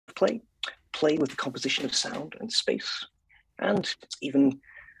play, play with the composition of sound and space, and even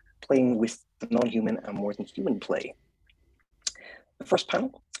playing with the non-human and more than human play. The first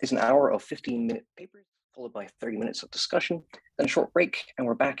panel is an hour of 15-minute papers, followed by 30 minutes of discussion, then a short break, and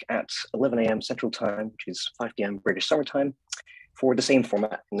we're back at 11 a.m. Central Time, which is 5 p.m. British Summer Time, for the same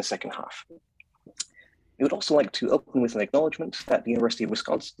format in the second half. We would also like to open with an acknowledgement that the University of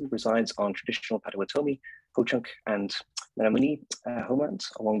Wisconsin resides on traditional Potawatomi, Ho-Chunk, and Menominee homelands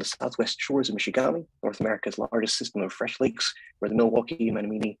along the southwest shores of Michigan, North America's largest system of fresh lakes, where the Milwaukee,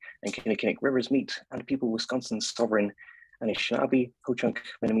 Menominee, and Kinnickinnic rivers meet, and the people of Wisconsin's sovereign Anishinaabe, Ho-Chunk,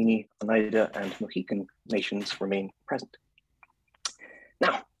 Menominee, Oneida, and Mohican nations remain present.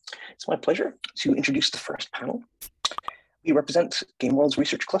 Now, it's my pleasure to introduce the first panel. We represent Game World's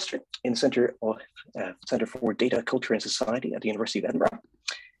research cluster in the Center for Data, Culture and Society at the University of Edinburgh,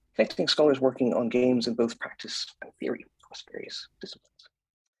 connecting scholars working on games in both practice and theory across various disciplines.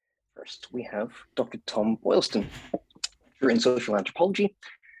 First, we have Dr. Tom Boylston, lecturer in social anthropology,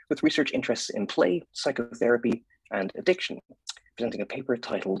 with research interests in play, psychotherapy, and addiction, presenting a paper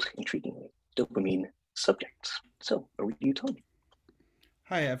titled, intriguingly, Dopamine Subjects. So, over to you, Tom.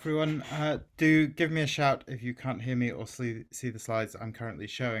 Hi everyone, do give me a shout if you can't hear me or see the slides I'm currently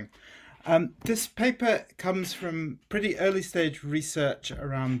showing. This paper comes from pretty early stage research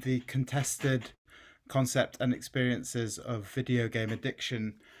around the contested concept and experiences of video game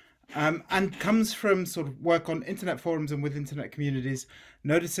addiction, and comes from sort of work on internet forums and with internet communities,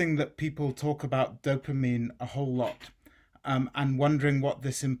 noticing that people talk about dopamine a whole lot, and wondering what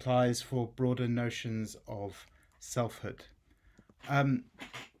this implies for broader notions of selfhood.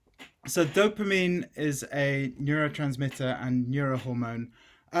 So dopamine is a neurotransmitter and neurohormone,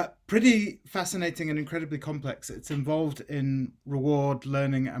 pretty fascinating and incredibly complex. It's involved in reward,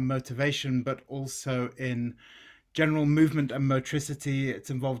 learning and motivation, but also in general movement and motricity. It's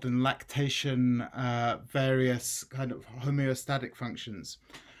involved in lactation, various kind of homeostatic functions.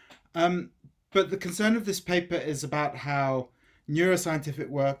 But the concern of this paper is about how neuroscientific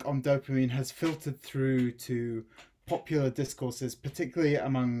work on dopamine has filtered through to popular discourses, particularly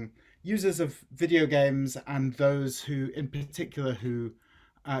among users of video games and those who, in particular, who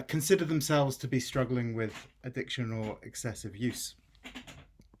consider themselves to be struggling with addiction or excessive use.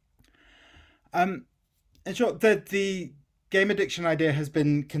 In short, the game addiction idea has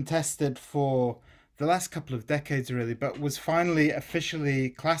been contested for the last couple of decades, really, but was finally officially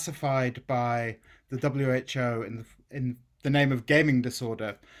classified by the WHO in the name of gaming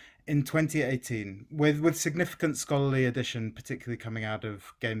disorder in 2018, with significant scholarly addition, particularly coming out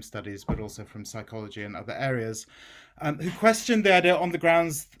of game studies, but also from psychology and other areas, who questioned the idea on the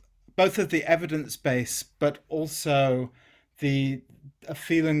grounds both of the evidence base, but also a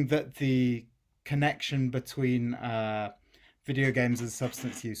feeling that the connection between video games and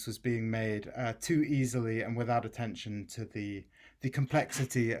substance use was being made too easily and without attention to the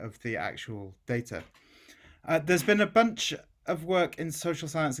complexity of the actual data. There's been a bunch of work in social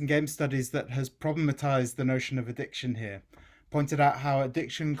science and game studies that has problematized the notion of addiction here, pointed out how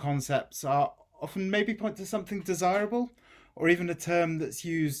addiction concepts are often maybe point to something desirable, or even a term that's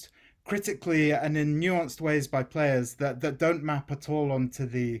used critically and in nuanced ways by players that don't map at all onto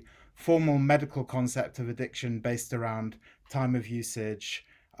the formal medical concept of addiction based around time of usage,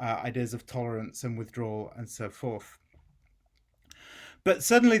 ideas of tolerance and withdrawal, and so forth. But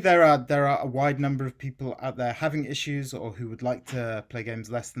certainly there are a wide number of people out there having issues, or who would like to play games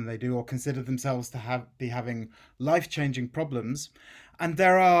less than they do, or consider themselves to be having life-changing problems. And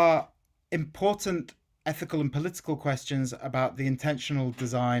there are important ethical and political questions about the intentional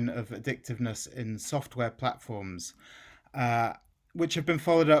design of addictiveness in software platforms, which have been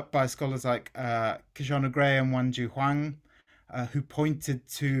followed up by scholars like Kijana Gray and Wang, who pointed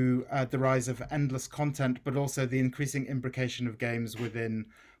to the rise of endless content, but also the increasing imbrication of games within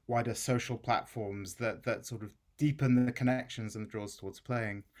wider social platforms that sort of deepen the connections and the draws towards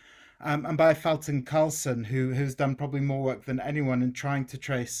playing. And by Falton Carlson, who's done probably more work than anyone in trying to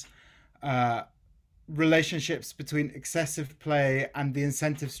trace relationships between excessive play and the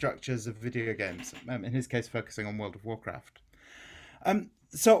incentive structures of video games, in his case focusing on World of Warcraft.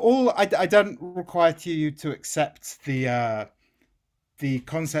 So I don't require you to accept the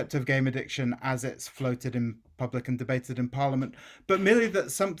concept of game addiction as it's floated in public and debated in Parliament, but merely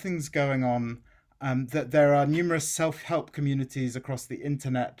that something's going on, that there are numerous self-help communities across the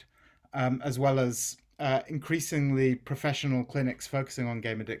internet, as well as increasingly professional clinics focusing on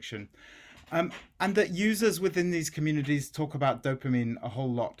game addiction, and that users within these communities talk about dopamine a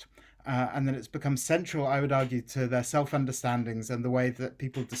whole lot. And then it's become central, I would argue, to their self-understandings and the way that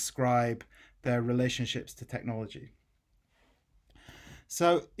people describe their relationships to technology.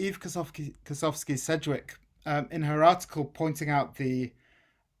 So Eve Kosofsky-Sedgwick, in her article pointing out the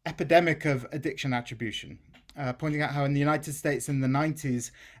epidemic of addiction attribution, pointing out how in the United States in the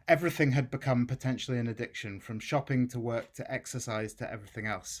 90s, everything had become potentially an addiction, from shopping to work to exercise to everything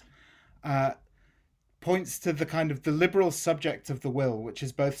else. Points to the kind of the liberal subject of the will, which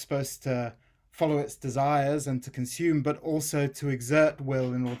is both supposed to follow its desires and to consume, but also to exert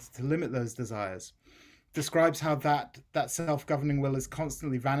will in order to limit those desires. Describes how that self-governing will is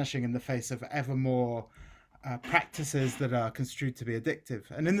constantly vanishing in the face of ever more practices that are construed to be addictive.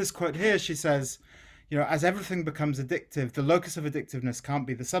 And in this quote here, she says, as everything becomes addictive, the locus of addictiveness can't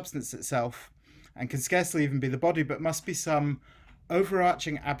be the substance itself and can scarcely even be the body, but must be some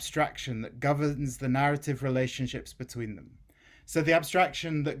overarching abstraction that governs the narrative relationships between them. So the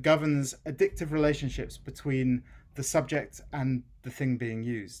abstraction that governs addictive relationships between the subject and the thing being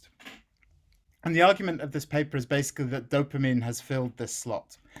used. And the argument of this paper is basically that dopamine has filled this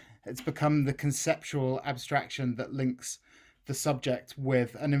slot. It's become the conceptual abstraction that links the subject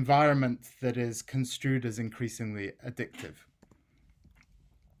with an environment that is construed as increasingly addictive.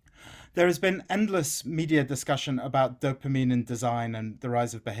 There has been endless media discussion about dopamine in design and the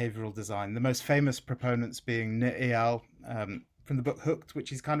rise of behavioral design, the most famous proponents being Nir Eyal from the book Hooked,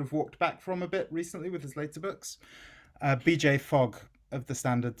 which he's kind of walked back from a bit recently with his later books, BJ Fogg of the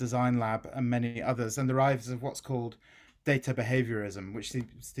Standard Design Lab, and many others, and the rise of what's called data behaviorism, which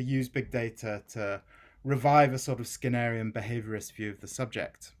seems to use big data to revive a sort of Skinnerian behaviorist view of the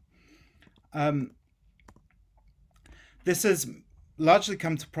subject. This has largely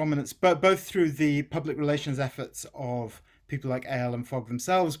come to prominence, but both through the public relations efforts of people like Eyal and Fogg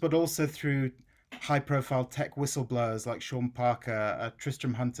themselves, but also through high-profile tech whistleblowers like Sean Parker,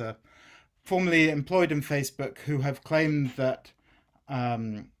 Tristram Hunter, formerly employed in Facebook, who have claimed that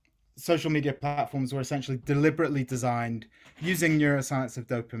social media platforms were essentially deliberately designed using neuroscience of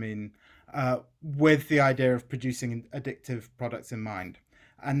dopamine with the idea of producing addictive products in mind.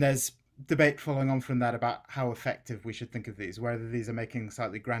 And there's debate following on from that about how effective we should think of these, whether these are making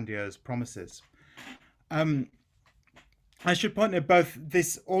slightly grandiose promises. I should point out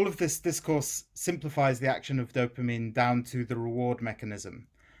all of this discourse simplifies the action of dopamine down to the reward mechanism.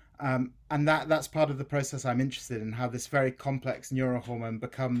 And that's part of the process I'm interested in, how this very complex neurohormone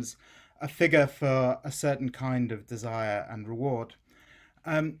becomes a figure for a certain kind of desire and reward.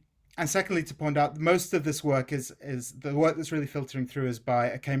 And secondly, to point out, most of this work is the work that's really filtering through is by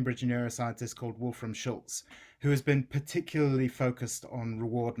a Cambridge neuroscientist called Wolfram Schultz, who has been particularly focused on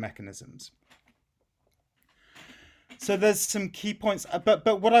reward mechanisms. So there's some key points,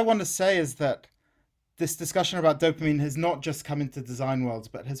 but what I want to say is that this discussion about dopamine has not just come into design worlds,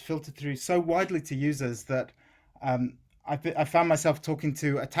 but has filtered through so widely to users that I found myself talking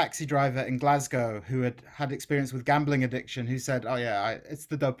to a taxi driver in Glasgow who had experience with gambling addiction, who said, "Oh yeah, it's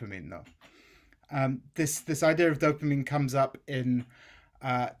the dopamine though." This idea of dopamine comes up in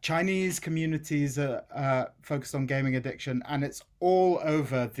Chinese communities focused on gaming addiction, and it's all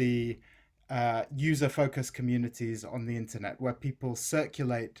over the user-focused communities on the internet, where people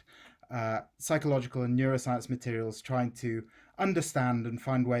circulate psychological and neuroscience materials trying to understand and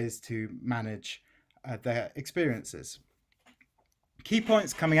find ways to manage their experiences. Key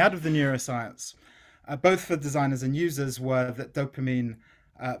points coming out of the neuroscience, both for designers and users, were that dopamine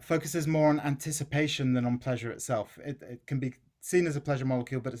focuses more on anticipation than on pleasure itself. It can be seen as a pleasure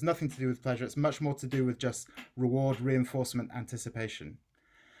molecule, but it's nothing to do with pleasure. It's much more to do with just reward, reinforcement, anticipation.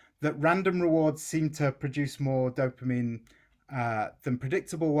 That random rewards seem to produce more dopamine than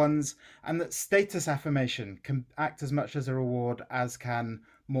predictable ones, and that status affirmation can act as much as a reward as can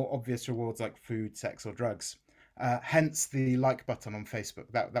more obvious rewards like food, sex, or drugs. Hence the like button on Facebook.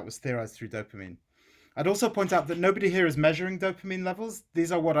 That was theorized through dopamine. I'd also point out that nobody here is measuring dopamine levels.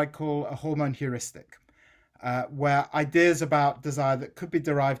 These are what I call a hormone heuristic, where ideas about desire that could be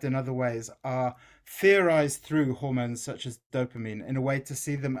derived in other ways are theorized through hormones such as dopamine in a way to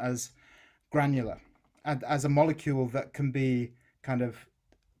see them as granular and as a molecule that can be kind of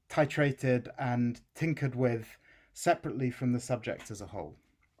titrated and tinkered with separately from the subject as a whole.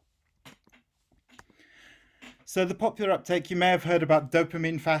 So the popular uptake, you may have heard about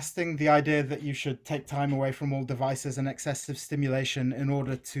dopamine fasting, the idea that you should take time away from all devices and excessive stimulation in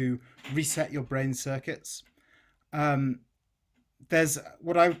order to reset your brain circuits. There's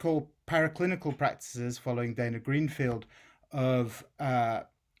what I would call paraclinical practices following Dana Greenfield of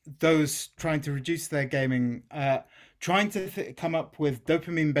those trying to reduce their gaming, trying to come up with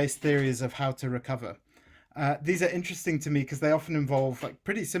dopamine-based theories of how to recover. These are interesting to me because they often involve like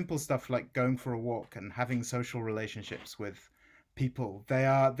pretty simple stuff like going for a walk and having social relationships with people.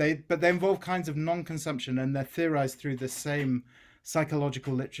 But they involve kinds of non-consumption, and they're theorized through the same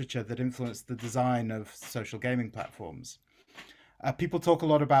psychological literature that influenced the design of social gaming platforms. People talk a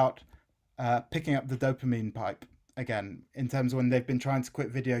lot about picking up the dopamine pipe again, in terms of when they've been trying to quit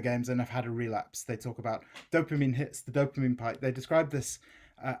video games and have had a relapse. They talk about dopamine hits the dopamine pipe. They describe this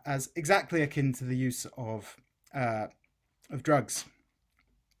as exactly akin to the use of drugs.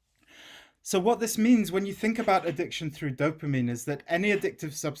 So what this means when you think about addiction through dopamine is that any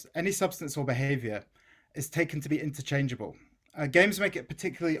any substance or behavior is taken to be interchangeable. Games make it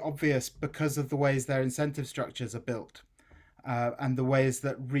particularly obvious because of the ways their incentive structures are built and the ways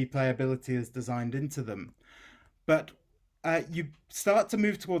that replayability is designed into them. But you start to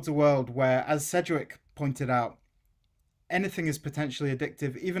move towards a world where, as Sedgwick pointed out, anything is potentially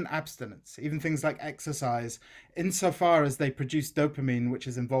addictive, even abstinence, even things like exercise, insofar as they produce dopamine, which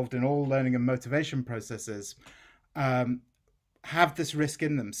is involved in all learning and motivation processes, have this risk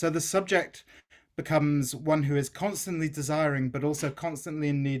in them. So the subject becomes one who is constantly desiring, but also constantly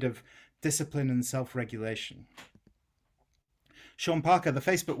in need of discipline and self-regulation. Sean Parker, the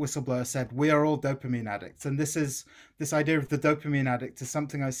Facebook whistleblower, said, "We are all dopamine addicts." And this idea of the dopamine addict is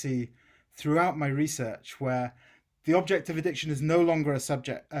something I see throughout my research, where the object of addiction is no longer a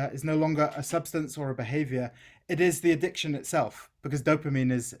substance or a behavior. It is the addiction itself, because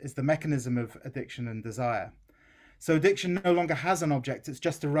dopamine is the mechanism of addiction and desire. So addiction no longer has an object. It's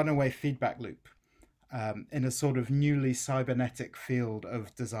just a runaway feedback loop in a sort of newly cybernetic field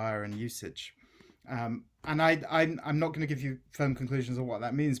of desire and usage. And I'm not going to give you firm conclusions on what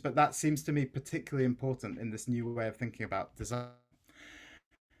that means, but that seems to me particularly important in this new way of thinking about desire.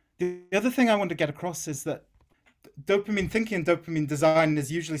 The other thing I want to get across is that dopamine thinking and dopamine design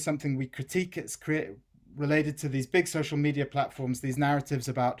is usually something we critique. It's related to these big social media platforms, these narratives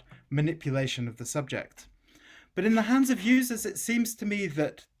about manipulation of the subject. But in the hands of users, it seems to me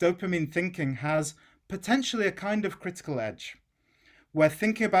that dopamine thinking has potentially a kind of critical edge, where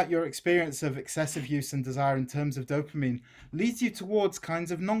thinking about your experience of excessive use and desire in terms of dopamine leads you towards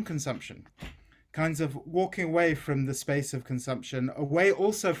kinds of non-consumption, kinds of walking away from the space of consumption, away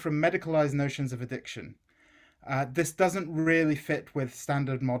also from medicalized notions of addiction. This doesn't really fit with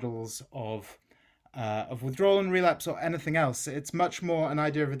standard models of withdrawal and relapse or anything else. It's much more an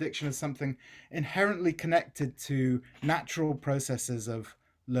idea of addiction as something inherently connected to natural processes of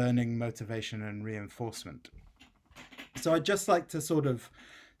learning, motivation, and reinforcement. So I'd just like to sort of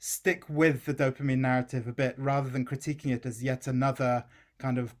stick with the dopamine narrative a bit, rather than critiquing it as yet another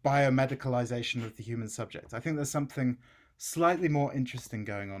kind of biomedicalization of the human subject. I think there's something slightly more interesting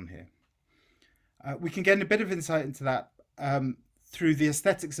going on here. We can get a bit of insight into that through the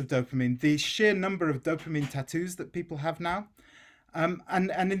aesthetics of dopamine, the sheer number of dopamine tattoos that people have now.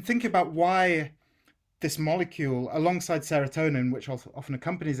 And in thinking about why this molecule, alongside serotonin, which often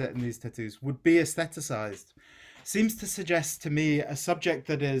accompanies it in these tattoos, would be aestheticized, seems to suggest to me a subject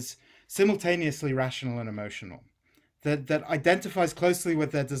that is simultaneously rational and emotional, that identifies closely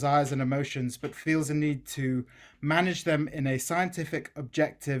with their desires and emotions, but feels a need to manage them in a scientific,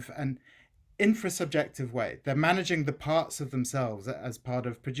 objective, and infrasubjective way. They're managing the parts of themselves as part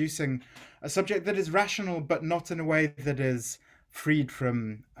of producing a subject that is rational, but not in a way that is freed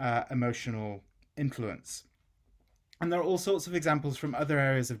from emotional influence. And there are all sorts of examples from other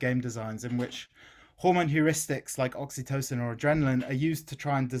areas of game designs in which hormone heuristics like oxytocin or adrenaline are used to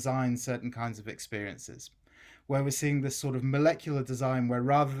try and design certain kinds of experiences, where we're seeing this sort of molecular design where,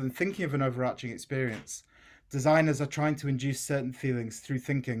 rather than thinking of an overarching experience, designers are trying to induce certain feelings through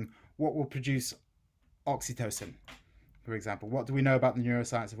thinking what will produce oxytocin, for example. What do we know about the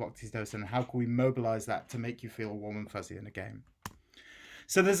neuroscience of oxytocin, and how can we mobilize that to make you feel warm and fuzzy in a game?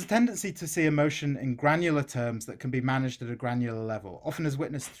 So there's a tendency to see emotion in granular terms that can be managed at a granular level, often as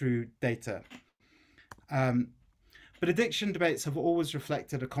witnessed through data. But addiction debates have always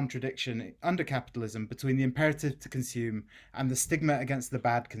reflected a contradiction under capitalism between the imperative to consume and the stigma against the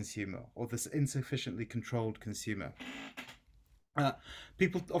bad consumer, or this insufficiently controlled consumer.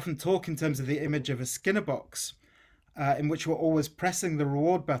 People often talk in terms of the image of a Skinner box, in which we're always pressing the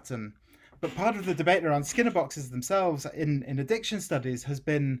reward button. But part of the debate around Skinner boxes themselves in addiction studies has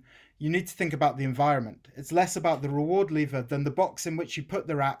been, you need to think about the environment. It's less about the reward lever than the box in which you put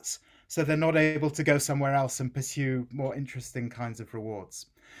the rats, so they're not able to go somewhere else and pursue more interesting kinds of rewards.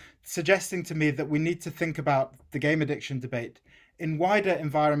 Suggesting to me that we need to think about the game addiction debate in wider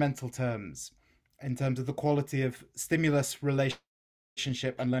environmental terms, in terms of the quality of stimulus,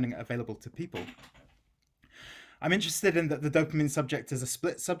 relationship, and learning available to people. I'm interested in that the dopamine subject is a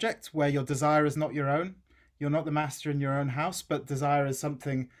split subject, where your desire is not your own. You're not the master in your own house, but desire is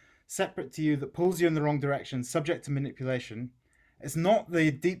something separate to you that pulls you in the wrong direction, subject to manipulation. It's not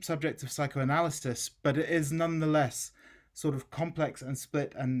the deep subject of psychoanalysis, but it is nonetheless sort of complex and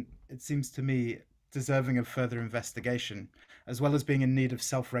split, and it seems to me deserving of further investigation, as well as being in need of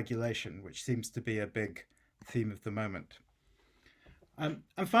self-regulation, which seems to be a big theme of the moment. And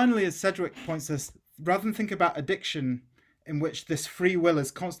finally, as Cedric points us, rather than think about addiction, in which this free will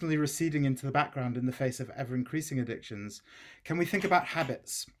is constantly receding into the background in the face of ever-increasing addictions, can we think about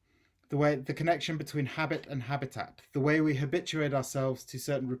habits? The connection between habit and habitat, the way we habituate ourselves to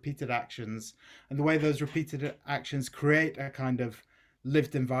certain repeated actions, and the way those repeated actions create a kind of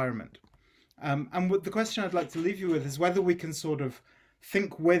lived environment. And the question I'd like to leave you with is whether we can sort of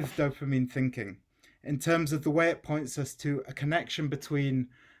think with dopamine thinking in terms of the way it points us to a connection between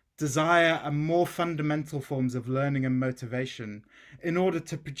desire and more fundamental forms of learning and motivation in order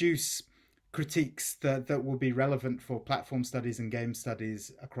to produce critiques that will be relevant for platform studies and game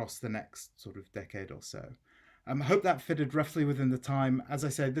studies across the next sort of decade or so. I hope that fitted roughly within the time. As I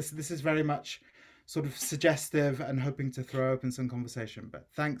said, this is very much sort of suggestive and hoping to throw open some conversation. But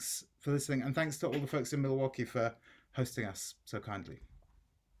thanks for listening, and thanks to all the folks in Milwaukee for hosting us so kindly.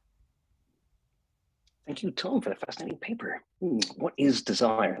 Thank you, Tom, for that fascinating paper. What is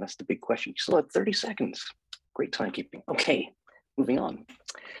desire? That's the big question. You still have 30 seconds. Great timekeeping. Okay, moving on.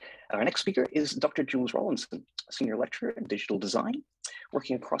 Our next speaker is Dr. Jules Rawlinson, Senior Lecturer in Digital Design,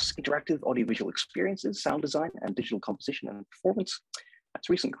 working across interactive audiovisual experiences, sound design, and digital composition and performance. That's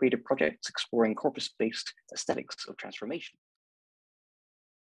recent creative projects exploring corpus-based aesthetics of transformation.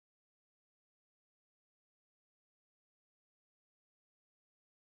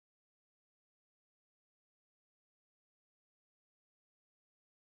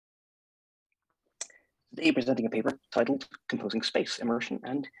 Today, presenting a paper titled Composing Space, Immersion,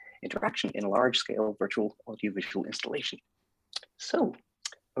 and Interaction in a Large-Scale Virtual Audiovisual Installation. So,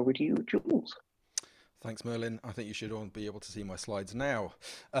 over to you, Jules. Thanks, Merlin. I think you should all be able to see my slides now.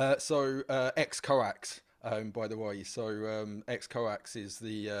 X-Coax, by the way. So X-Coax is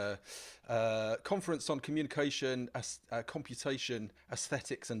the Conference on Communication, Computation,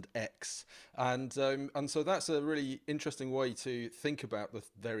 Aesthetics, and X. And so that's a really interesting way to think about the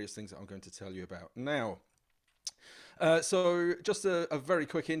various things that I'm going to tell you about now. So just a very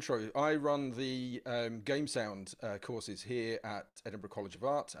quick intro. I run the game sound courses here at Edinburgh College of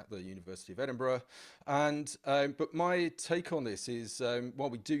Art at the University of Edinburgh. And but my take on this is while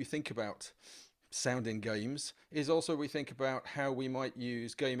we do think about sound in games, is also we think about how we might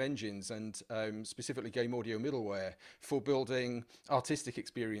use game engines and specifically game audio middleware for building artistic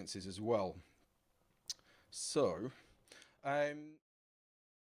experiences as well. So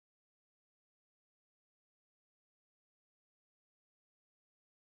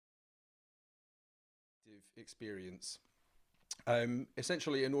experience.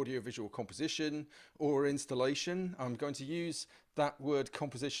 Essentially an audiovisual composition or installation. I'm going to use that word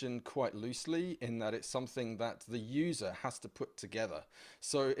composition quite loosely in that it's something that the user has to put together.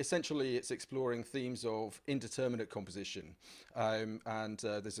 So essentially it's exploring themes of indeterminate composition, and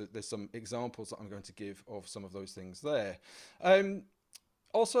there's some examples that I'm going to give of some of those things there.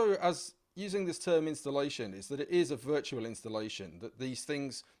 Also, as using this term installation, is that it is a virtual installation, that these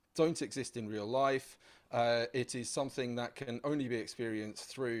things don't exist in real life. It is something that can only be experienced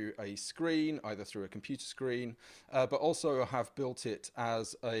through a screen, either through a computer screen, but also have built it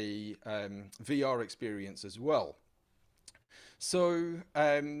as a VR experience as well. So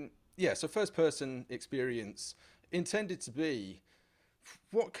yeah, so first person experience intended to be,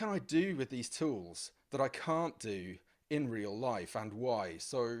 what can I do with these tools that I can't do in real life, and why?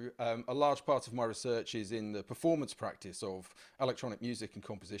 So a large part of my research is in the performance practice of electronic music and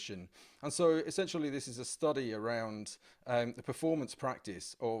composition. And so essentially this is a study around the performance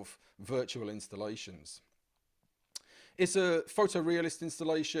practice of virtual installations. It's a photorealist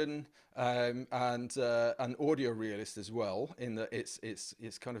installation and an audio realist as well, in that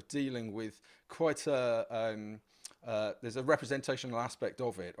it's kind of dealing with quite a there's a representational aspect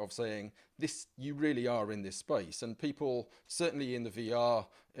of it, of saying this, you really are in this space, and people certainly in the VR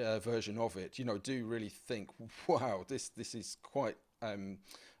version of it, you know, do really think, wow, this is quite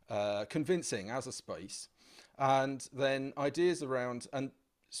convincing as a space. And then ideas around, and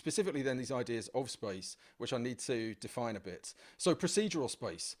specifically then these ideas of space, which I need to define a bit. So procedural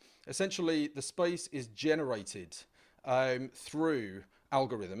space, essentially the space is generated through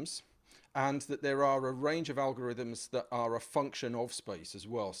algorithms, and that there are a range of algorithms that are a function of space as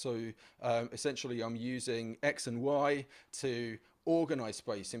well. So essentially I'm using X and Y to organize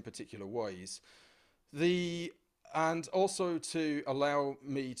space in particular ways. And also to allow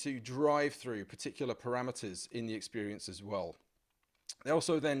me to drive through particular parameters in the experience as well.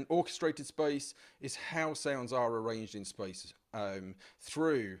 Also then orchestrated space is how sounds are arranged in space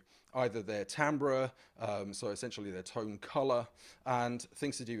through either their timbre, so essentially their tone color, and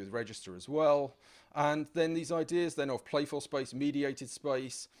things to do with register as well. And then these ideas then of playful space, mediated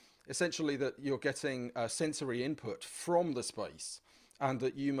space, essentially that you're getting sensory input from the space and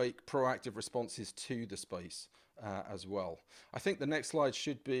that you make proactive responses to the space as well. I think the next slide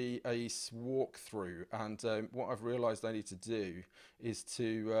should be a walkthrough, and what I've realized I need to do is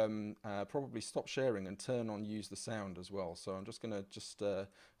to probably stop sharing and turn on use the sound as well. So I'm just going to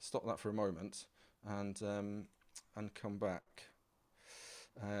stop that for a moment and come back.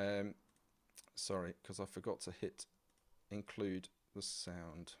 Sorry, because I forgot to hit include the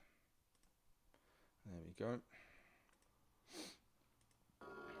sound. There we go.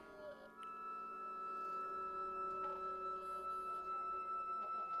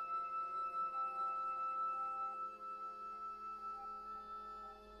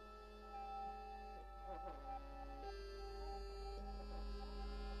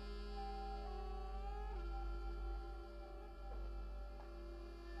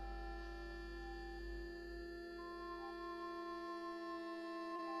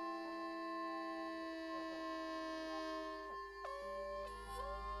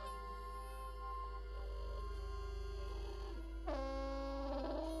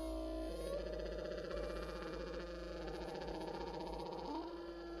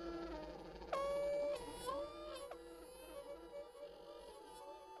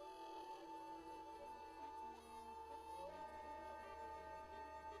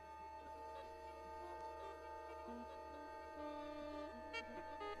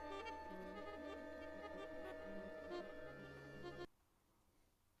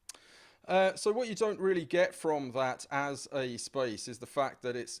 So what you don't really get from that as a space is the fact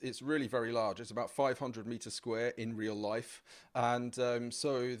that it's really very large. It's about 500 meters square in real life, and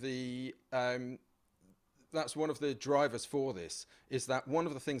so that's one of the drivers for this, is that one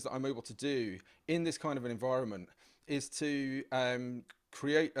of the things that I'm able to do in this kind of an environment is to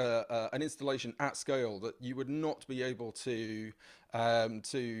create an installation at scale that you would not be able to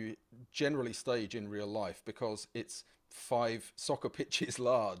generally stage in real life, because it's 5 soccer pitches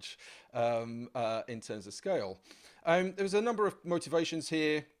large in terms of scale. There's a number of motivations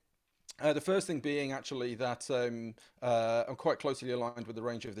here. The first thing being actually that I'm quite closely aligned with the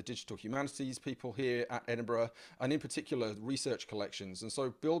range of the digital humanities people here at Edinburgh, and in particular research collections. And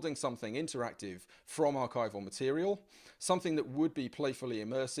so building something interactive from archival material, something that would be playfully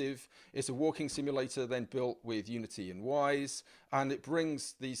immersive. It's a walking simulator then built with Unity and Wise, and it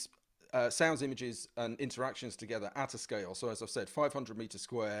brings these sounds, images and interactions together at a scale. So as I've said, 500 meters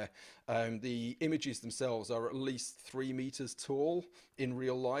square. The images themselves are at least 3 meters tall. In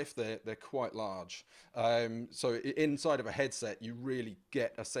real life, they're quite large. So inside of a headset, you really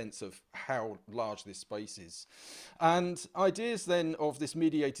get a sense of how large this space is. And ideas then of this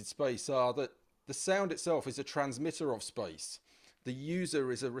mediated space are that the sound itself is a transmitter of space. The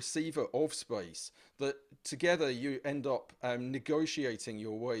user is a receiver of space, that together you end up negotiating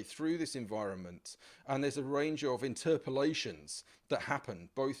your way through this environment. And there's a range of interpolations that happen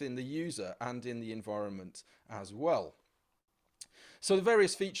both in the user and in the environment as well. So the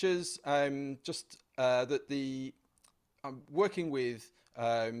various features, I'm working with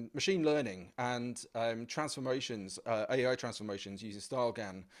machine learning and transformations, AI transformations using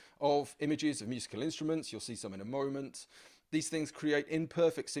StyleGAN of images of musical instruments. You'll see some in a moment. These things create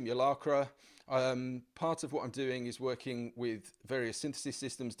imperfect simulacra. Part of what I'm doing is working with various synthesis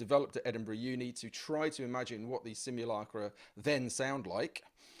systems developed at Edinburgh Uni to try to imagine what these simulacra then sound like.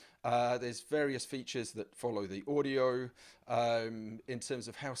 There's various features that follow the audio in terms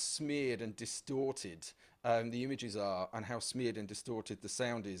of how smeared and distorted the images are, and how smeared and distorted the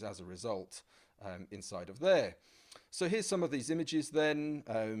sound is as a result inside of there. So here's some of these images then.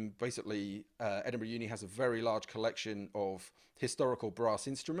 Basically, Edinburgh Uni has a very large collection of historical brass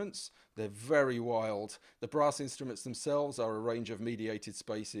instruments. They're very wild. The brass instruments themselves are a range of mediated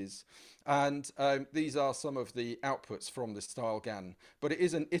spaces. And these are some of the outputs from the StyleGAN. But it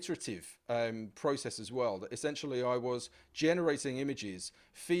is an iterative process as well, that essentially I was generating images,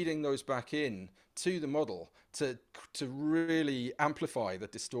 feeding those back in to the model to really amplify the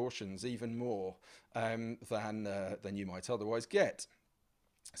distortions even more than you might otherwise get.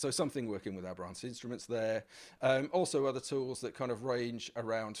 So something working with our brass instruments there. Also other tools that kind of range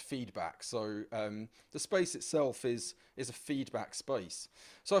around feedback. So the space itself is a feedback space.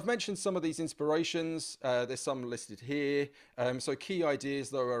 So I've mentioned some of these inspirations. There's some listed here. So key ideas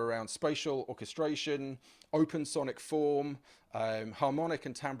though are around spatial orchestration, open sonic form, harmonic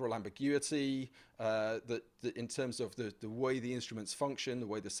and timbral ambiguity, that in terms of the way the instruments function, the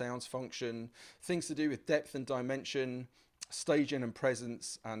way the sounds function, things to do with depth and dimension, staging and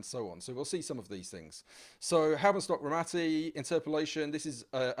presence, and so on. So we'll see some of these things. So Halberstadt Ramati, interpolation, this is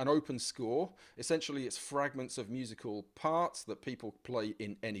an open score. Essentially, it's fragments of musical parts that people play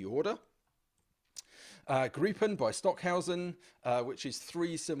in any order. Gruppen by Stockhausen, which is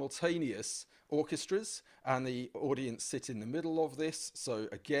 3 simultaneous orchestras, and the audience sit in the middle of this. So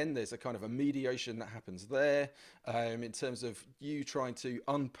again, there's a kind of a mediation that happens there, in terms of you trying to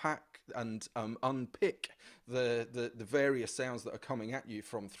unpack and unpick the various sounds that are coming at you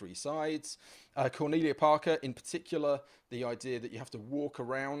from 3 sides. Cornelia Parker, in particular, the idea that you have to walk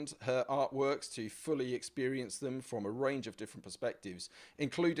around her artworks to fully experience them from a range of different perspectives,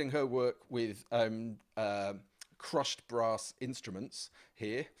 including her work with crushed brass instruments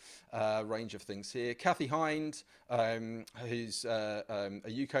here, range of things here. Kathy Hind, who's a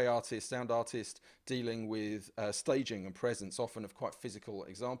UK artist, sound artist, dealing with staging and presence, often of quite physical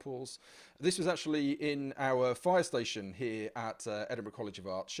examples. This was actually in our fire station here at Edinburgh College of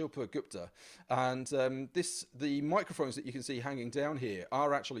Art, Shilpa Gupta, and the microphones that you can see hanging down here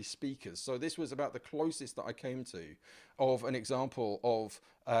are actually speakers. So this was about the closest that I came to of an example of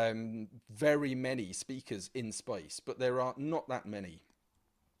very many speakers in space, but there are not that many.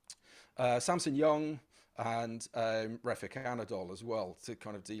 Samson Young and Refik Anadol as well, to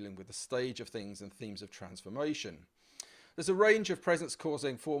kind of dealing with the stage of things and themes of transformation. There's a range of presence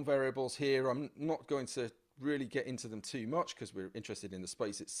causing form variables here. I'm not going to really get into them too much because we're interested in the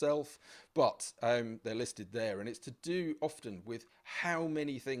space itself, but they're listed there, and it's to do often with how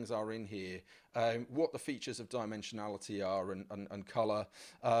many things are in here, what the features of dimensionality are and color,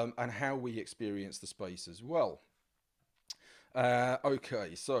 and how we experience the space as well.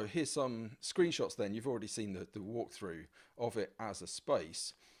 Okay, so here's some screenshots then. You've already seen the walkthrough of it as a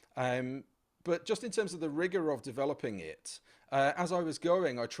space. But just in terms of the rigor of developing it, as I was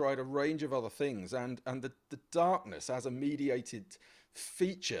going, I tried a range of other things, and the darkness as a mediating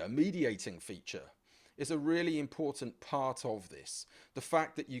feature is a really important part of this. The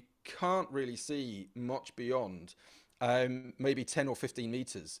fact that you can't really see much beyond maybe 10 or 15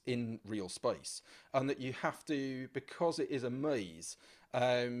 meters in real space, and that you have to, because it is a maze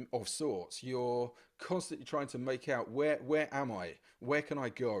of sorts, you're constantly trying to make out where am I, where can I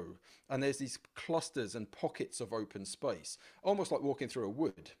go, and there's these clusters and pockets of open space, almost like walking through a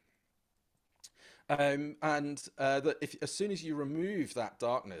wood. That as soon as you remove that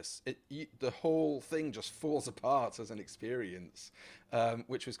darkness, the whole thing just falls apart as an experience,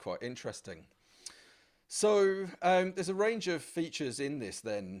 which was quite interesting. So there's a range of features in this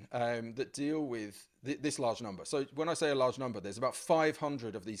then that deal with this large number. So when I say a large number, there's about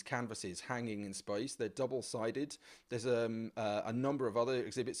 500 of these canvases hanging in space. They're double-sided. There's a number of other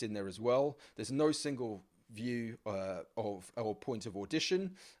exhibits in there as well. There's no single view or point of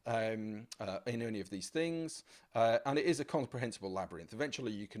audition in any of these things. And it is a comprehensible labyrinth.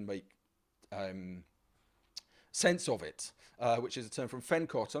 Eventually you can make sense of it, which is a term from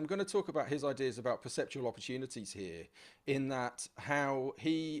Fencott. I'm going to talk about his ideas about perceptual opportunities here, in that how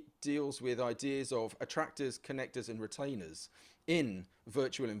he deals with ideas of attractors, connectors, and retainers in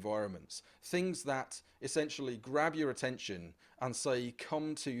virtual environments. Things that essentially grab your attention and say,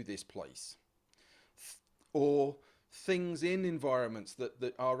 come to this place. Or things in environments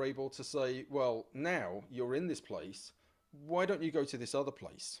that are able to say, well, now you're in this place, why don't you go to this other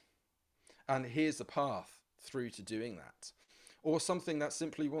place? And here's the path through to doing that. Or something that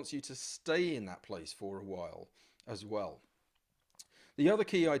simply wants you to stay in that place for a while as well. The other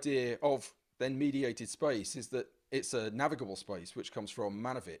key idea of then mediated space is that it's a navigable space, which comes from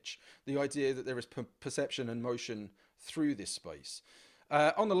Manovich, the idea that there is perception and motion through this space.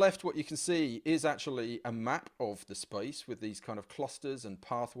 On the left, what you can see is actually a map of the space with these kind of clusters and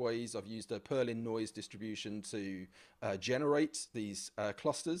pathways. I've used a Perlin noise distribution to generate these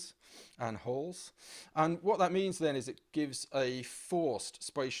clusters and holes. And what that means then is it gives a forced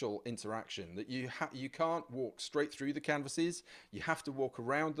spatial interaction, that you can't walk straight through the canvases. You have to walk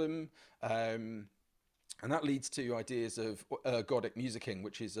around them. And that leads to ideas of ergodic musicking,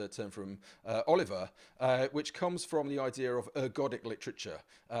 which is a term from Oliver, which comes from the idea of ergodic literature,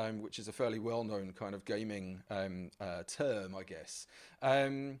 which is a fairly well-known kind of gaming term, I guess.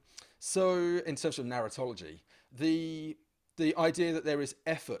 So in terms of narratology, the idea that there is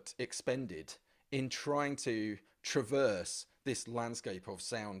effort expended in trying to traverse this landscape of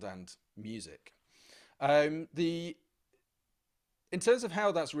sound and music. In terms of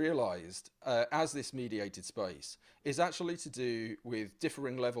how that's realized as this mediated space is actually to do with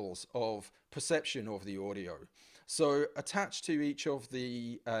differing levels of perception of the audio. So attached to each of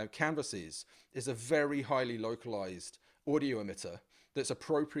the canvases is a very highly localized audio emitter that's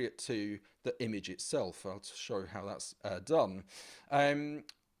appropriate to the image itself. I'll show how that's done.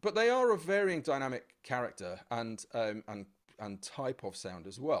 But they are of varying dynamic character and type of sound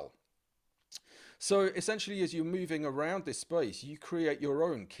as well. So essentially, as you're moving around this space, you create your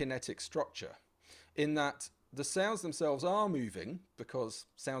own kinetic structure in that the sounds themselves are moving, because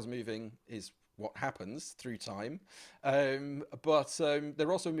sounds moving is what happens through time, but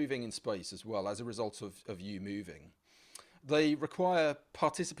they're also moving in space as well as a result of you moving. They require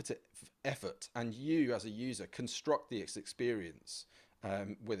participative effort, and you as a user construct the experience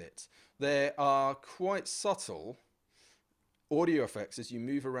with it. There are quite subtle audio effects as you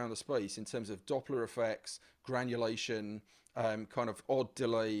move around the space in terms of Doppler effects, granulation, kind of odd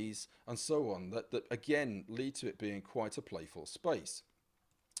delays, and so on, that again lead to it being quite a playful space.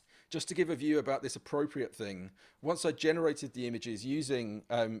 Just to give a view about this appropriate thing, once I generated the images using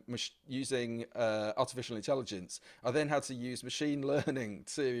artificial intelligence, I then had to use machine learning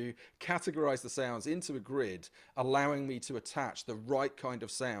to categorize the sounds into a grid, allowing me to attach the right kind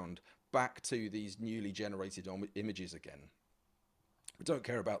of sound back to these newly generated images again. We don't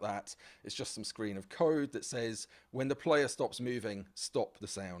care about that. It's just some screen of code that says, when the player stops moving, stop the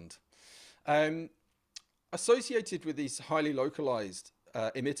sound. Associated with these highly localized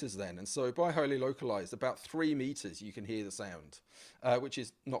emitters then, and so by highly localized, about 3 meters you can hear the sound, which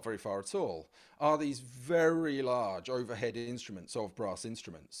is not very far at all, are these very large overhead instruments of brass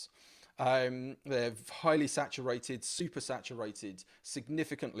instruments. They're highly saturated, super saturated,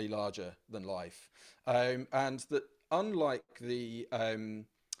 significantly larger than life, and that unlike the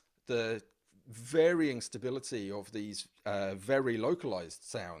varying stability of these very localized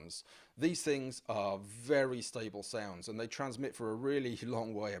sounds, these things are very stable sounds, and they transmit for a really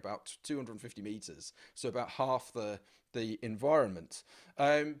long way, about 250 meters, so about half the environment.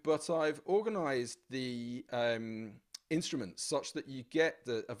 But I've organized the instruments such that you get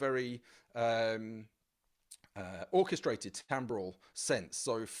a very orchestrated timbral sense.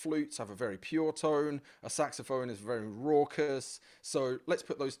 So flutes have a very pure tone, a saxophone is very raucous. So let's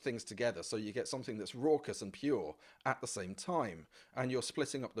put those things together so you get something that's raucous and pure at the same time, and you're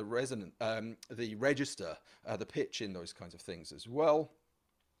splitting up the resonant, the register, the pitch in those kinds of things as well.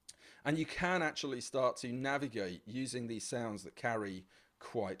 And you can actually start to navigate using these sounds that carry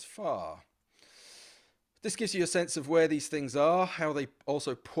quite far. This gives you a sense of where these things are, how they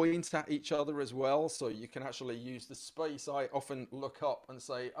also point at each other as well. So you can actually use the space. I often look up and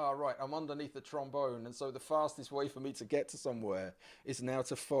say, oh, right, I'm underneath the trombone. And so the fastest way for me to get to somewhere is now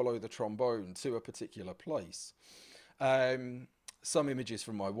to follow the trombone to a particular place. Some images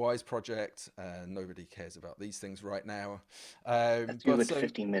from my WISE project. Nobody cares about these things right now. Let's do it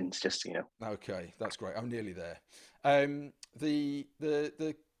 15 minutes, just so you know. Okay, that's great. I'm nearly there.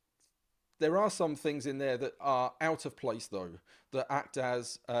 There are some things in there that are out of place, though, that act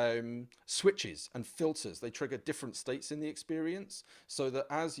as switches and filters. They trigger different states in the experience, so that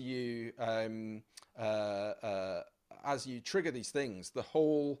as you trigger these things, the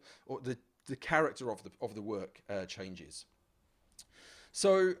whole, or the character of the work changes.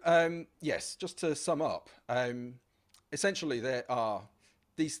 So yes, just to sum up, essentially there are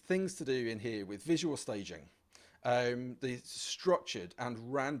these things to do in here with visual staging. The structured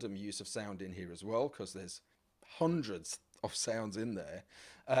and random use of sound in here as well, because there's hundreds of sounds in there,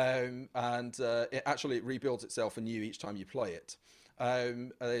 and it rebuilds itself anew each time you play it.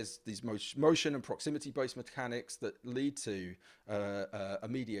 There's these motion and proximity based mechanics that lead to a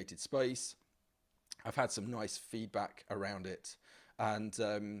mediated space. I've had some nice feedback around it,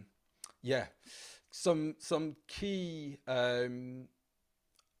 and yeah, some key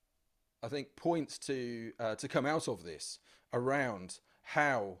I think points to come out of this around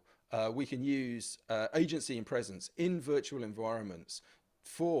how we can use agency and presence in virtual environments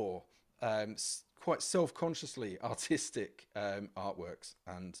for quite self-consciously artistic artworks.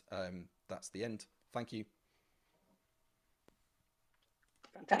 And that's the end. Thank you.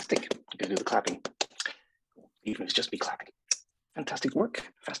 Fantastic. I'm going to do the clapping. Even if it's just me clapping. Fantastic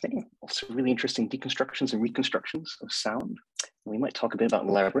work. Fascinating. Also really interesting deconstructions and reconstructions of sound. We might talk a bit about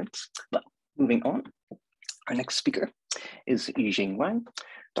labyrinths, but moving on. Our next speaker is Yaojing Wang,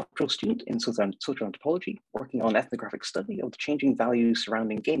 doctoral student in social anthropology, working on ethnographic study of the changing values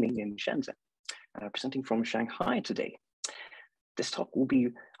surrounding gaming in Shenzhen, presenting from Shanghai today. This talk will be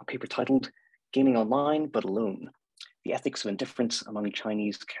a paper titled Gaming Online But Alone, the Ethics of Indifference Among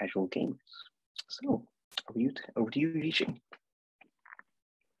Chinese Casual Gamers. So, over to you, Yaojing.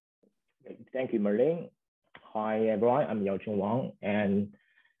 Thank you, Merlin. Hi, everyone. I'm Yaojing Wang, and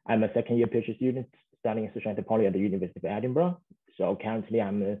I'm a second-year PhD studying social anthropology at the University of Edinburgh. So currently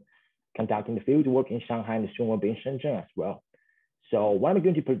I'm conducting the field work in Shanghai and soon will be in Shenzhen as well. So what I'm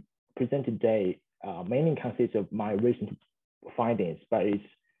going to present today mainly consists of my recent findings, but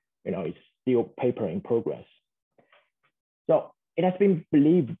it's still paper in progress. So it has been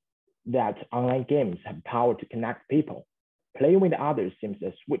believed that online games have power to connect people. Playing with others seems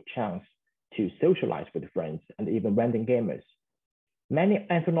a sweet chance to socialize with friends and even random gamers. Many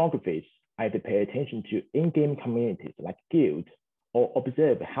ethnographies either pay attention to in-game communities like guilds or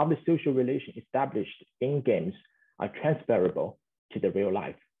observe how the social relations established in games are transferable to the real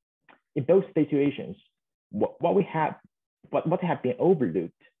life. In both situations, what have been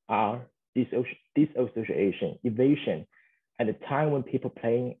overlooked are disassociation, evasion, and the time when people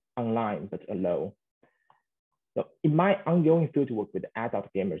playing online but alone. So in my ongoing fieldwork with adult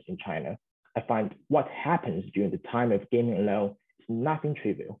gamers in China, I find what happens during the time of gaming alone is nothing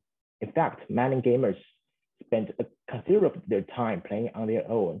trivial. In fact, many gamers spend a considerable of their time playing on their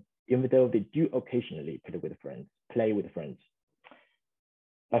own, even though they do occasionally play with friends.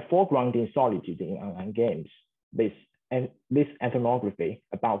 By foregrounding solitude in online games, this ethnography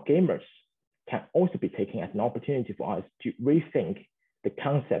about gamers can also be taken as an opportunity for us to rethink the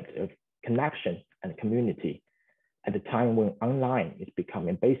concept of connection and community at the time when online is becoming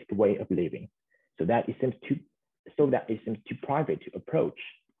a basic way of living, so that it seems too private to approach.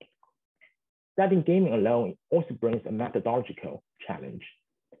 Studying gaming alone also brings a methodological challenge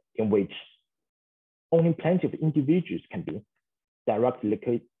in which only plenty of individuals can be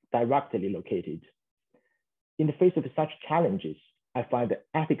directly located. In the face of such challenges, I find the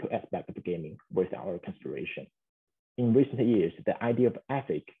ethical aspect of gaming worth our consideration. In recent years, the idea of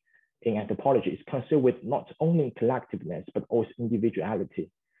ethic in anthropology is concerned with not only collectiveness, but also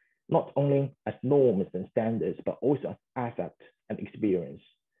individuality, not only as norms and standards, but also as affect and experience.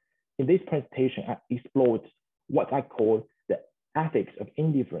 In this presentation, I explored what I call the ethics of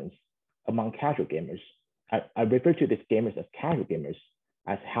indifference among casual gamers. I refer to these gamers as casual gamers,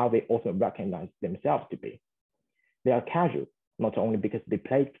 as how they often recognize themselves to be. They are casual, not because they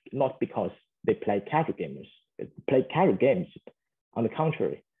play casual games. On the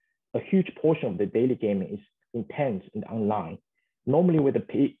contrary, a huge portion of the daily gaming is intense and online, normally with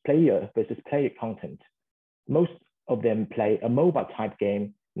the player versus player content. Most of them play a mobile type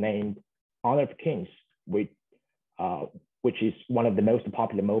game named Honor of Kings, which is one of the most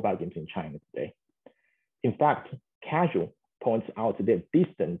popular mobile games in China today. In fact, casual points out their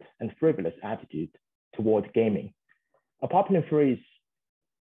distant and frivolous attitude towards gaming. A popular phrase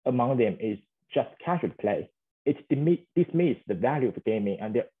among them is just casual play. It dismisses the value of gaming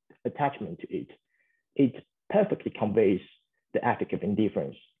and their attachment to it. It perfectly conveys the ethic of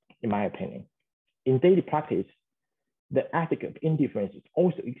indifference, in my opinion. In daily practice, the ethic of indifference is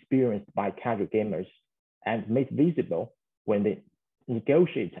also experienced by casual gamers and made visible when they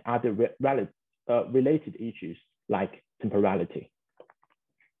negotiate other related issues like temporality.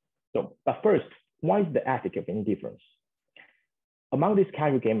 But first, why is the ethic of indifference? Among these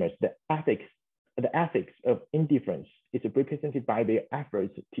casual gamers, the ethics of indifference is represented by their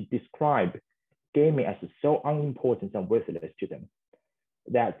efforts to describe gaming as so unimportant and worthless to them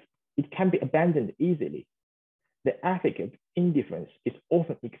that it can be abandoned easily. The ethic of indifference is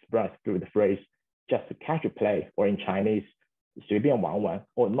often expressed through the phrase just casual play, or in Chinese, 随便玩玩,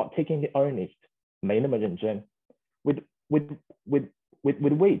 or not taking it earnest, 没那么认真, with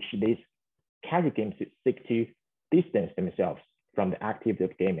which these casual games seek to distance themselves from the activity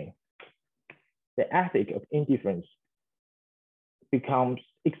of gaming. The ethic of indifference becomes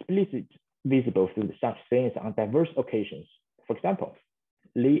explicitly visible through such things on diverse occasions. For example,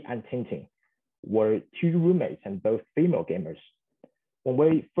 Li and Tintin were two roommates and both female gamers. When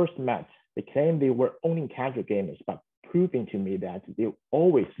we first met, they claimed they were only casual gamers, but proving to me that they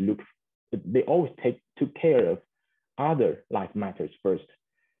always took care of other life matters first.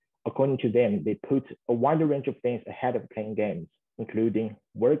 According to them, they put a wider range of things ahead of playing games, including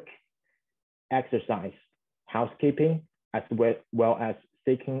work, exercise, housekeeping, as well as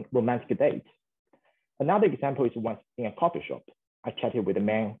seeking romantic dates. Another example is once in a coffee shop, I chatted with a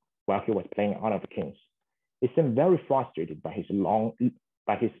man while he was playing Honor of Kings. He seemed very frustrated by his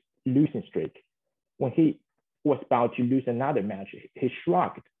losing streak. When he was about to lose another match, he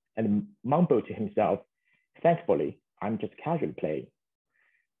shrugged and mumbled to himself, "Thankfully, I'm just casually playing."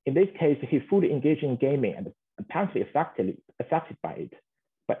 In this case, he fully engaged in gaming and apparently affected by it.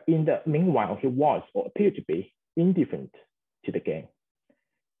 But in the meanwhile, he was or appeared to be indifferent to the game.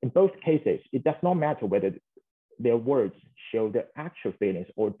 In both cases, it does not matter whether their words show their actual feelings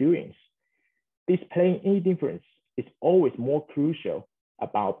or doings. Displaying indifference is always more crucial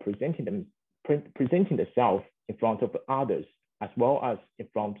about presenting presenting the self in front of others as well as in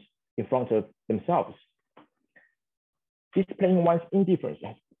front of themselves. Displaying one's indifference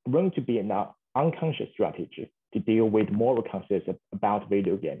has grown to be an unconscious strategy to deal with moral concerns about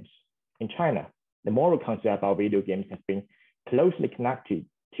video games. In China, the moral concern about video games has been closely connected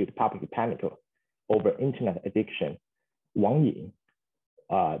to the public panic over internet addiction, Wang.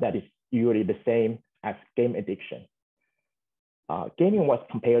 That is usually the same as game addiction. Gaming was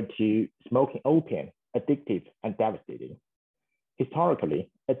compared to smoking opium, addictive and devastating. Historically,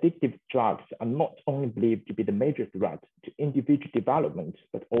 addictive drugs are not only believed to be the major threat to individual development,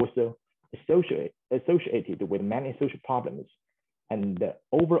 but also associated with many social problems and the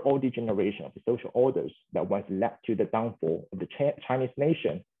overall degeneration of the social orders that once led to the downfall of the Chinese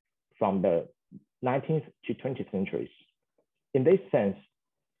nation from the 19th to 20th centuries. In this sense,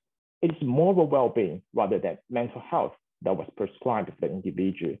 it is moral well-being rather than mental health that was prescribed for the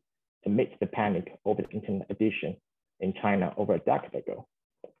individual amidst the panic over the internet addiction in China over a decade ago.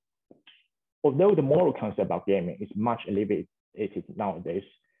 Although the moral concept about gaming is much alleviated nowadays,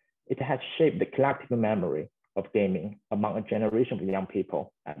 it has shaped the collective memory of gaming among a generation of young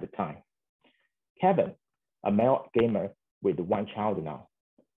people at the time. Kevin, a male gamer with one child now,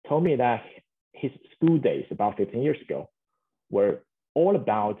 told me that his school days about 15 years ago were all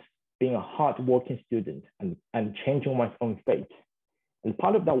about being a hardworking student and changing one's own fate. And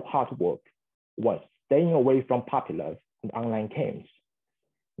part of that hard work was staying away from popular and online games.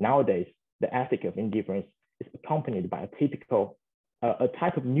 Nowadays, the ethic of indifference is accompanied by a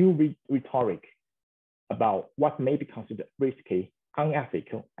type of new rhetoric about what may be considered risky,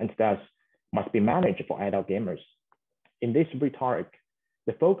 unethical, and thus must be managed for adult gamers. In this rhetoric,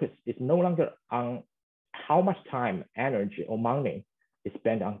 the focus is no longer on how much time, energy, or money is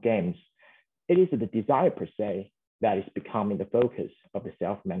spent on games. It is the desire per se that is becoming the focus of the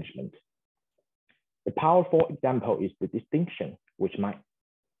self-management. The powerful example is the distinction which my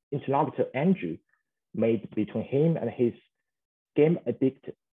interlocutor Andrew made between him and his game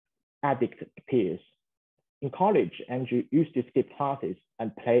addict peers. In college, Andrew used to skip classes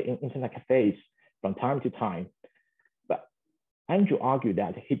and play in internet cafes from time to time. But Andrew argued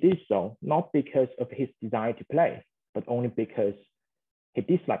that he did so not because of his desire to play, but only because he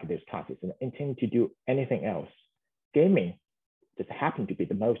disliked those classes and intended to do anything else. Gaming just happened to be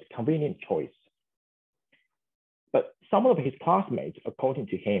the most convenient choice. But some of his classmates, according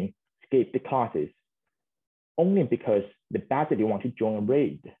to him, skipped the classes only because they badly want to join a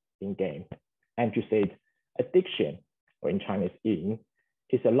raid in game. Andrew said, addiction, or in Chinese, yin,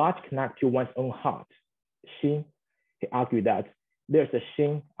 is a large connect to one's own heart, xin. He argued that there's a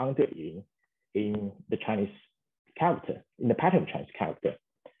xin under yin in the Chinese character, in the pattern of Chinese character.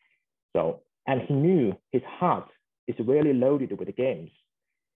 So, and he knew his heart is really loaded with the games.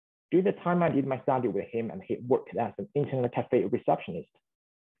 During the time I did my study with him and he worked as an internet cafe receptionist,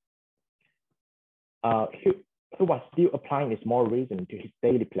 he was still applying this moral reason to his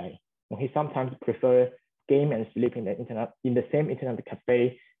daily play. When he sometimes preferred game and sleep in the same internet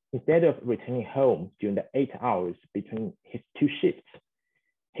cafe instead of returning home during the 8 hours between his two shifts.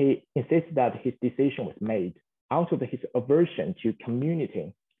 He insisted that his decision was made out of his aversion to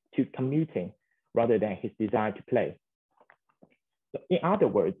commuting rather than his desire to play. So in other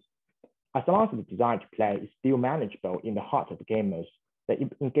words, as long as the desire to play is still manageable in the heart of the gamers, the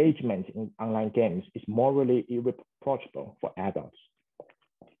engagement in online games is morally irreproachable for adults.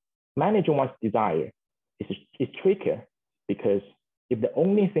 Managing one's desire is trickier because if the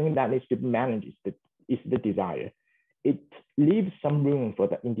only thing that needs to be managed is the desire, it leaves some room for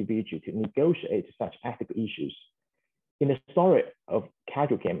the individual to negotiate such ethical issues. In the story of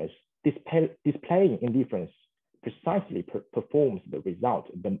casual gamers, displaying indifference precisely performs the result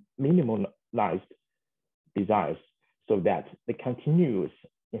of the minimalized desires so that the continuous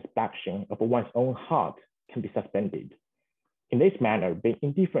inspection of one's own heart can be suspended. In this manner, being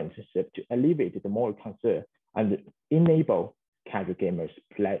indifferent serves to alleviate the moral concern and enable casual gamers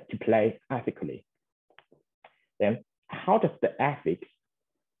to play ethically. Then, how does the ethics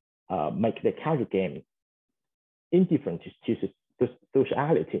make the casual game indifferent to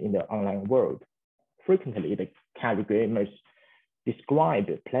sociality in the online world? Frequently, the casual gamers describe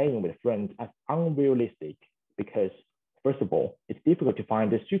playing with friends as unrealistic because, first of all, it's difficult to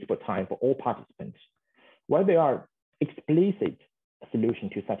find a suitable time for all participants. While there are explicit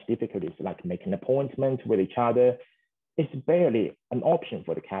solutions to such difficulties like making an appointment with each other, it's barely an option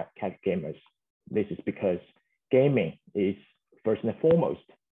for the casual gamers. This is because gaming is first and foremost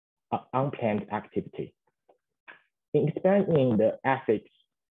an unplanned activity. In explaining the ethics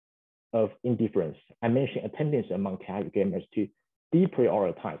of indifference, I mentioned a tendency among casual gamers to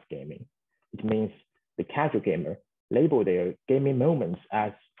deprioritize gaming. It means the casual gamer label their gaming moments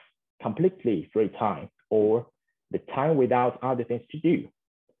as completely free time or the time without other things to do.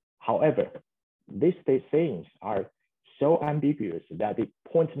 However, these things are so ambiguous that they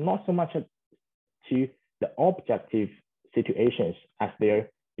point not so much to the objective situations as their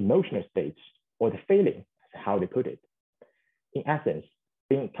emotional states or the feeling, as how they put it. In essence,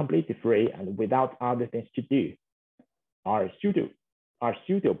 being completely free and without other things to do are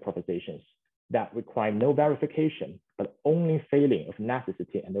pseudo propositions that require no verification, but only feeling of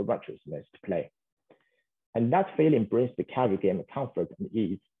necessity and righteousness to play. And that feeling brings the casual gamer comfort and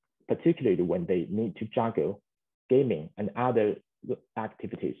ease, particularly when they need to juggle gaming and other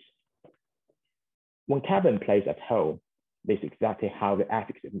activities. When Kevin plays at home, this is exactly how the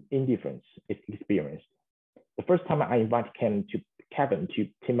ethics of indifference is experienced. The first time I invited Kevin to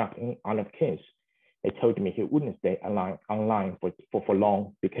team up in Honor of Kings, he told me he wouldn't stay online for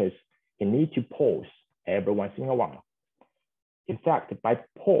long because he needs to pause every once in a while. In fact, by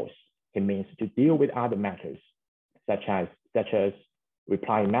pause, he means to deal with other matters, such as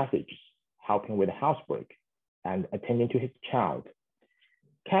replying messages, helping with a housebreak, and attending to his child.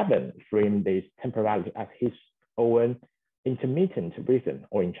 Kevin framed this temporality as his own intermittent rhythm,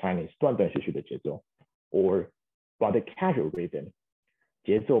 or in Chinese, 断断续续的节奏, or rather casual rhythm,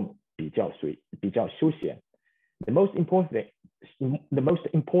 节奏比较休闲. The most important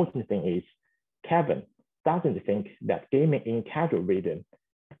thing is Kevin doesn't think that gaming in casual rhythm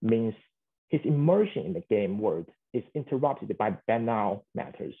means his immersion in the game world is interrupted by banal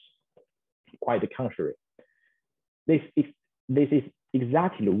matters. Quite the contrary. This is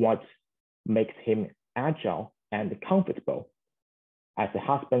exactly what makes him agile and comfortable as a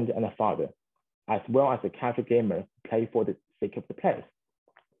husband and a father, as well as a casual gamer play for the sake of the play.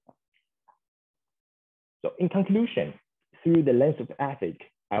 So in conclusion, through the lens of ethic,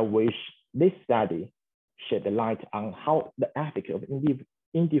 I wish this study shed the light on how the ethics of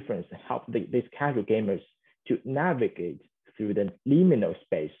indifference help these casual gamers to navigate through the liminal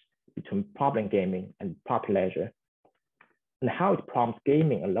space between problem gaming and proper leisure, and how it prompts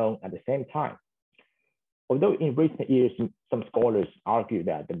gaming alone at the same time. Although in recent years, some scholars argue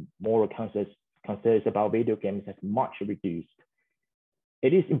that the moral concerns about video games has much reduced,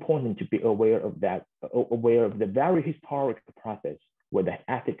 it is important to be aware of the very historic process where the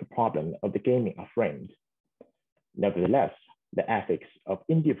ethical problem of the gaming are framed. Nevertheless, the ethics of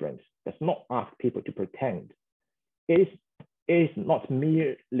indifference does not ask people to pretend. It is not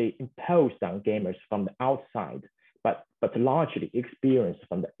merely imposed on gamers from the outside, but largely experienced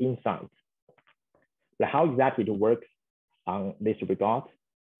from the inside. But how exactly to work on this regard,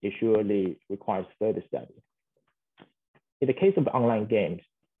 it surely requires further study. In the case of online games,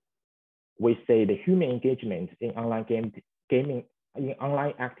 we say the human engagement in online gaming, in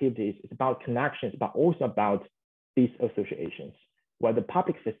online activities is about connections, but also about disassociations, where the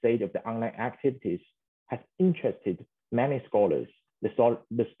public facade of the online activities has interested many scholars.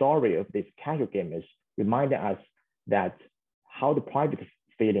 The story of these casual gamers reminded us that how the private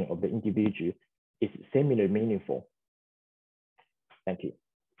feeling of the individual is similarly meaningful. Thank you.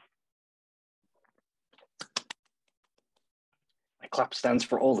 My clap stands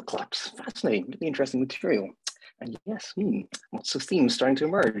for all the claps. Fascinating, really interesting material. And yes, lots of themes starting to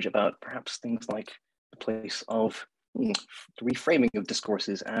emerge about perhaps things like the place of the reframing of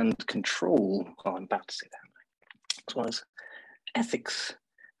discourses and control. Well, I'm about to say that, as well as ethics,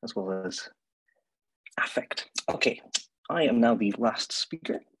 as well as affect. Okay, I am now the last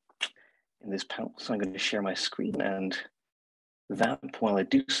speaker in this panel, so I'm going to share my screen and vamp while I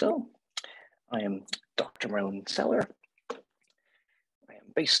do so. I am Dr. Merlin Seller. I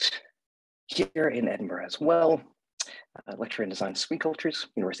am based here in Edinburgh as well, lecturer in design screen cultures,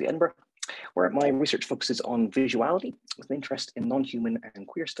 University of Edinburgh, where my research focuses on visuality with an interest in non-human and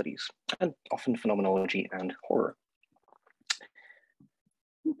queer studies, and often phenomenology and horror.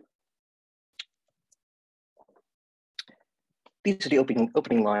 These are the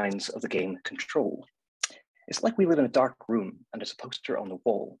opening lines of the game Control. It's like we live in a dark room and there's a poster on the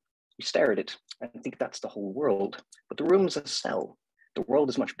wall. We stare at it and think that's the whole world, but the room's a cell. The world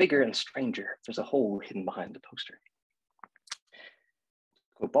is much bigger and stranger. There's a hole hidden behind the poster.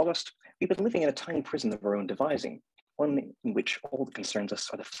 Quote Boylston, we've been living in a tiny prison of our own devising, one in which all that concerns us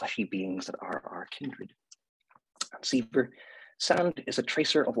are the fleshy beings that are our kindred. And Seaver, sand is a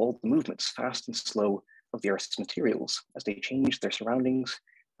tracer of all the movements, fast and slow, of the Earth's materials as they change their surroundings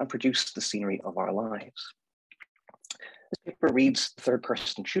and produce the scenery of our lives. This paper reads the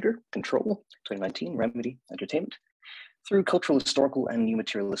third-person shooter, Control, 2019, Remedy Entertainment, through cultural, historical, and new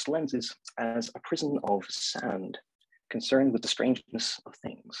materialist lenses as a prison of sand, concerned with the strangeness of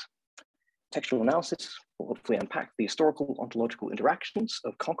things. Textual analysis will hopefully unpack the historical ontological interactions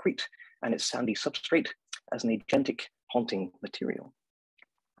of concrete and its sandy substrate as an agentic haunting material.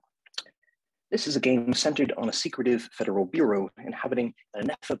 This is a game centered on a secretive federal bureau inhabiting an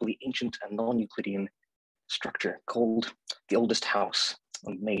ineffably ancient and non-Euclidean structure called the oldest house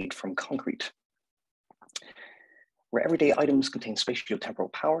made from concrete, where everyday items contain spatio-temporal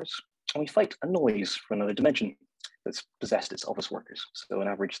powers, and we fight a noise from another dimension that's possessed its office workers, so an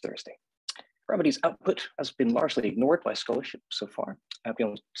average Thursday. Remedy's output has been largely ignored by scholarship so far,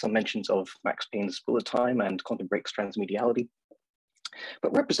 beyond some mentions of Max Payne's Bullet Time and Quantum Break's transmediality,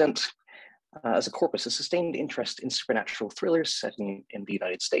 but represents as a corpus a sustained interest in supernatural thrillers set in the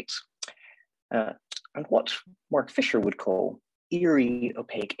United States, and what Mark Fisher would call eerie,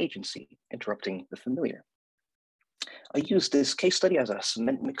 opaque agency, interrupting the familiar. I used this case study as a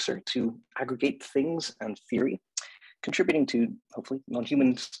cement mixer to aggregate things and theory, contributing to, hopefully,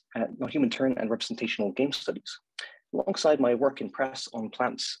 non-human turn and representational game studies, alongside my work in press on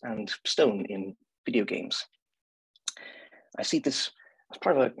plants and stone in video games. I see this as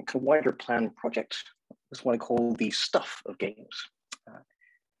part of a kind of wider plan project. This is what I call the stuff of games,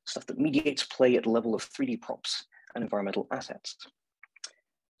 stuff that mediates play at the level of 3D props and environmental assets.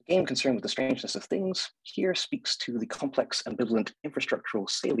 The game concerned with the strangeness of things here speaks to the complex ambivalent infrastructural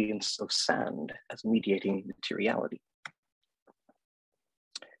salience of sand as mediating materiality.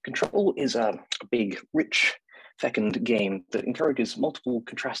 Control is a big, rich, fecund game that encourages multiple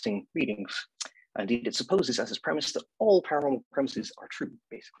contrasting readings. Indeed, it supposes as its premise that all paranormal premises are true,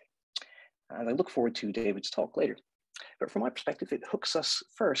 basically. And I look forward to David's talk later. But from my perspective, it hooks us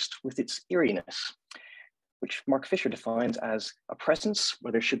first with its eeriness, which Mark Fisher defines as a presence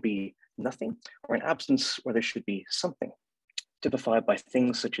where there should be nothing, or an absence where there should be something, typified by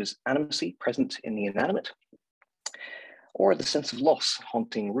things such as animacy present in the inanimate, or the sense of loss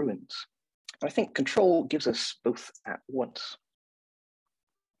haunting ruins. And I think Control gives us both at once.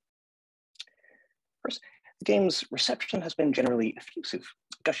 First, the game's reception has been generally effusive,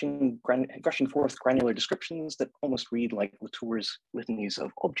 gushing forth granular descriptions that almost read like Latour's litanies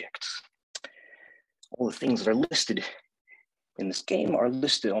of objects. All the things that are listed in this game are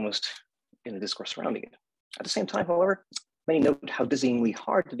listed almost in the discourse surrounding it. At the same time, however, many note how dizzyingly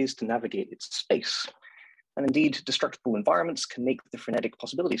hard it is to navigate its space. And indeed, destructible environments can make the frenetic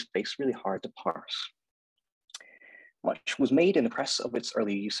possibility space really hard to parse. Much was made in the press of its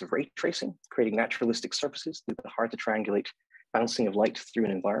early use of ray tracing, creating naturalistic surfaces through the hard to triangulate bouncing of light through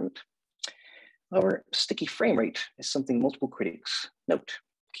an environment. However, sticky frame rate is something multiple critics note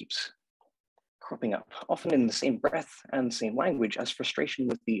keeps cropping up, often in the same breath and same language as frustration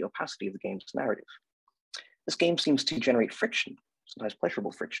with the opacity of the game's narrative. This game seems to generate friction, sometimes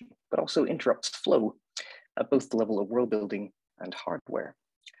pleasurable friction, but also interrupts flow at both the level of world building and hardware.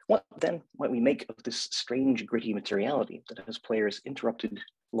 What then might we make of this strange, gritty materiality that has players interrupted,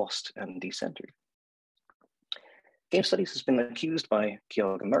 lost, and decentered? Game studies has been accused by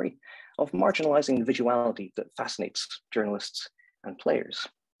Keogh and Murray of marginalizing the visuality that fascinates journalists and players.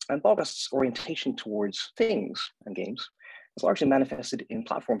 And Bogust's orientation towards things and games is largely manifested in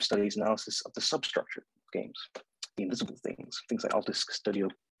platform studies analysis of the substructure of games, the invisible things like Altus, Studio,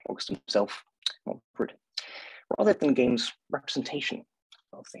 August himself, Montfort, rather than games' representation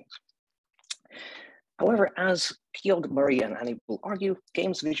of things. However, as Keogh, Murray, and Annie will argue,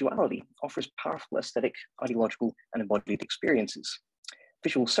 games visuality offers powerful aesthetic, ideological, and embodied experiences.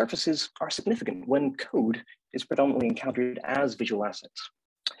 Visual surfaces are significant when code is predominantly encountered as visual assets.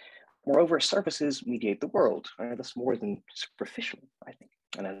 Moreover, surfaces mediate the world, and thus more than superficial, I think,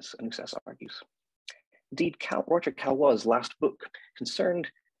 and as Anusas argues. Indeed, Roger Calwa's last book concerned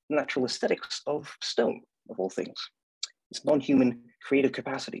the natural aesthetics of stone, of all things, its non-human creative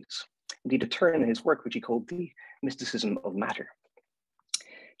capacities. Indeed, a turn in his work, which he called the mysticism of matter.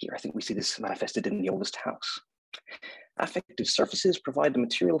 Here, I think we see this manifested in The Oldest House. Affective surfaces provide the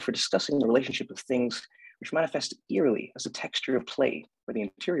material for discussing the relationship of things which manifest eerily as a texture of play, where the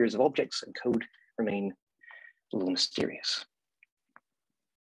interiors of objects and code remain a little mysterious.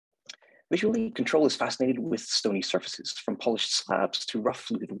 Visually, Control is fascinated with stony surfaces, from polished slabs to rough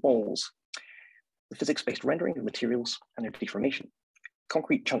fluted walls, the physics-based rendering of materials and their deformation.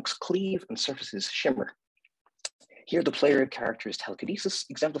 Concrete chunks cleave and surfaces shimmer. Here, the player character's telekinesis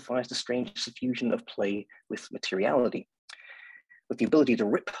exemplifies the strange suffusion of play with materiality, with the ability to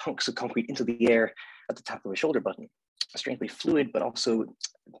rip hunks of concrete into the air at the tap of a shoulder button, a strangely fluid but also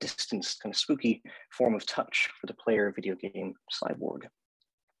distanced, kind of spooky form of touch for the player video game cyborg.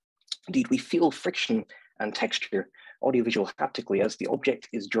 Indeed, we feel friction and texture audiovisual haptically as the object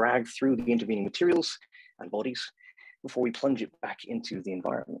is dragged through the intervening materials and bodies before we plunge it back into the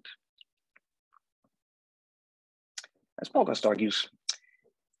environment. As August argues, it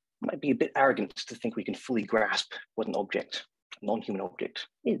might be a bit arrogant to think we can fully grasp what an object, a non-human object,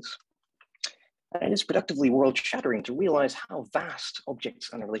 is. And it is productively world-shattering to realize how vast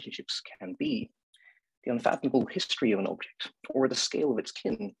objects and their relationships can be. The unfathomable history of an object or the scale of its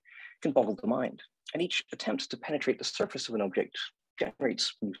kin can boggle the mind, and each attempt to penetrate the surface of an object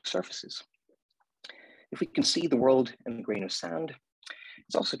generates new surfaces. If we can see the world in a grain of sand,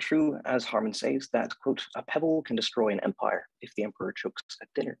 it's also true, as Harman says, that, quote, a pebble can destroy an empire if the emperor chokes at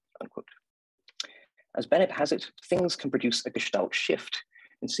dinner, unquote. As Bennett has it, things can produce a gestalt shift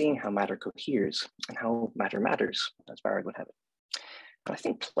in seeing how matter coheres and how matter matters, as Barrett would have it. And I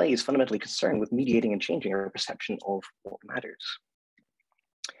think play is fundamentally concerned with mediating and changing our perception of what matters.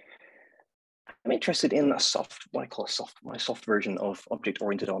 I'm interested in what I call my soft version of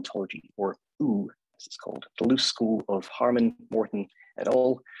object-oriented ontology, or OO, as it's called, the loose school of Harman, Morton, et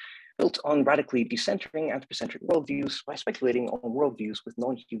al., built on radically decentering anthropocentric worldviews by speculating on worldviews with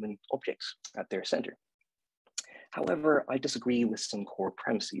non-human objects at their center. However, I disagree with some core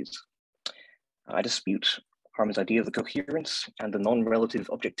premises. I dispute Harman's idea of the coherence and the non-relative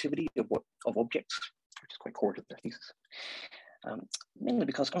objectivity of objects, which is quite core to their thesis. Mainly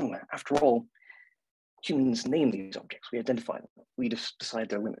because, after all, humans name these objects, we identify them, we decide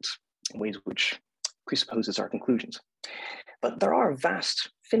their limits in ways which presupposes our conclusions. But there are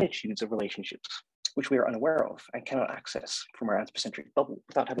vast finitudes of relationships which we are unaware of and cannot access from our anthropocentric bubble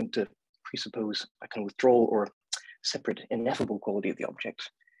without having to presuppose a kind of withdrawal or separate ineffable quality of the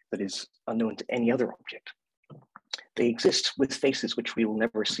object that is unknown to any other object. They exist with faces which we will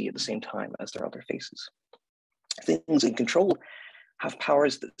never see at the same time as their other faces. Things in control have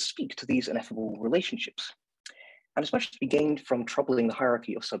powers that speak to these ineffable relationships, and it's much to be gained from troubling the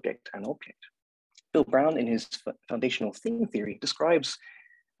hierarchy of subject and object. Bill Brown, in his foundational thing theory, describes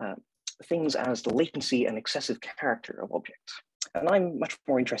things as the latency and excessive character of objects. And I'm much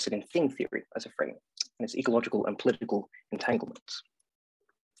more interested in thing theory as a frame and its ecological and political entanglements.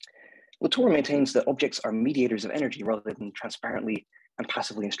 Latour maintains that objects are mediators of energy rather than transparently and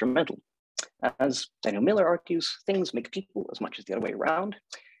passively instrumental. As Daniel Miller argues, things make people as much as the other way around,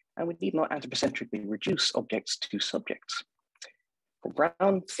 and we need not anthropocentrically reduce objects to subjects. For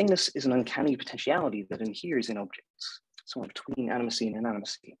Brown, thingness is an uncanny potentiality that inheres in objects, somewhere between animacy and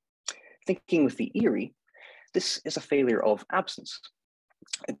inanimacy. Thinking with the eerie, this is a failure of absence,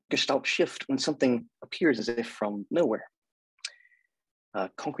 a gestalt shift when something appears as if from nowhere. A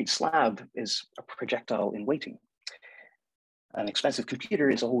concrete slab is a projectile in waiting. An expensive computer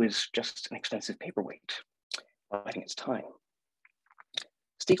is always just an expensive paperweight, biding its time.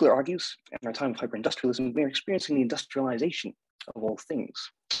 Stiegler argues, in our time of hyper-industrialism, we are experiencing the industrialization of all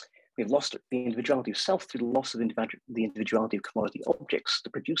things. We have lost the individuality of self through the loss of the individuality of commodity objects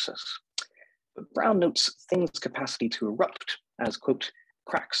that produce us. But Brown notes things' capacity to erupt as, quote,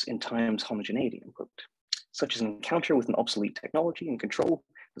 cracks in time's homogeneity, unquote, such as an encounter with an obsolete technology and control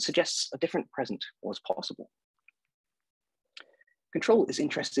that suggests a different present was possible. Control is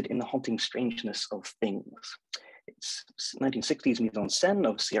interested in the haunting strangeness of things. It's 1960s mise-en-scène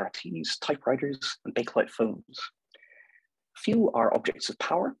of CRTs, typewriters, and bakelite phones. Few are objects of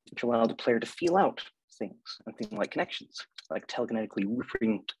power, which allow the player to feel out things and thing-like connections, like telekinetically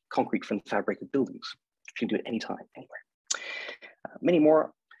ripping concrete from the fabric of buildings, which you can do at any time, anywhere. Many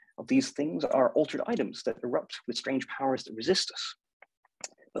more of these things are altered items that erupt with strange powers that resist us.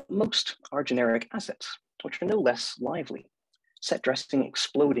 But most are generic assets, which are no less lively. Set dressing,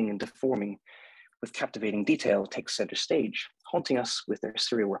 exploding and deforming with captivating detail takes center stage, haunting us with their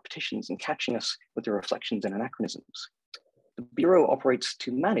serial repetitions and catching us with their reflections and anachronisms. The Bureau operates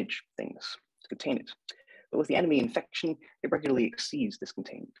to manage things, to contain it, but with the enemy infection, it regularly exceeds this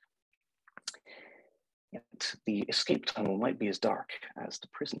containment. Yet the escape tunnel might be as dark as the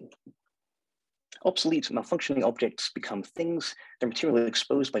prison. Obsolete, malfunctioning objects become things. They're materially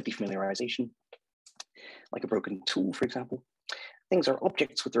exposed by defamiliarization, like a broken tool, for example. Things are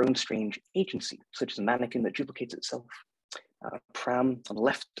objects with their own strange agency, such as a mannequin that duplicates itself, a pram on the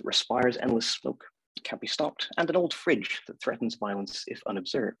left that respires endless smoke, can't be stopped, and an old fridge that threatens violence if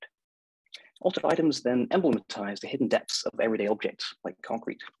unobserved. Altered items then emblematize the hidden depths of everyday objects, like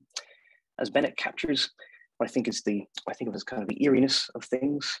concrete. As Bennett captures what I think of as kind of the eeriness of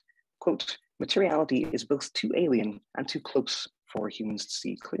things, quote, materiality is both too alien and too close for humans to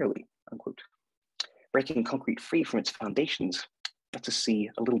see clearly, unquote. Breaking concrete free from its foundations lets us see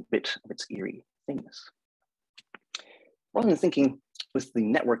a little bit of its eerie thingness. Rather than thinking with the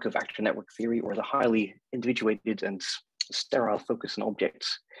network of actor-network theory or the highly individuated and sterile focus on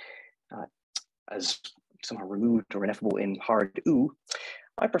objects as somehow removed or ineffable in hard OO,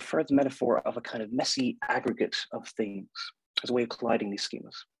 I prefer the metaphor of a kind of messy aggregate of things as a way of colliding these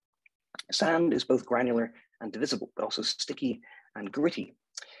schemas. Sand is both granular and divisible, but also sticky and gritty.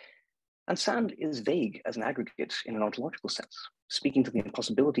 And sand is vague as an aggregate in an ontological sense, speaking to the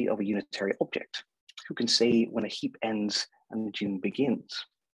impossibility of a unitary object. Who can say when a heap ends and the dune begins?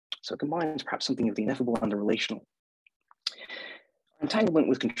 So it combines perhaps something of the ineffable and the relational. Our entanglement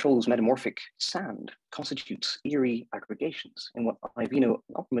with control's metamorphic sand constitutes eerie aggregations in what Ivino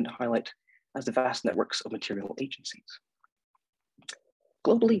and Opperman highlight as the vast networks of material agencies.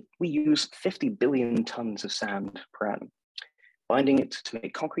 Globally, we use 50 billion tons of sand per annum, binding it to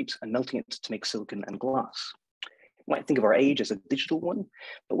make concrete and melting it to make silicon and glass. You might think of our age as a digital one,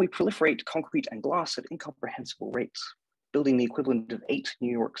 but we proliferate concrete and glass at incomprehensible rates, building the equivalent of 8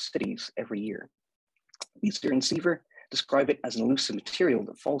 New York cities every year. Wieser and Siever describe it as an elusive material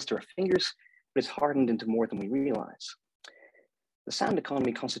that falls through our fingers, but is hardened into more than we realize. The sand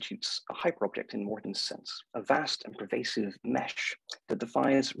economy constitutes a hyperobject in Morton's sense, a vast and pervasive mesh that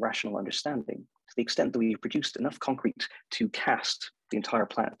defies rational understanding to the extent that we've produced enough concrete to cast the entire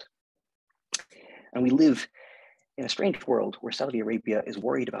planet. And we live in a strange world where Saudi Arabia is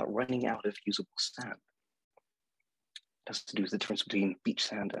worried about running out of usable sand. It has to do with the difference between beach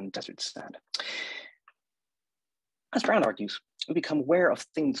sand and desert sand. As Brown argues, we become aware of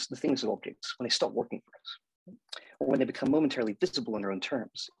the things of objects when they stop working for us, or when they become momentarily visible in their own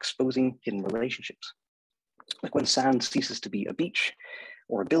terms, exposing hidden relationships. Like when sand ceases to be a beach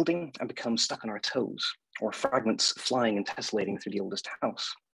or a building and becomes stuck on our toes, or fragments flying and tessellating through the oldest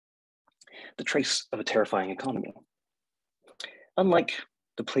house, the trace of a terrifying economy. Unlike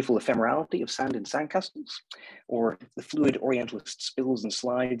the playful ephemerality of sand in sandcastles, or the fluid Orientalist spills and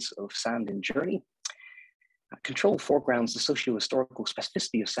slides of sand in Journey, control foregrounds the socio-historical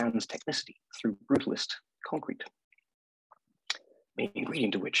specificity of sand's technicity through brutalist concrete, main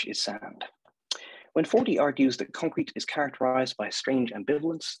ingredient of which is sand. When Forty argues that concrete is characterized by a strange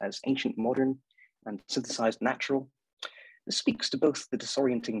ambivalence as ancient modern and synthesized natural, this speaks to both the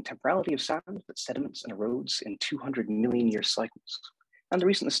disorienting temporality of sand that sediments and erodes in 200 million year cycles, and the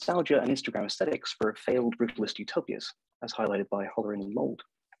recent nostalgia and Instagram aesthetics for failed brutalist utopias, as highlighted by Holleran and Mold.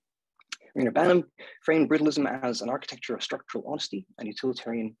 Rainer Banham framed brutalism as an architecture of structural honesty and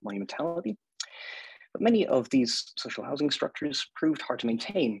utilitarian monumentality. But many of these social housing structures proved hard to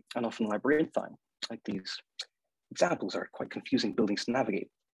maintain and often labyrinthine, like these examples are quite confusing buildings to navigate.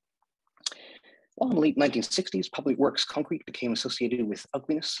 While in the late 1960s, public works concrete became associated with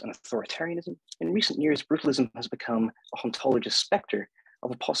ugliness and authoritarianism, in recent years, brutalism has become a hauntologist specter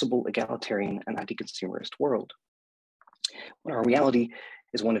of a possible egalitarian and anti-consumerist world. When our reality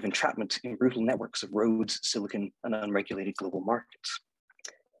is one of entrapment in brutal networks of roads, silicon, and unregulated global markets.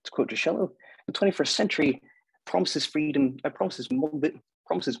 To quote Gisello, the 21st century promises freedom, promises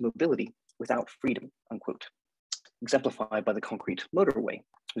mobility without freedom, unquote, exemplified by the concrete motorway,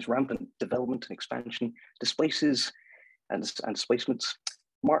 whose rampant development and expansion displaces and displacements,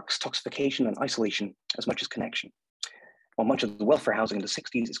 marks toxification and isolation as much as connection, while much of the welfare housing in the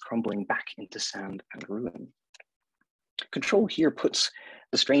 60s is crumbling back into sand and ruin. Control here puts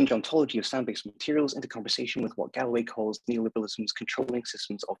the strange ontology of sand-based materials into conversation with what Galloway calls neoliberalism's controlling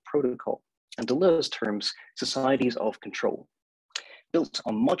systems of protocol, and Deleuze terms societies of control, built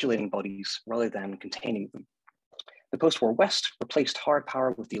on modulating bodies rather than containing them. The post-war West replaced hard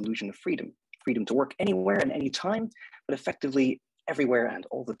power with the illusion of freedom, freedom to work anywhere and any time, but effectively everywhere and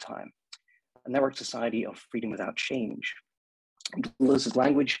all the time. A network society of freedom without change. In Deleuze's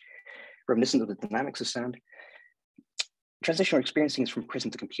language, reminiscent of the dynamics of sand, transition we're experiencing is from prison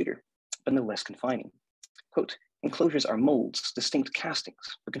to computer, but no less confining. Quote, enclosures are molds, distinct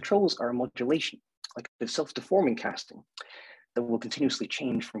castings, but controls are a modulation, like a self-deforming casting that will continuously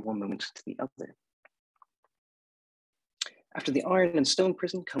change from one moment to the other. After the iron and stone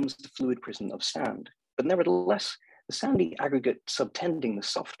prison comes the fluid prison of sand, but nevertheless, the sandy aggregate subtending the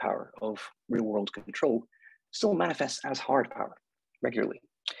soft power of real-world control still manifests as hard power regularly.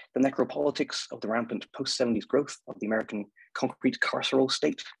 The necropolitics of the rampant post-70s growth of the American concrete carceral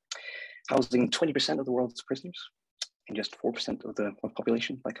state, housing 20% of the world's prisoners and just 4% of the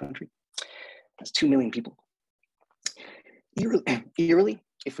population by country. That's 2 million people. Eerily,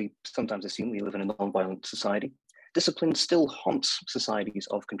 if we sometimes assume we live in a non-violent society, discipline still haunts societies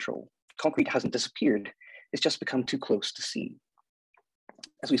of control. Concrete hasn't disappeared, it's just become too close to see.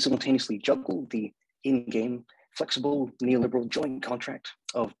 As we simultaneously juggle the in-game, flexible neoliberal joint contract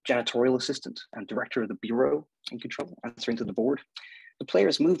of janitorial assistant and director of the bureau in control, answering to the board, the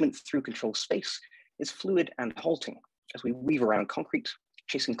player's movement through control space is fluid and halting as we weave around concrete,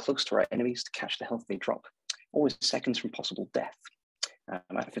 chasing close to our enemies to catch the health they drop, always seconds from possible death.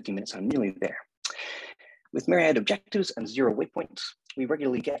 After 15 minutes, I'm nearly there. With myriad objectives and zero waypoints, we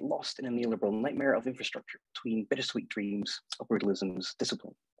regularly get lost in a neoliberal nightmare of infrastructure between bittersweet dreams of brutalism's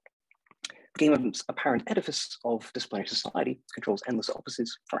discipline. The game's apparent edifice of disciplinary society controls endless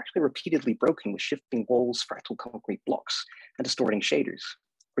offices are actually repeatedly broken with shifting walls, fractal concrete blocks, and distorting shaders.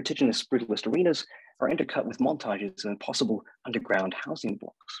 Vertiginous brutalist arenas are intercut with montages of impossible underground housing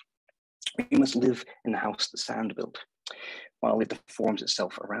blocks. We must live in the house that sand built, while it deforms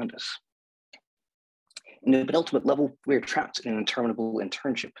itself around us. In the penultimate level, we are trapped in an interminable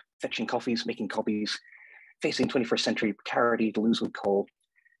internship, fetching coffees, making copies, facing 21st century precarity, the Lewis would call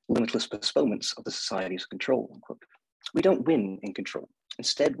limitless postponements of the society's control, unquote. We don't win in control.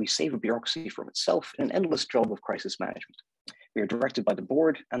 Instead, we save a bureaucracy from itself in an endless job of crisis management. We are directed by the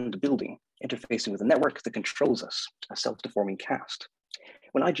board and the building, interfacing with a network that controls us, a self-deforming cast.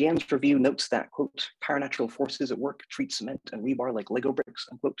 When IGN's review notes that, quote, paranatural forces at work treat cement and rebar like Lego bricks,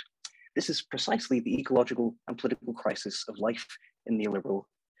 unquote, this is precisely the ecological and political crisis of life in neoliberal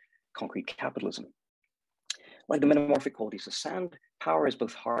concrete capitalism. Like the metamorphic qualities of sand, power is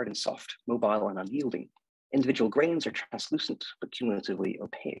both hard and soft, mobile and unyielding. Individual grains are translucent, but cumulatively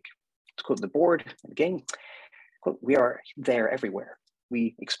opaque. To quote the board, again, quote, we are there everywhere.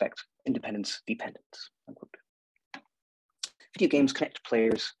 We expect independence, dependence, unquote. Video games connect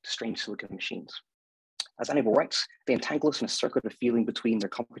players to strange silicon machines. As Anibal writes, they entangle us in a circuit of feeling between their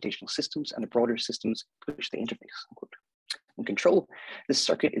computational systems and the broader systems to which they interface, unquote. In Control, this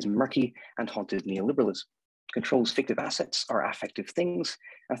circuit is murky and haunted neoliberalism. Control's fictive assets are affective things,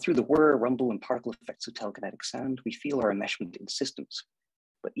 and through the whir, rumble, and particle effects of telekinetic sound, we feel our enmeshment in systems,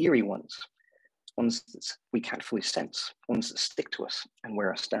 but eerie ones that we can't fully sense, ones that stick to us and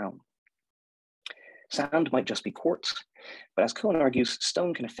wear us down. Sound might just be quartz, but as Cohen argues,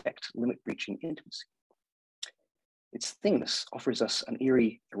 stone can affect limit-breaching intimacy. Its thingness offers us an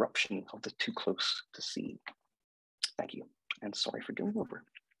eerie eruption of the too close to see. Thank you, and sorry for going over.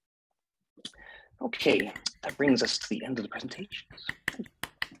 Okay, that brings us to the end of the presentations.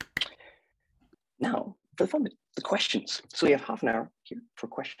 Now, for the fun bit, the questions. So we have half an hour here for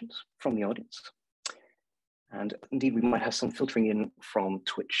questions from the audience. And indeed, we might have some filtering in from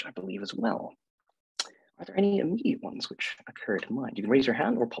Twitch, I believe, as well. Are there any immediate ones which occur to mind? You can raise your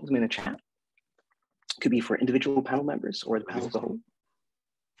hand or pop them in the chat. It could be for individual panel members or the panel as a whole.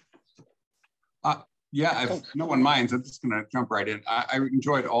 Yeah, if no one minds, I'm just going to jump right in. I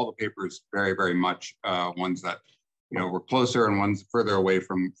enjoyed all the papers very, very much. Ones that were closer and ones further away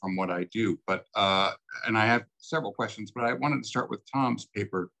from what I do. But and I have several questions, but I wanted to start with Tom's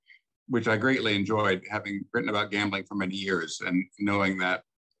paper, which I greatly enjoyed, having written about gambling for many years and knowing that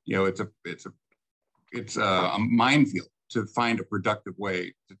it's a minefield to find a productive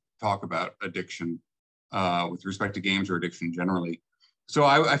way to talk about addiction with respect to games or addiction generally. So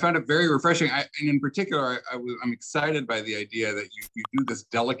I found it very refreshing. And in particular, I'm excited by the idea that you do this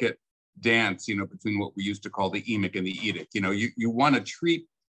delicate dance, between what we used to call the emic and the edic. You want to treat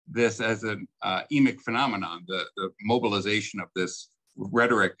this as an emic phenomenon, the mobilization of this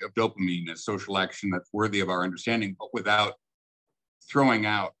rhetoric of dopamine as social action that's worthy of our understanding, but without throwing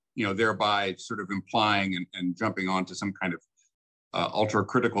out, thereby sort of implying and jumping onto some kind of ultra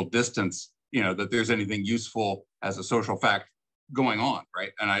critical distance, that there's anything useful as a social fact going on,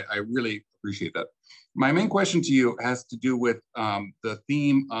 right? And I really appreciate that. My main question to you has to do with the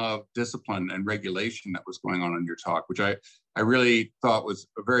theme of discipline and regulation that was going on in your talk, which I really thought was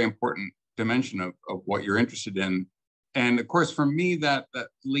a very important dimension of what you're interested in. And of course, for me, that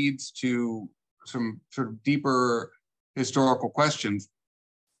leads to some sort of deeper historical questions.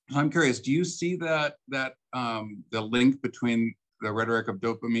 So I'm curious, do you see that the link between the rhetoric of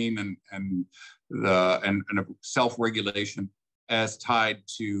dopamine and self-regulation as tied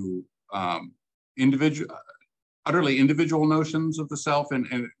to utterly individual notions of the self, and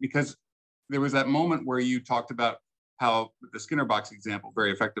because there was that moment where you talked about how the Skinner box example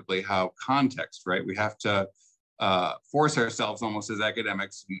very effectively, how context, right? We have to force ourselves almost as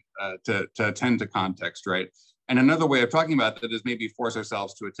academics to attend to context, right? And another way of talking about that is maybe force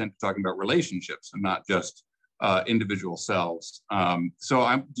ourselves to attend to talking about relationships and not just individual selves.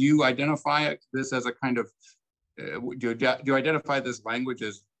 So do you identify this as a kind of, do you identify this language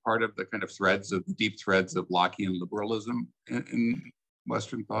as part of the kind of threads of the deep threads of Lockean liberalism in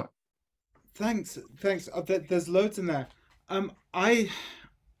Western thought? Thanks. There's loads in there. I'm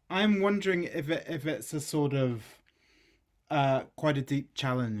wondering if it's a sort of quite a deep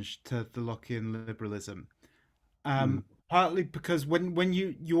challenge to the Lockean liberalism. Partly because when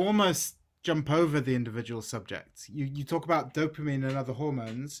you almost jump over the individual subjects, you talk about dopamine and other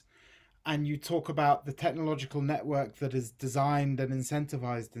hormones, and you talk about the technological network that is designed and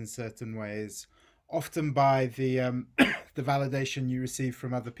incentivized in certain ways, often by the the validation you receive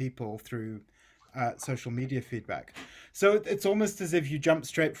from other people through social media feedback. So it's almost as if you jump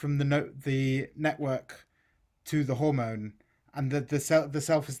straight from the network to the hormone, and the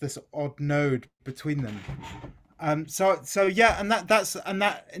self is this odd node between them. So yeah, and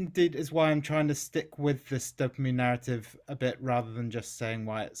that indeed is why I'm trying to stick with this dopamine narrative a bit, rather than just saying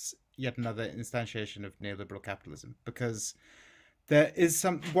why it's yet another instantiation of neoliberal capitalism, because there is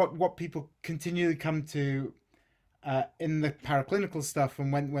some what people continually come to in the paraclinical stuff,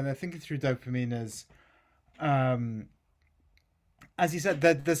 and when they're thinking through dopamine is, as you said,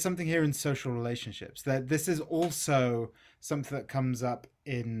 there's something here in social relationships. That this is also something that comes up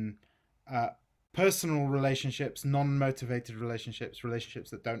in personal relationships, non-motivated relationships, relationships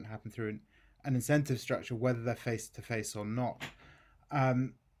that don't happen through an incentive structure, whether they're face to face or not.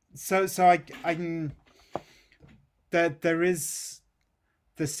 So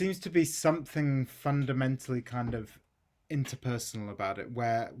there seems to be something fundamentally kind of interpersonal about it,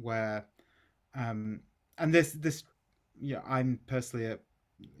 where and this I'm personally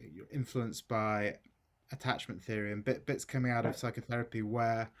influenced by attachment theory and bits coming out of psychotherapy,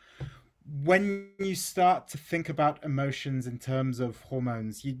 where when you start to think about emotions in terms of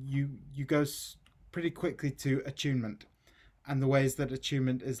hormones, you go pretty quickly to attunement, and the ways that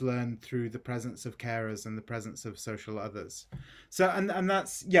attunement is learned through the presence of carers and the presence of social others. So and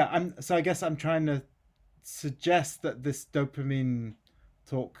that's so I guess I'm trying to suggest that this dopamine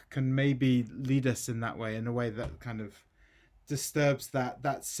talk can maybe lead us in that way, in a way that kind of disturbs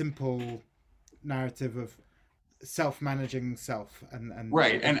that simple narrative of self-managing self and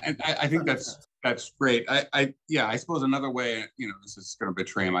right. And I think that's great. I suppose another way, this is going to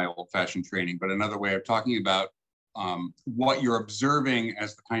betray my old-fashioned training, but another way of talking about what you're observing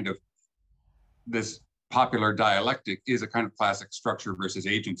as the kind of this popular dialectic is a kind of classic structure versus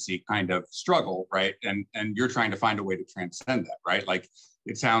agency kind of struggle, right? And you're trying to find a way to transcend that, right? Like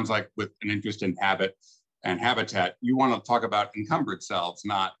it sounds like with an interest in habit and habitat, you want to talk about encumbered selves,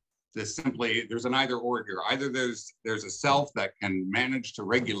 not this simply, there's an either or here. Either there's a self that can manage to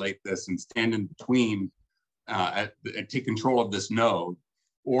regulate this and stand in between and take control of this node,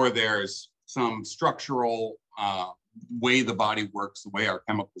 or there's some structural way the body works, the way our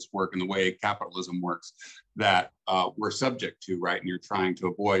chemicals work, and the way capitalism works that we're subject to, right? And you're trying to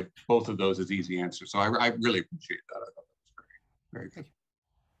avoid both of those as easy answers. So I really appreciate that. I thought that was great. Very good.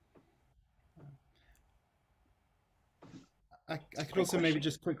 I could also maybe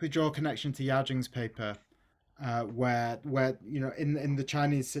just quickly draw a connection to Yaojing's paper, where in the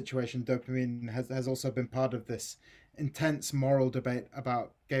Chinese situation, dopamine has also been part of this intense moral debate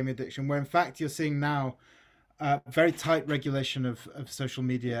about game addiction, where in fact you're seeing now very tight regulation of social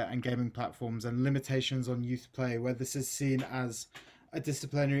media and gaming platforms and limitations on youth play, where this is seen as a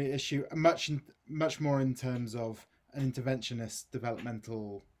disciplinary issue, much more in terms of an interventionist,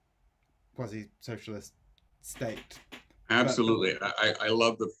 developmental, quasi-socialist state. Absolutely. I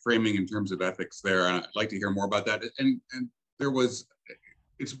love the framing in terms of ethics there. And I'd like to hear more about that. And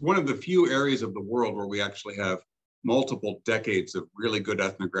it's one of the few areas of the world where we actually have multiple decades of really good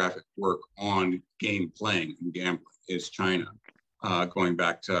ethnographic work on game playing and gambling is China, going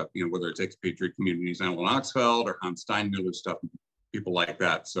back to, whether it's expatriate communities, Alan Oxfeld or Hans Steinmüller stuff, people like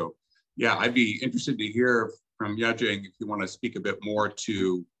that. So yeah, I'd be interested to hear from Yaojing if you want to speak a bit more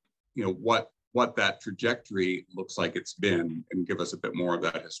to, what that trajectory looks like it's been, and give us a bit more of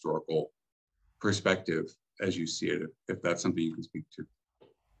that historical perspective as you see it, if that's something you can speak to.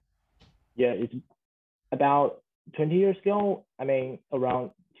 Yeah, it's about 20 years ago. I mean,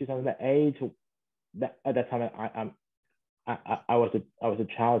 around 2008. At that time, I was a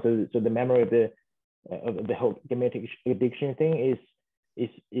child, so the memory of the whole game addiction thing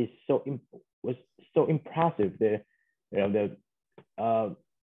was so impressive.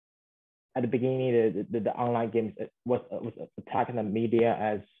 At the beginning, the online games was attacking the media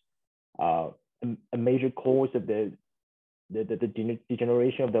as a major cause of the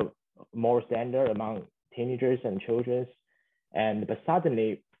degeneration of the moral standard among teenagers and children. But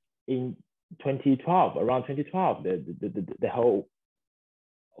suddenly, in around 2012, the whole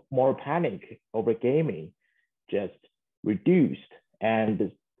moral panic over gaming just reduced.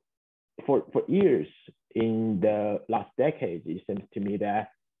 And for years in the last decade, it seems to me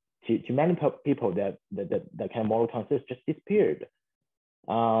that to many people that kind of moral concepts just disappeared.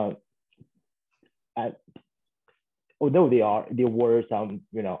 Although there were some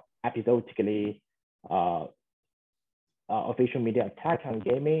episodically official media attack on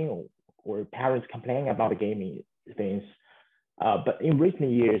gaming or parents complaining about the gaming things, but in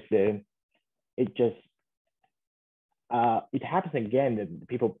recent years it just it happens again that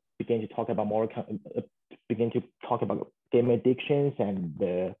people begin to talk about game addictions and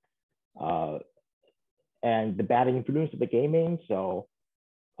the bad influence of the gaming. So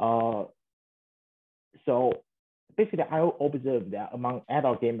basically, I observed that among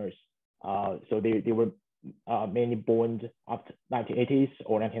adult gamers, so they were mainly born after 1980s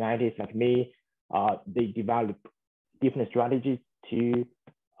or 1990s, like me. They developed different strategies to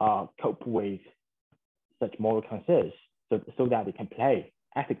cope with such moral concerns, so that they can play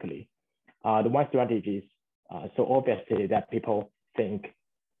ethically. The one strategy is so obviously that people think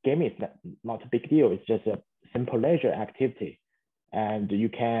gaming is not a big deal. It's just a simple leisure activity, and you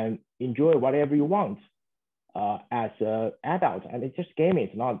can enjoy whatever you want as an adult. And it's just gaming.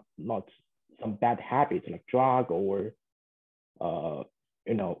 It's not some bad habits like drug or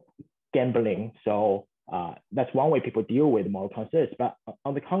gambling. So that's one way people deal with moral concerns. But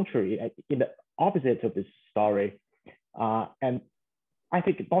on the contrary, in the opposite of this story, and I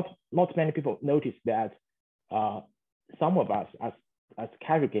think not many people notice that some of us as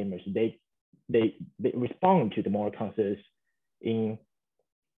casual gamers, they respond to the moral concerns in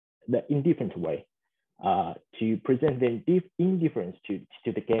the indifferent way, to present the indifference to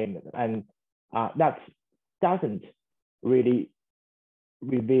the game, and that doesn't really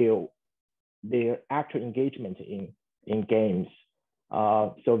reveal their actual engagement in games.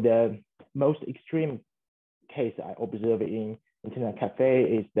 So the most extreme case I observe in internet cafe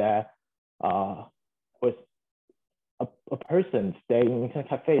is that was a person staying in internet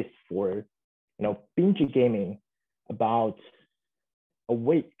cafes for binge gaming about a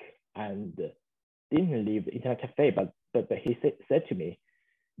week and didn't leave the internet cafe, but he said to me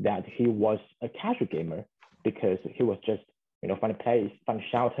that he was a casual gamer because he was just find a place, find a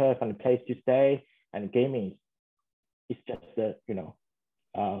shelter, find a place to stay, and gaming is just a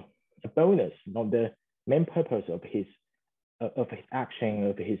bonus, not the main purpose of his action,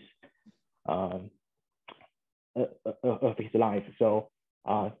 of his life. So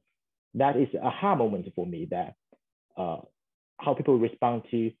that is a aha moment for me, that how people respond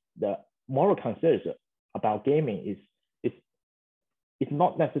to the moral concerns about gaming is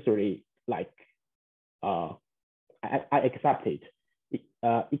not necessarily like I accept it.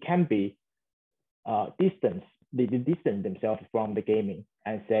 It can be distance. They distance themselves from the gaming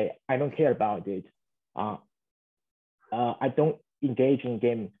and say, I don't care about it. I don't engage in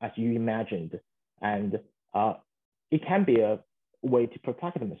game as you imagined, and it can be a way to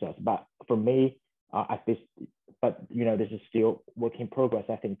protect themselves. But for me, this is still work in progress.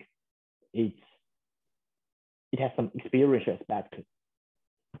 I think it has some experiential aspect.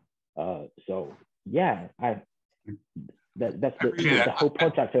 So yeah, that's the whole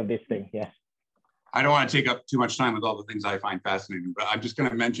project of this thing. Yeah. I don't want to take up too much time with all the things I find fascinating, but I'm just going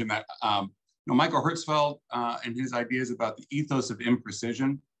to mention that Michael Hertzfeld and his ideas about the ethos of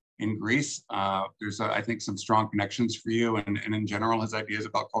imprecision in Greece. There's, I think, some strong connections for you, and in general, his ideas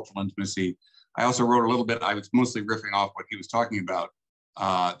about cultural intimacy. I also wrote a little bit. I was mostly riffing off what he was talking about,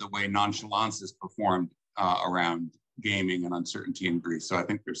 the way nonchalance is performed around gaming and uncertainty in Greece. So I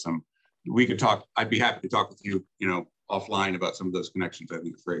think there's some. We could talk. I'd be happy to talk with you, offline about some of those connections. I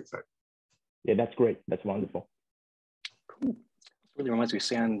think it's very exciting. Yeah, that's great. That's wonderful. Cool. It really reminds me of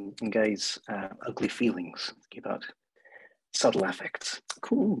Sian and Guy's ugly feelings, about subtle affects.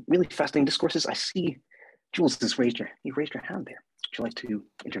 Cool. Really fascinating discourses. I see Jules has raised your hand there. Would you like to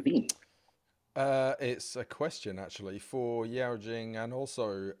intervene? It's a question actually for Yaojing, and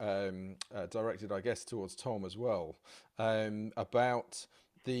also directed, I guess, towards Tom as well, about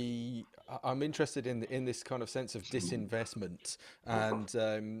I'm interested in this kind of sense of disinvestment and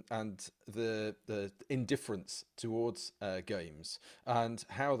the indifference towards games, and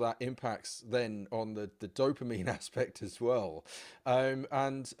how that impacts then on the dopamine aspect as well,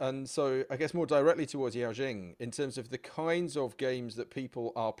 and so I guess more directly towards Yaojing in terms of the kinds of games that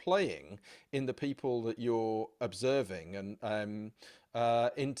people are playing in the people that you're observing, and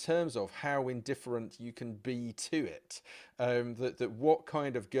in terms of how indifferent you can be to it, that what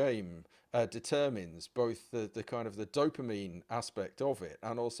kind of game determines both the kind of the dopamine aspect of it,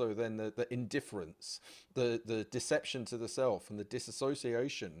 and also then the indifference, the deception to the self, and the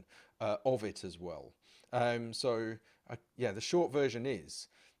disassociation of it as well. Yeah, the short version is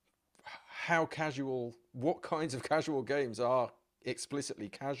what kinds of casual games are explicitly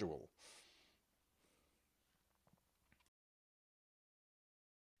casual?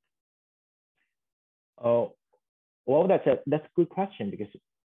 Oh, well, that's a good question, because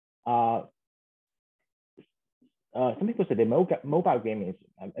some people say that mobile gaming is,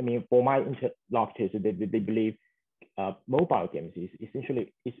 I mean, for my interlocutors, they believe mobile games is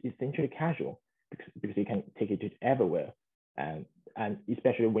essentially casual. because you can take it to everywhere. And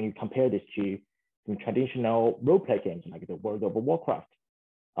especially when you compare this to some traditional role-play games like the World of Warcraft.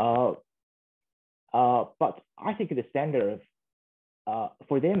 But I think the standard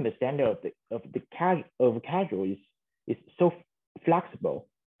for them, the standard of casual is so flexible.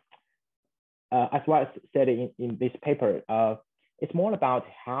 As well as said in this paper, it's more about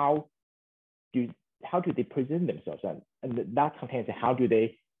how do they present themselves, and that contains how do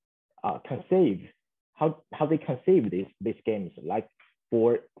they conceive these games. Like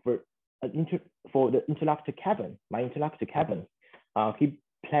for the intellectual Kevin, my intellectual Kevin, he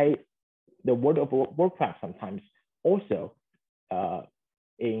played the World of Warcraft sometimes also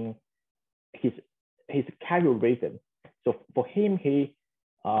in his casual rhythm. So for him,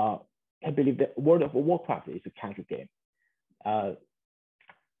 I believe that World of Warcraft is a casual game.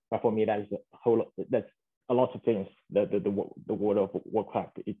 But for me, that's a lot of things. The World of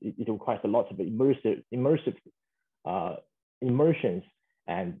Warcraft, it requires a lot of immersive immersions,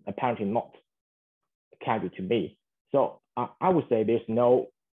 and apparently not casual to me. So I would say there's no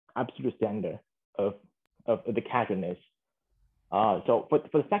absolute standard of the casualness. So for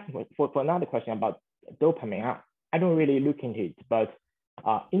the second, for another question about dopamine, I don't really look into it, but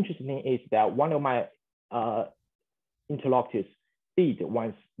interesting is that one of my interlocutors did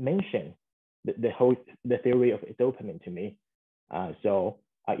once mention the theory of dopamine to me. So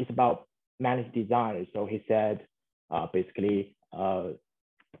it's about managed desire. So he said basically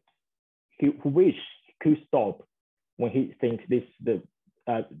he wish he could stop when he thinks this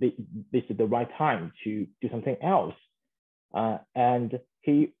is the right time to do something else, and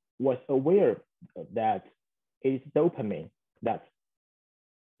he was aware that it's dopamine that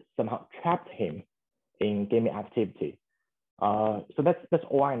somehow trapped him in gaming activity. So that's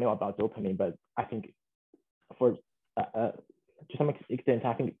all I know about dopamine. But I think to some extent,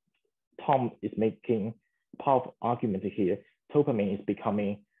 I think Tom is making a powerful argument here. Dopamine is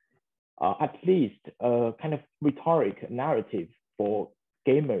becoming at least a kind of rhetoric narrative for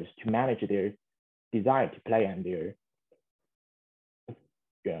gamers to manage their desire to play and their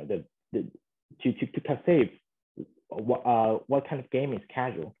to conceive what kind of game is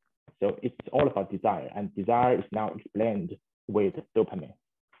casual. So it's all about desire, and desire is now explained with dopamine.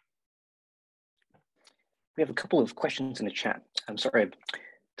 We have a couple of questions in the chat. I'm sorry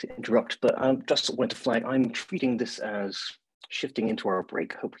to interrupt, but I just wanted to flag, I'm treating this as shifting into our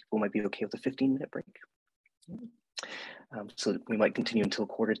break. Hope people might be okay with a 15-minute break. So we might continue until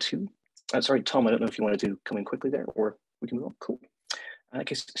 1:45. Sorry, Tom, I don't know if you wanted to come in quickly there, or we can move on. Cool. In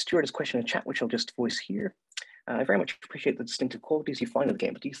case Stuart has a question in the chat, which I'll just voice here. I very much appreciate the distinctive qualities you find in the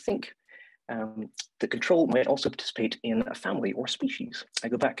game, but do you think the control might also participate in a family or species? I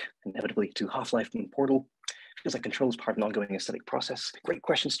go back inevitably to Half-Life and Portal. Feels like control is part of an ongoing aesthetic process. Great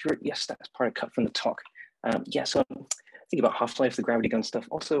question, Stuart. Yes, that's part of cut from the talk. So think about Half-Life, the gravity gun stuff.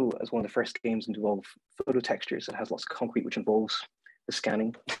 Also, as one of the first games to involve photo textures, it has lots of concrete, which involves the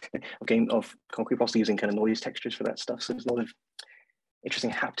scanning of concrete, also using kind of noise textures for that stuff. So there's a lot of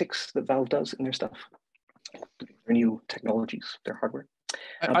interesting haptics that Valve does in their stuff. Their new technologies, their hardware.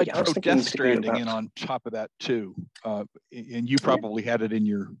 I'd throw Death Stranding in on top of that too, and you probably had it in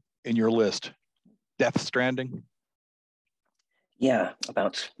your list. Death Stranding. Yeah,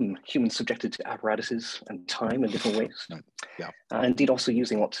 about humans subjected to apparatuses and time in different ways. Yeah. Indeed, also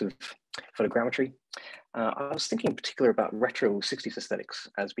using lots of photogrammetry. I was thinking in particular about retro 60s aesthetics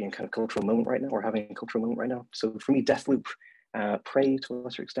as being kind of cultural moment right now, or having a cultural moment right now. So for me, Deathloop, Prey to a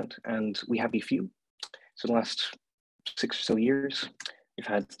lesser extent, and We Happy Few. So the last 6 or so years, we've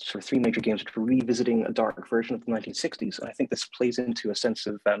had sort of 3 major games which are revisiting a dark version of the 1960s. And I think this plays into a sense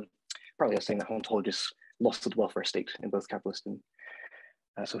of probably us saying that hauntologists lost the welfare state in both capitalist and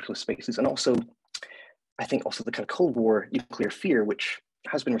socialist spaces. And also, I think also the kind of Cold War nuclear fear, which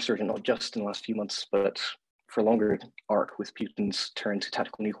has been resurgent not just in the last few months, but for a longer arc with Putin's turn to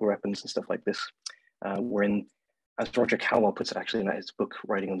tactical nuclear weapons and stuff like this, wherein, as Roger Cowell puts it actually in his book,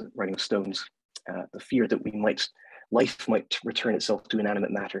 Writing of Stones, the fear that life might return itself to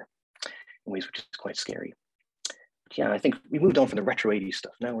inanimate matter in ways which is quite scary. But yeah, I think we moved on from the retro 80s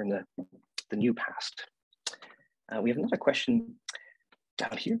stuff. Now we're in the new past. We have another question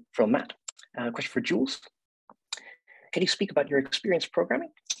down here from Matt. A question for Jules. Can you speak about your experience programming?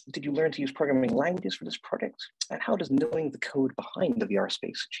 Did you learn to use programming languages for this project? And how does knowing the code behind the VR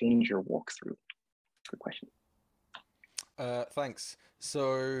space change your walkthrough? Good question. Thanks.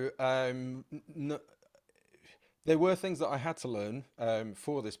 So there were things that I had to learn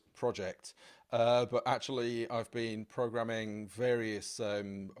for this project. but actually I've been programming various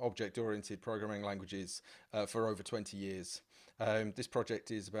object-oriented programming languages for over 20 years. This project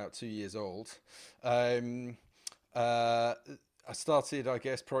is about 2 years old. I started, I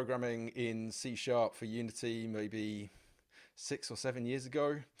guess, programming in C# for Unity maybe 6 or 7 years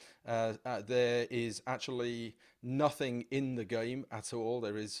ago. There is actually nothing in the game at all.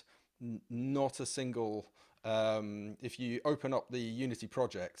 There is not a single, if you open up the Unity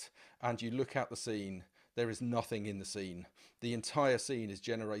project and you look at the scene, there is nothing in the scene. The entire scene is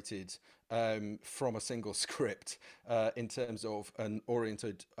generated from a single script in terms of an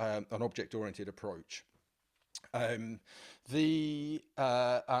object-oriented approach. And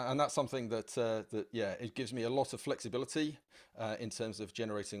that's something that yeah, it gives me a lot of flexibility in terms of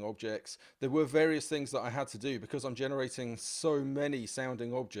generating objects. There were various things that I had to do because I'm generating so many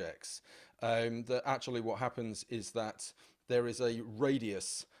sounding objects, that actually what happens is that there is a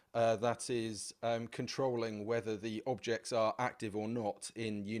radius that is controlling whether the objects are active or not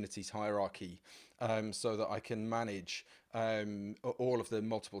in Unity's hierarchy, so that I can manage all of the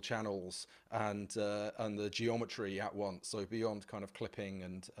multiple channels and the geometry at once, so beyond kind of clipping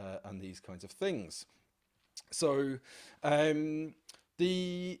and these kinds of things. So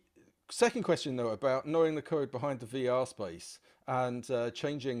the second question though about knowing the code behind the VR space and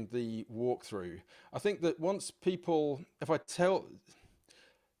changing the walkthrough, I think that once people, if I tell,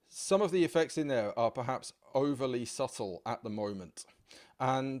 some of the effects in there are perhaps overly subtle at the moment,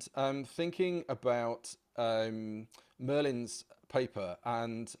 and thinking about Merlin's paper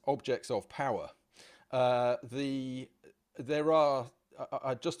and objects of power, there are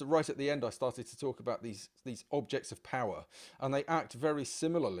just right at the end I started to talk about these objects of power, and they act very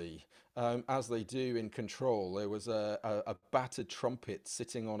similarly as they do in Control. There was a battered trumpet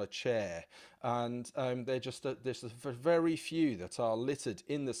sitting on a chair, and there's very few that are littered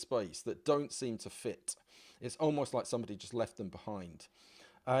in the space that don't seem to fit. It's almost like somebody just left them behind,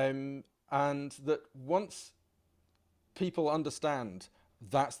 and that once people understand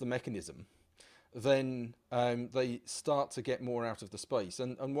that's the mechanism, then they start to get more out of the space.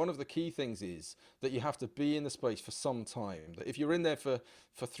 And one of the key things is that you have to be in the space for some time. That if you're in there for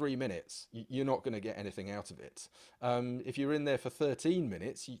 3 minutes, you're not going to get anything out of it. If you're in there for 13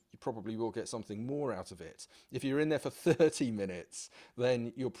 minutes, you probably will get something more out of it. If you're in there for 30 minutes,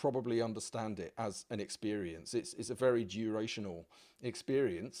 then you'll probably understand it as an experience. It's a very durational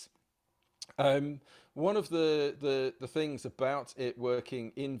experience. One of the things about it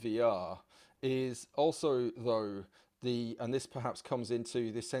working in VR is also, though, and this perhaps comes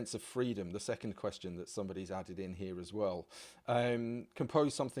into this sense of freedom, the second question that somebody's added in here as well,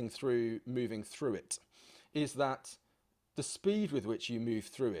 compose something through moving through it, is that the speed with which you move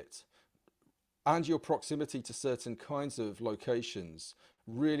through it and your proximity to certain kinds of locations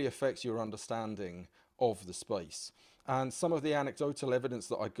really affects your understanding of the space. And some of the anecdotal evidence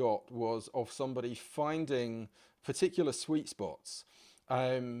that I got was of somebody finding particular sweet spots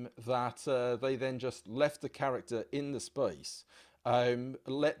that they then just left the character in the space,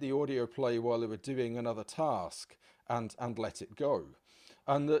 let the audio play while they were doing another task, and let it go.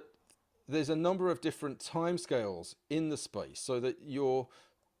 And that there's a number of different timescales in the space, so that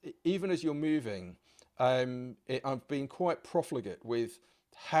even as you're moving, I've been quite profligate with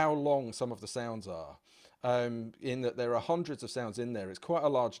how long some of the sounds are, in that there are hundreds of sounds in there. It's quite a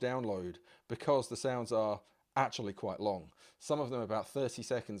large download because the sounds are actually quite long. Some of them about 30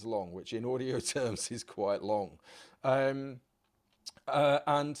 seconds long, which in audio terms is quite long. And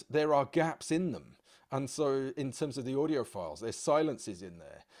there are gaps in them. And so in terms of the audio files, there's silences in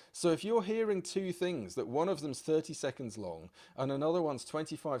there. So if you're hearing two things, that one of them's 30 seconds long and another one's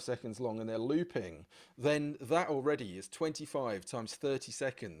 25 seconds long, and they're looping, then that already is 25 times 30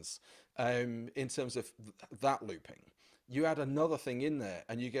 seconds in terms of that looping. You add another thing in there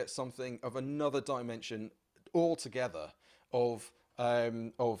and you get something of another dimension altogether of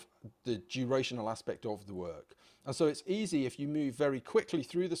the durational aspect of the work. And so it's easy, if you move very quickly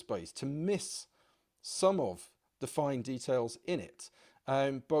through the space, to miss some of the fine details in it,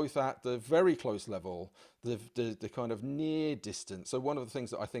 both at the very close level, the kind of near distance. So one of the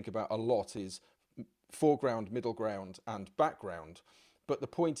things that I think about a lot is foreground, middle ground, and background. But the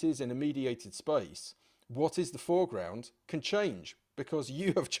point is, in a mediated space, what is the foreground can change because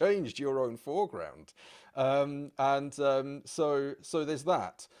you have changed your own foreground. So there's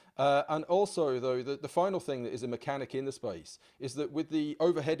that. And also, though, the final thing that is a mechanic in the space is that with the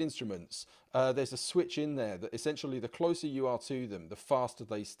overhead instruments, there's a switch in there that essentially the closer you are to them, the faster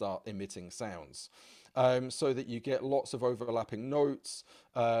they start emitting sounds. So that you get lots of overlapping notes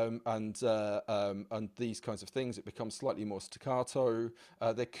and these kinds of things. It becomes slightly more staccato.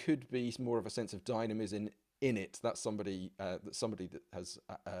 There could be more of a sense of dynamism in it. That's somebody that has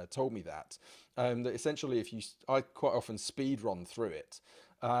told me that. That essentially, I quite often speed run through it,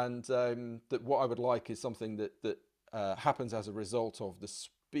 and that what I would like is something that happens as a result of the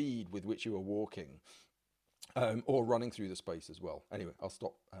speed with which you are walking or running through the space as well. Anyway, I'll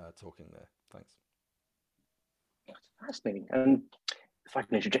stop talking there. Thanks. Fascinating. And if I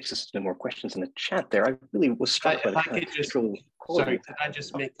can interject, there's no more questions in the chat there. I really was struck by the could I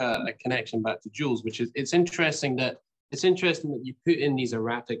just make a connection back to Jules, which is it's interesting that you put in these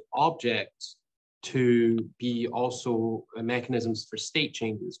erratic objects to be also mechanisms for state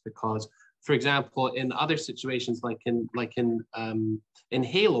changes, because, for example, in other situations like in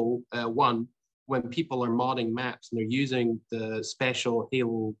Halo 1, when people are modding maps and they're using the special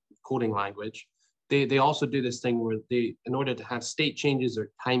Halo coding language, they also do this thing where in order to have state changes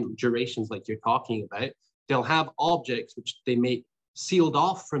or time durations like you're talking about, they'll have objects which they make sealed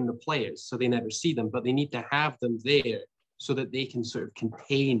off from the players so they never see them, but they need to have them there so that they can sort of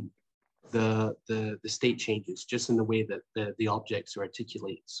contain the state changes just in the way that the objects are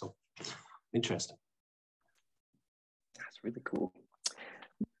articulated. So interesting. That's really cool.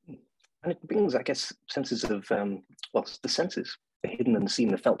 And it brings, I guess, senses of, well, the senses, the hidden and the seen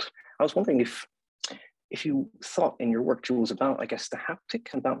and the felt. I was wondering if you thought in your work, Jules, about, I guess, the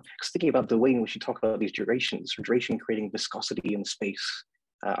haptic, about thinking about the way in which you talk about these durations, or duration creating viscosity in space.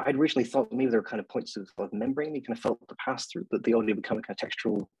 I'd originally thought maybe there were kind of points of membrane you kind of felt the pass through, that the audio become a kind of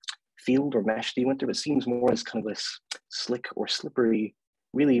textural field or mesh that you went through. It seems more as kind of this slick or slippery,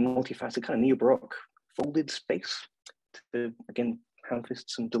 really multifaceted kind of neo-Baroque folded space to, again,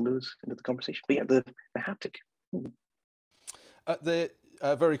 hand-fists and dilutes into the conversation. But yeah, the haptic.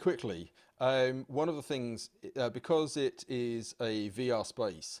 Very quickly, one of the things, because it is a VR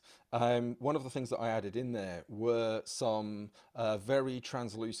space, one of the things that I added in there were some very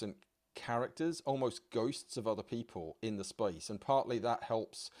translucent characters, almost ghosts of other people in the space, and partly that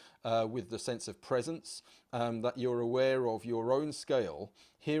helps with the sense of presence, that you're aware of your own scale.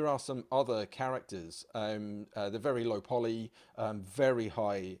 Here are some other characters. They're very low poly, very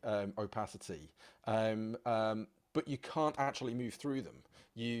high opacity, but you can't actually move through them.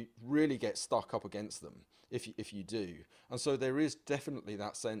 You really get stuck up against them if you do. And so there is definitely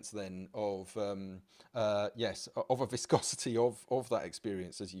that sense then of, yes, of a viscosity of that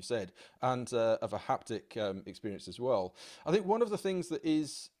experience, as you said, and of a haptic experience as well. I think one of the things that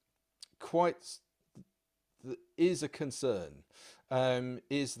is a concern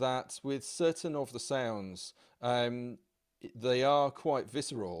is that with certain of the sounds, they are quite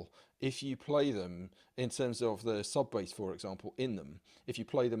visceral if you play them in terms of the sub bass, for example, in them, if you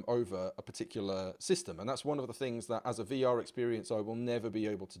play them over a particular system. And that's one of the things that as a VR experience, I will never be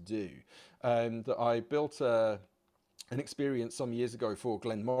able to do. That I built an experience some years ago for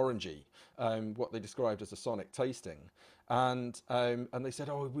Glenmorangie, what they described as a sonic tasting. And they said,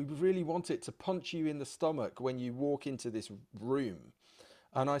 oh, we really want it to punch you in the stomach when you walk into this room.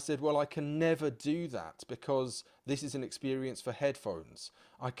 And I said, well, I can never do that because this is an experience for headphones.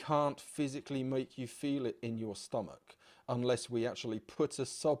 I can't physically make you feel it in your stomach unless we actually put a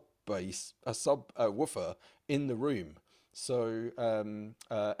woofer in the room. So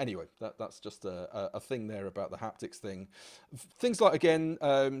anyway, that's just a thing there about the haptics thing. Things like, again,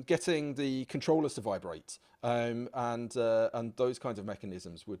 getting the controllers to vibrate and those kinds of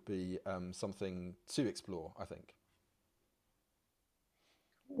mechanisms would be something to explore, I think.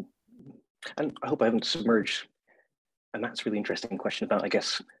 And I hope I haven't submerged, and that's a really interesting question about, I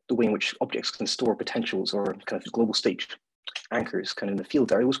guess, the way in which objects can store potentials or kind of global state anchors kind of in the field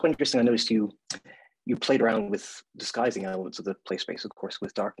there. It was quite interesting. I noticed you played around with disguising elements of the play space, of course,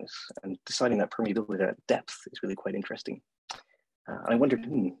 with darkness, and deciding that permeability at depth is really quite interesting. I wondered,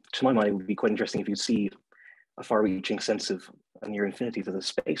 to my mind, it would be quite interesting if you'd see a far-reaching sense of a near infinity to the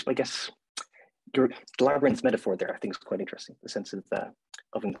space. But I guess the labyrinth metaphor there, I think, is quite interesting, the sense of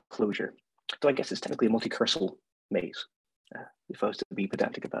enclosure. So I guess it's technically a multi-cursal maze, if I was to be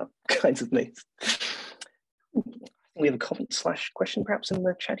pedantic about kinds of maze. We have a comment/question perhaps in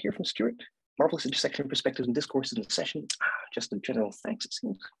the chat here from Stuart. Marvelous intersection of perspectives and discourses in the session. Just a general thanks, it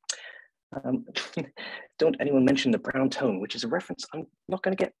seems. Don't anyone mention the brown tone, which is a reference I'm not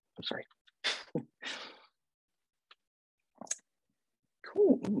going to get. I'm sorry.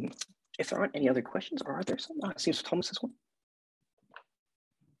 Cool. If there aren't any other questions, or are there some? It seems Thomas has one.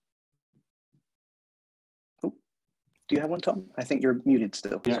 Oh, do you have one, Tom? I think you're muted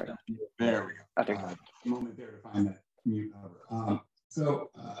still. Yeah, sorry. there we go. Okay. A moment there to find that mute cover.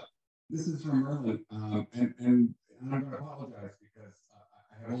 This is from Merlin, and I'm going to apologize because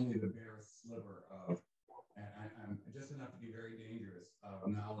I have only the barest sliver of, and I'm just enough to be very dangerous of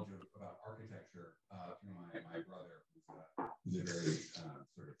knowledge about architecture through my brother, who's a very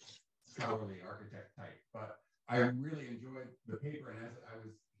sort of scholarly architect type. But I really enjoyed the paper, and as I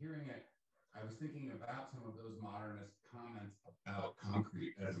was hearing it, I was thinking about some of those modernist comments about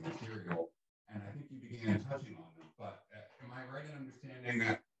concrete as a material, and I think you began touching on them. But am I right in understanding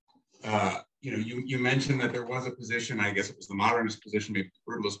that? You mentioned that there was a position, I guess it was the modernist position, maybe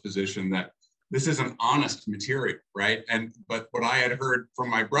the brutalist position, that this is an honest material, right? But what I had heard from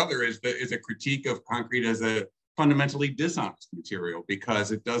my brother is a critique of concrete as a fundamentally dishonest material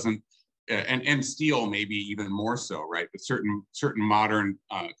because it doesn't, and steel maybe even more so, right? But certain modern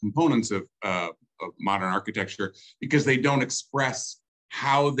components of modern architecture, because they don't express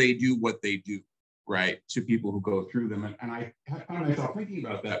how they do what they do, right, to people who go through them. And I found myself thinking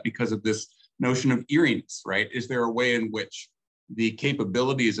about that because of this notion of eeriness, right? Is there a way in which the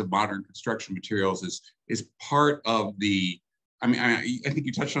capabilities of modern construction materials is part of the, I think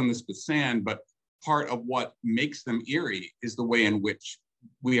you touched on this with sand, but part of what makes them eerie is the way in which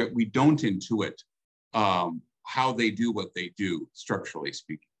we don't intuit how they do what they do, structurally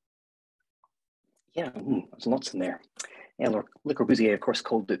speaking. Yeah, there's lots in there. Yeah, Le Corbusier, of course,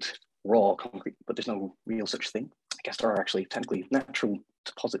 called it raw concrete, but there's no real such thing. I guess there are actually technically natural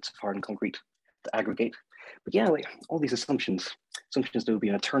deposits of hardened concrete to aggregate. But yeah, like all these assumptions there will be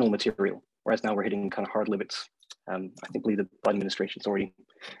an eternal material, whereas now we're hitting kind of hard limits. I believe the Biden administration is already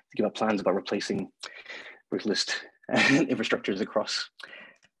thinking about plans about replacing brutalist infrastructures across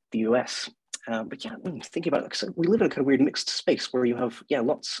the US. But yeah, thinking about it, so we live in a kind of weird mixed space where you have,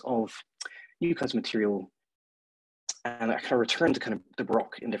 lots of new kinds of material and a kind of return to kind of the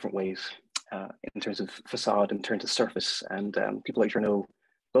Baroque in different ways, in terms of facade, in terms of surface. And people like Journeau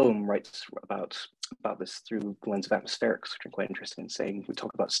Bohm writes about this through the lens of atmospherics, which I'm quite interested in saying. We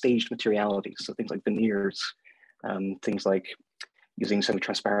talk about staged materiality, so things like veneers, things like using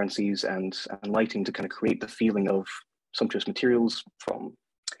semi-transparencies and lighting to kind of create the feeling of sumptuous materials from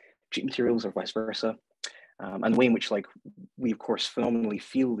cheap materials or vice versa. And the way in which we of course phenomenally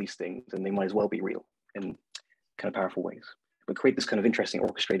feel these things, and they might as well be real in kind of powerful ways, but create this kind of interesting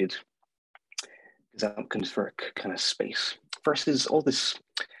orchestrated Gesamtkunstwerk kind of space versus all this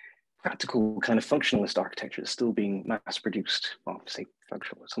practical kind of functionalist architecture that's still being mass produced. Well, say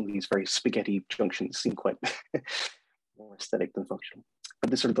functional, some of these very spaghetti junctions seem quite more aesthetic than functional.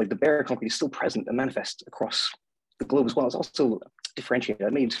 But this sort of the bare concrete is still present and manifest across the globe as well. It's also differentiated. I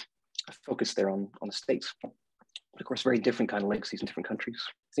made a focus there on the States, but of course, very different kind of legacies in different countries.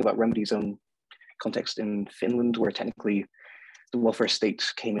 Think about Remedy's own context in Finland, where technically the welfare state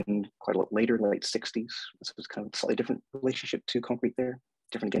came in quite a lot later, in the late 60s. So it's kind of a slightly different relationship to concrete there,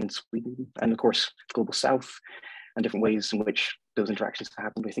 different again in Sweden. And of course, the global south and different ways in which those interactions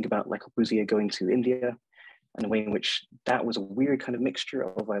happened. We think about Le Corbusier going to India and the way in which that was a weird kind of mixture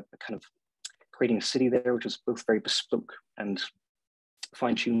of a kind of creating a city there, which was both very bespoke and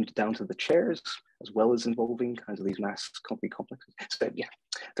fine-tuned down to the chairs, as well as involving kinds of these mass concrete complexes. So yeah,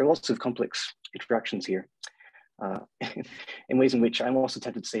 there are lots of complex interactions here, in ways in which I'm also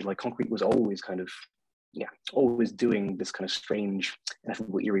tempted to say concrete was always kind of, always doing this kind of strange,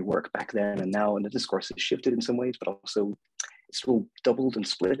 ineffable, eerie work back then and now, and the discourse has shifted in some ways, but also it's still doubled and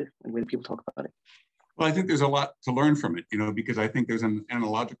split in the way that people talk about it. Well, I think there's a lot to learn from it, because I think there's an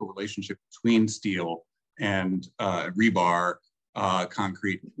analogical relationship between steel and rebar,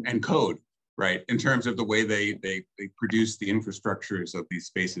 concrete, and code, right? In terms of the way they produce the infrastructures of these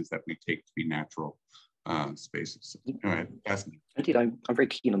spaces that we take to be natural spaces. All right, fascinating. Indeed, I'm very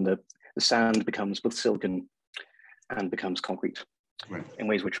keen on the sand becomes both silicon and becomes concrete, right, in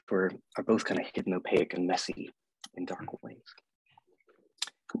ways which are both kind of hidden, opaque, and messy in dark ways.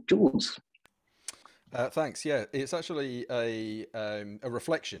 Jules. Thanks. Yeah, it's actually a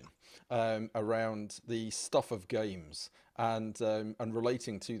reflection around the stuff of games and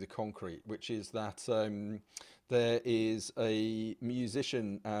relating to the concrete, which is that there is a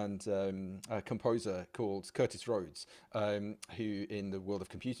musician and a composer called Curtis Rhodes, who in the world of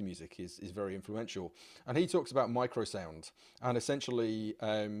computer music is very influential. And he talks about microsound. And essentially,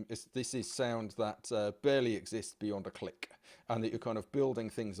 this is sound that barely exists beyond a click. And that you're kind of building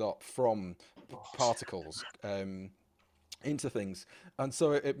things up from particles. into things. And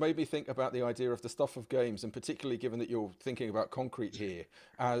so it made me think about the idea of the stuff of games, and particularly given that you're thinking about concrete here,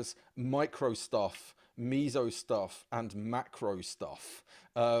 as micro stuff, meso stuff, and macro stuff.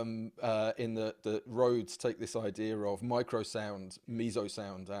 In the Rhodes take this idea of micro sound, meso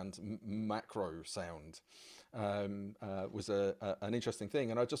sound, and macro sound. Was an interesting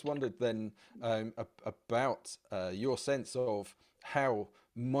thing. And I just wondered then about your sense of how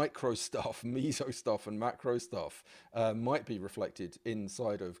micro stuff, meso stuff, and macro stuff might be reflected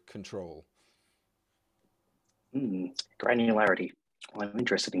inside of control. Granularity. Well, I'm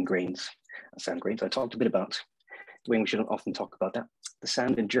interested in grains, sound grains. I talked a bit about the way we shouldn't often talk about that. The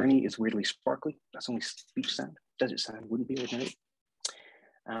sound in Journey is weirdly sparkly. That's only speech sound. Desert sound wouldn't be ordinary.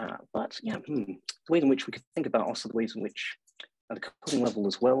 But yeah, the ways in which we could think about also the ways in which at the coding level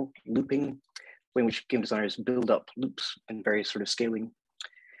as well, looping, the way in which game designers build up loops in various sort of scaling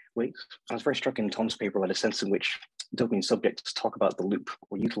ways. I was very struck in Tom's paper by the sense in which dopamine subjects talk about the loop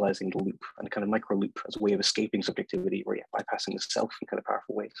or utilizing the loop and a kind of micro loop as a way of escaping subjectivity or bypassing the self in kind of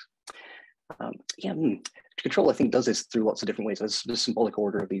powerful ways. Control, I think, does this through lots of different ways. There's the symbolic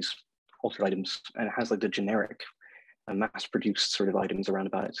order of these altered items, and it has like the generic mass-produced sort of items around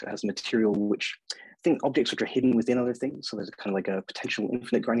about it. So it has material which I think objects which are hidden within other things. So there's kind of like a potential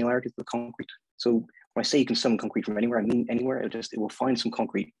infinite granularity to the concrete. So when I say you can summon concrete from anywhere, I mean anywhere. It will find some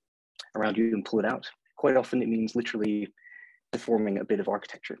concrete around you and pull it out. Quite often it means literally deforming a bit of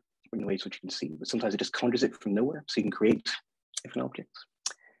architecture in the ways which you can see, but sometimes it just conjures it from nowhere, so you can create different objects.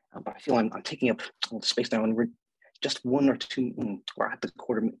 But I feel I'm taking up all the space now, and we're just one or two. We're at the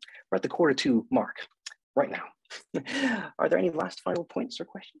quarter two mark right now. Are there any last final points or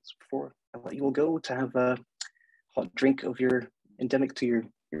questions before I let you all go to have a hot drink of your endemic to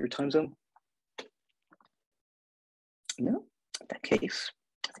your time zone? No, in that case,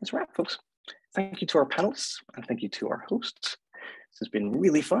 I think it's a wrap, folks. Thank you to our panelists, and thank you to our hosts. This has been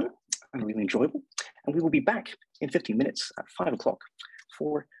really fun and really enjoyable. And we will be back in 15 minutes at 5 o'clock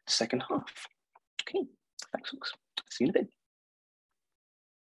for the second half. Okay, thanks, folks. See you in a bit.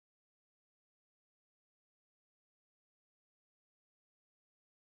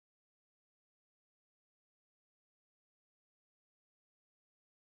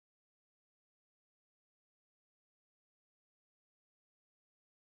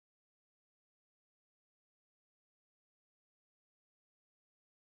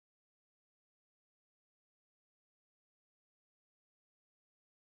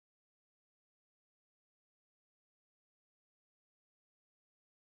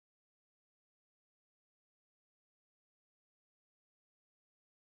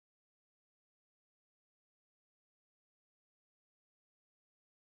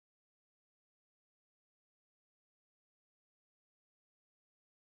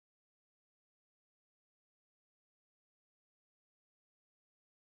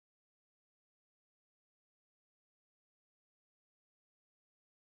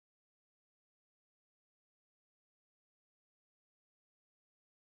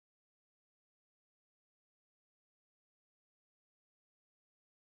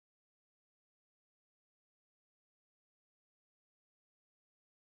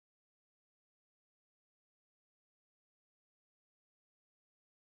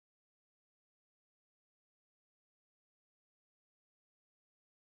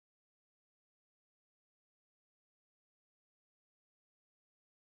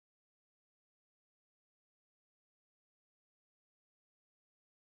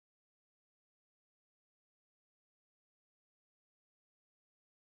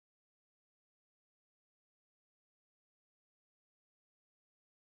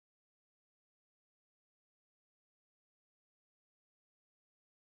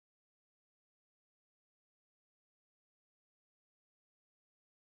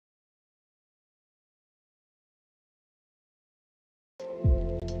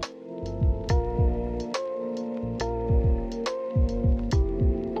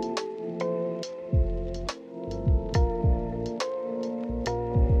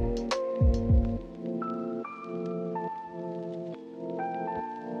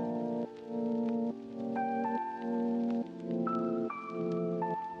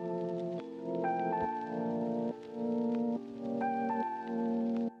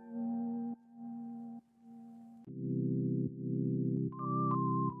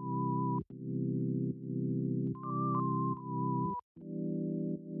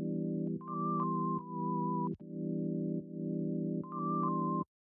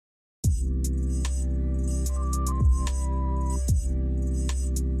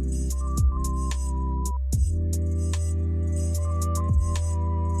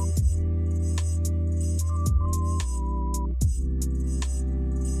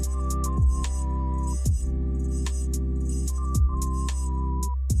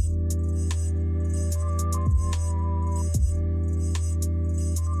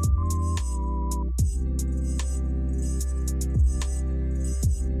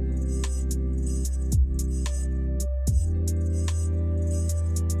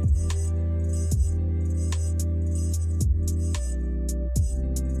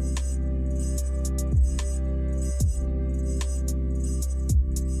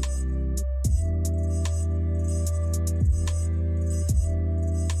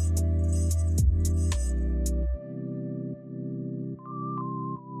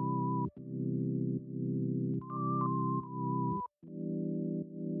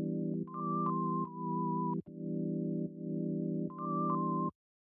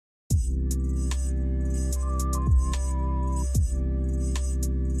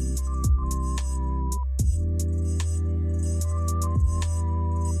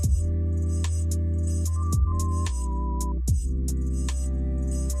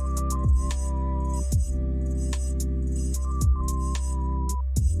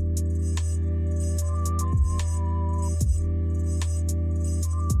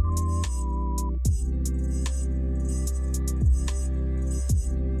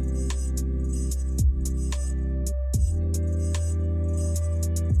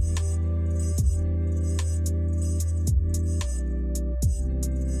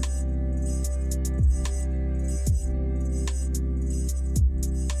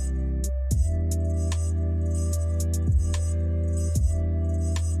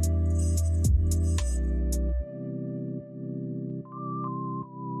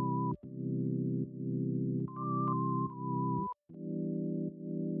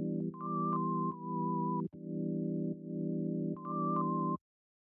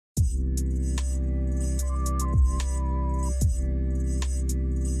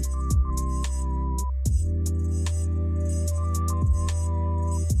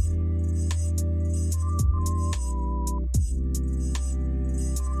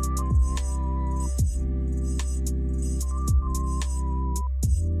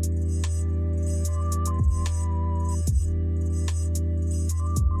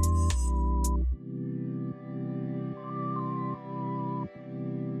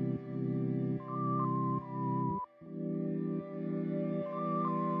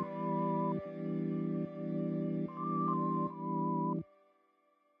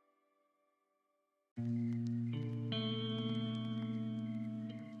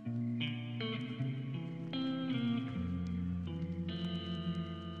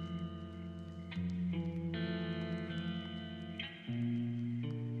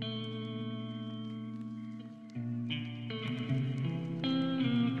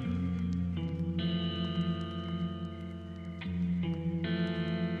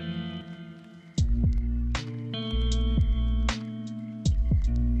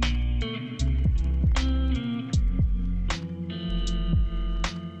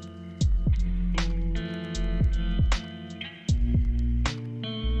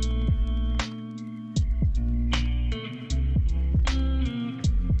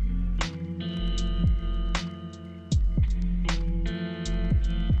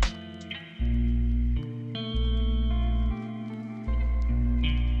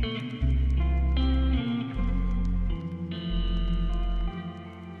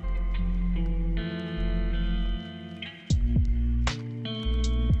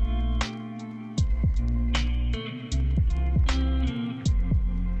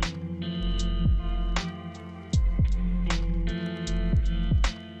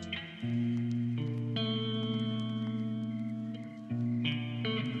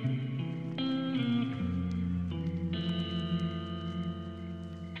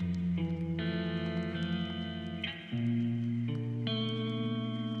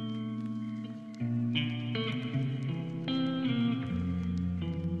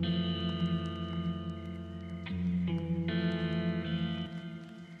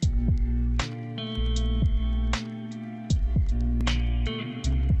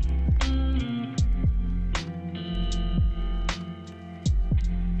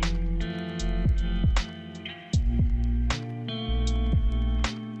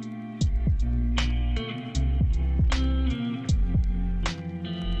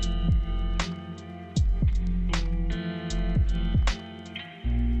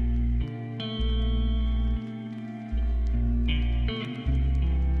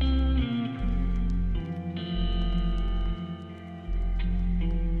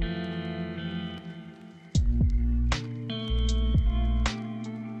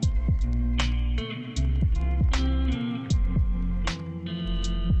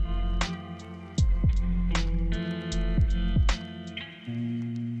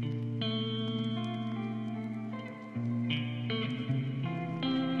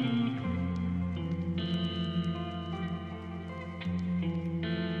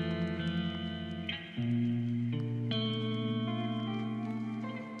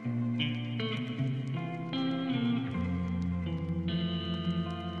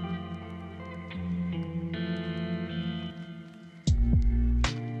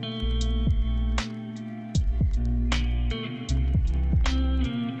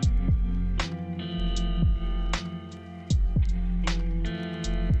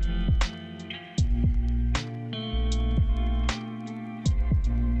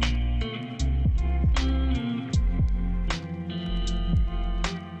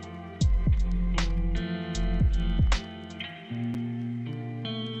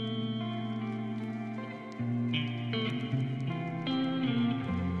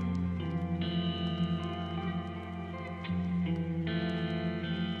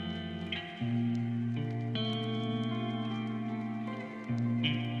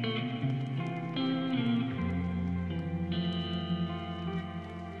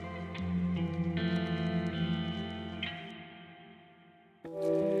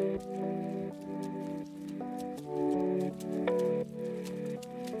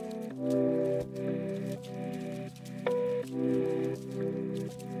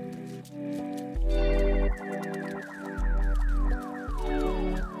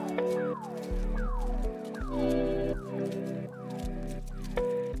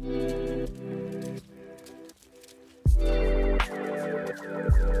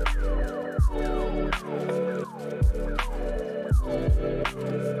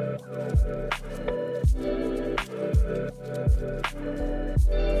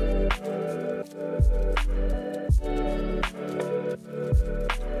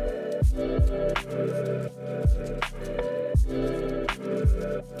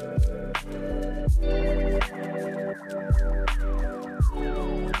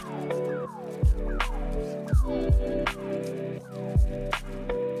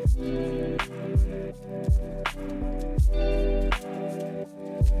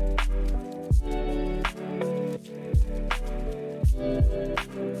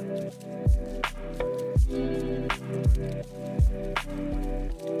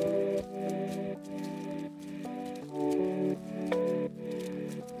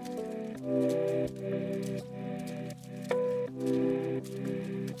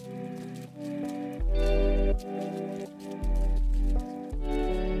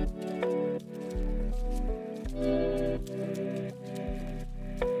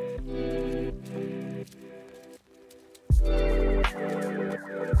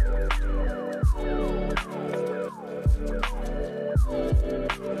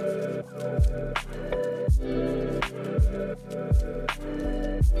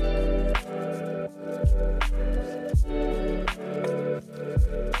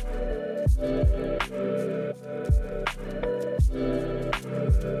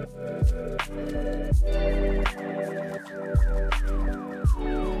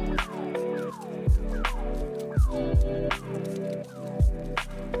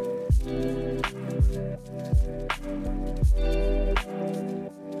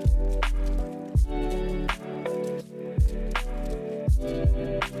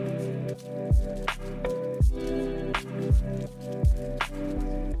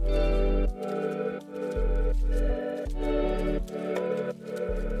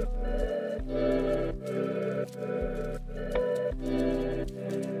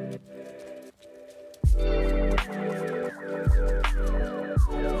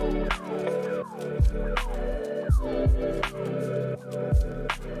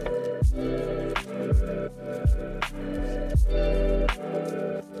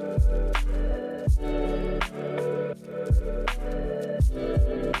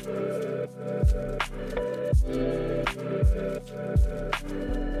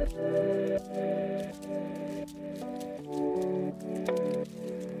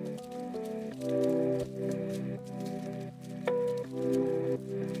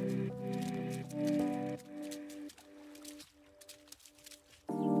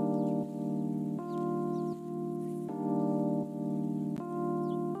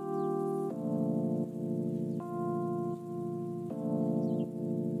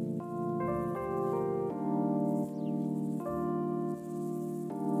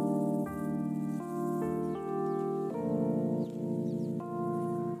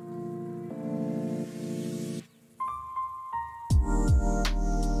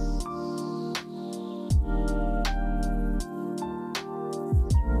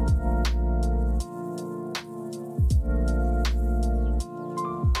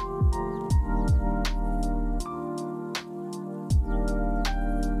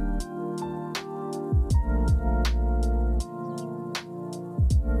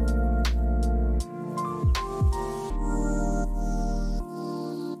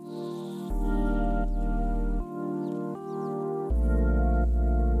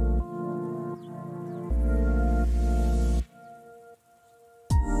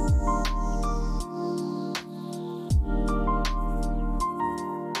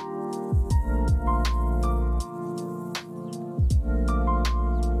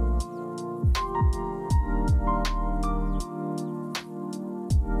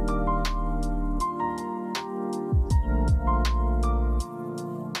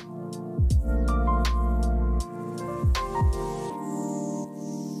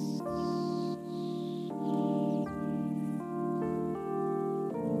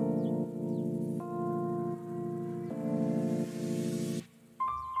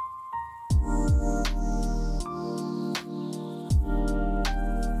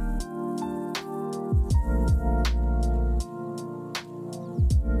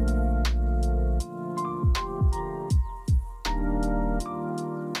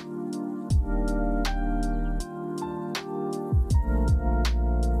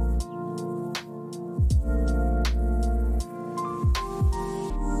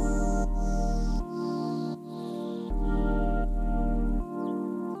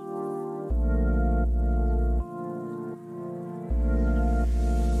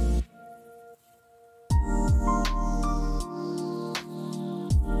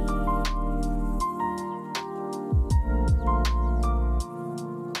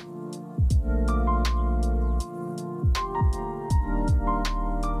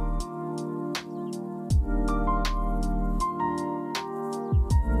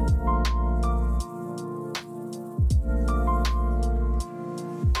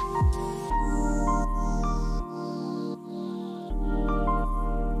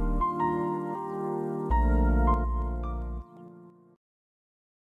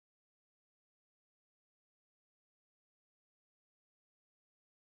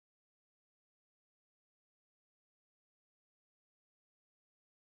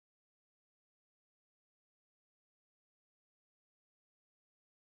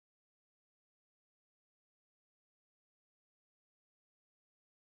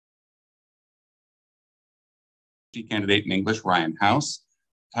 candidate in English, Ryan House,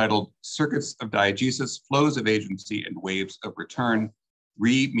 titled Circuits of Diegesis, Flows of Agency and Waves of Return,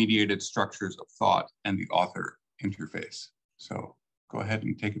 Remediated Structures of Thought and the Author Interface. So go ahead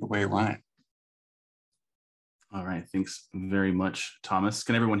and take it away, Ryan. All right, thanks very much, Thomas.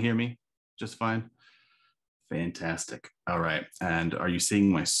 Can everyone hear me just fine? Fantastic. All right, and are you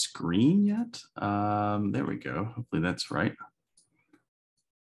seeing my screen yet? There we go. Hopefully that's right.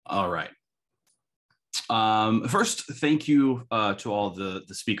 All right. First, thank you to all the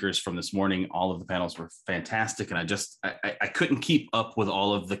speakers from this morning. All of the panels were fantastic, and I couldn't keep up with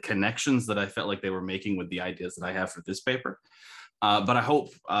all of the connections that I felt like they were making with the ideas that I have for this paper. But I hope,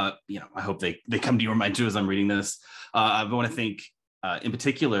 I hope they come to your mind too as I'm reading this. I want to thank, in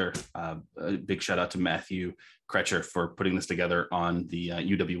particular, a big shout out to Matthew Kretcher for putting this together on the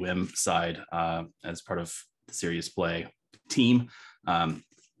UWM side as part of the Serious Play team.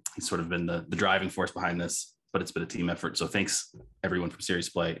 He's sort of been the driving force behind this, but it's been a team effort. So thanks everyone from Serious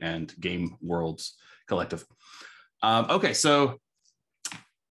Play and Game Worlds Collective. Okay, so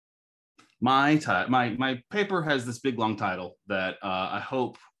my paper has this big long title that I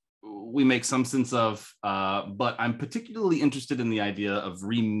hope we make some sense of, but I'm particularly interested in the idea of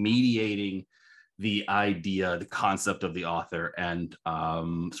remediating the idea, the concept of the author, and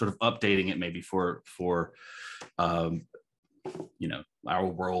sort of updating it maybe for our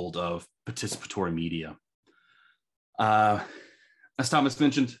world of participatory media. As Thomas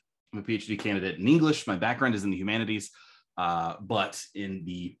mentioned, I'm a PhD candidate in English. My background is in the humanities, but in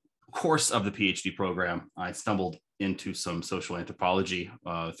the course of the PhD program, I stumbled into some social anthropology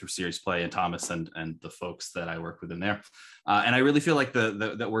through Serious Play and Thomas and the folks that I work with in there. And I really feel like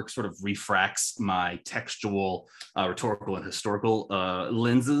that work sort of refracts my textual, rhetorical, and historical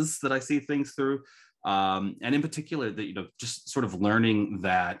lenses that I see things through. And in particular, that just sort of learning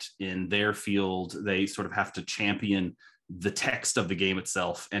that in their field, they sort of have to champion the text of the game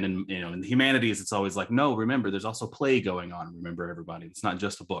itself. And in the humanities, it's always like, no, remember, there's also play going on. Remember, everybody, it's not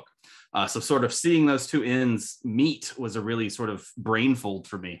just a book. So sort of seeing those two ends meet was a really sort of brainfold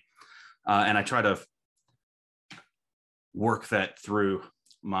for me. And I try to work that through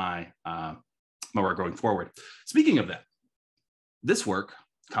my work going forward. Speaking of that, this work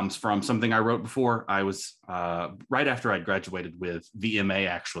comes from something I wrote before. I was right after I graduated with the MA,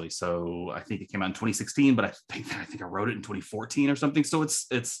 actually. So I think it came out in 2016, but I think I wrote it in 2014 or something. So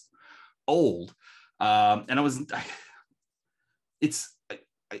it's old. And I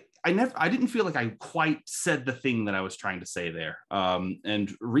didn't feel like I quite said the thing that I was trying to say there.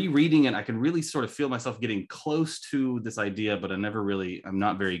 And rereading it, I can really sort of feel myself getting close to this idea, but I'm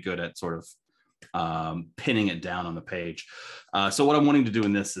not very good at sort of pinning it down on the page. So what I'm wanting to do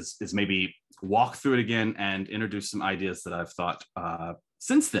in this is maybe walk through it again and introduce some ideas that I've thought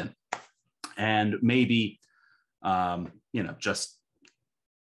since then, and maybe just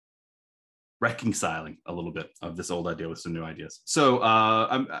reconciling a little bit of this old idea with some new ideas. So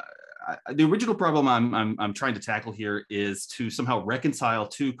the original problem I'm trying to tackle here is to somehow reconcile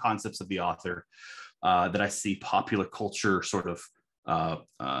two concepts of the author that I see popular culture sort of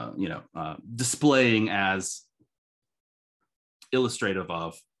displaying as illustrative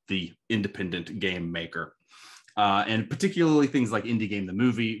of the independent game maker, and particularly things like Indie Game the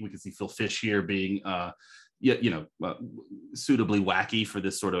Movie. We can see Phil Fish here being suitably wacky for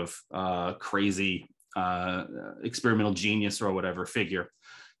this sort of crazy experimental genius or whatever figure,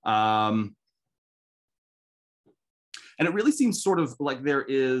 and it really seems sort of like there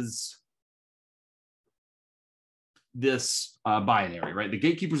is this binary, right? The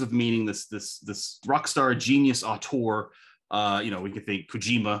gatekeepers of meaning, this rock star genius auteur. We could think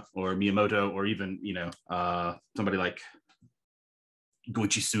Kojima or Miyamoto, or even somebody like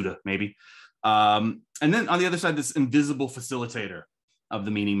Goichi Suda, maybe. And then on the other side, this invisible facilitator of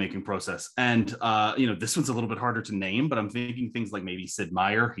the meaning making process. And this one's a little bit harder to name, but I'm thinking things like maybe Sid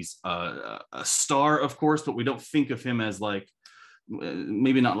Meier. He's a star, of course, but we don't think of him as like,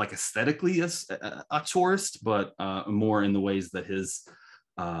 maybe not like aesthetically as a tourist, but more in the ways that his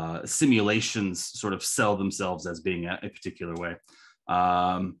simulations sort of sell themselves as being a particular way.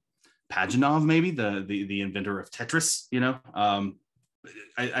 Paginov, maybe the inventor of Tetris.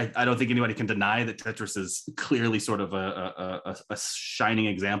 I don't think anybody can deny that Tetris is clearly sort of a shining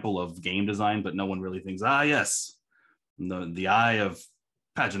example of game design, but no one really thinks, yes, the eye of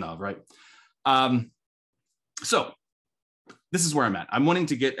Paginov, right? So this is where I'm at. I'm wanting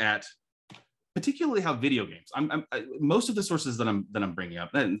to get at particularly how video games. Most of the sources that I'm bringing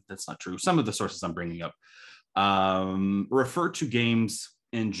up, and that's not true. Some of the sources I'm bringing up refer to games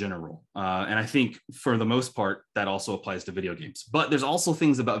in general, and I think for the most part that also applies to video games. But there's also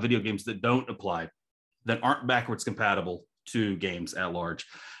things about video games that don't apply that aren't backwards compatible to games at large.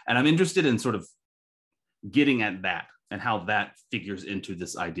 And I'm interested in sort of getting at that and how that figures into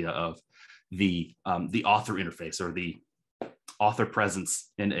this idea of the author interface or the author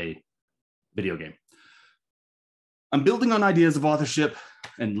presence in a video game. I'm building on ideas of authorship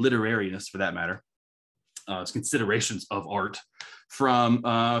and literariness, for that matter, as considerations of art, from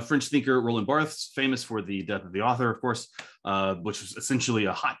French thinker Roland Barthes, famous for The Death of the Author, of course, which was essentially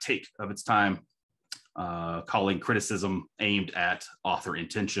a hot take of its time, calling criticism aimed at author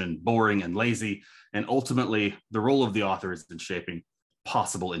intention boring and lazy, and ultimately the role of the author is in shaping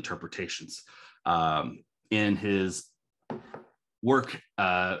possible interpretations. In his work,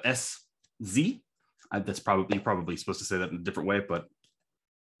 SZ, that's probably supposed to say that in a different way, but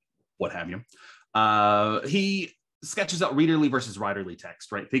what have you. He sketches out readerly versus writerly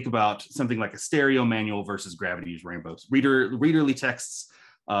text, right? Think about something like a stereo manual versus gravity use rainbows. Readerly texts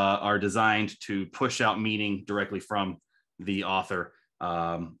are designed to push out meaning directly from the author.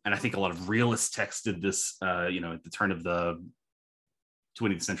 And I think a lot of realist texts did this, at the turn of the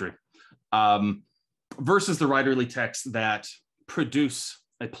 20th century, versus the writerly texts that produce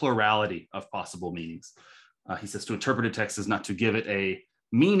a plurality of possible meanings. He says to interpret a text is not to give it a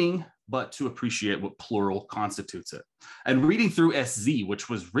meaning, but to appreciate what plural constitutes it. And reading through SZ, which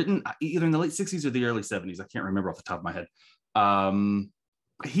was written either in the late 60s or the early 70s, I can't remember off the top of my head,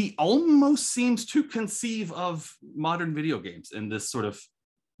 he almost seems to conceive of modern video games in this sort of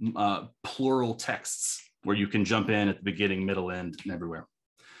plural texts where you can jump in at the beginning, middle, end, and everywhere.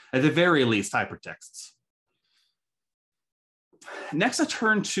 At the very least, hypertexts. Next, I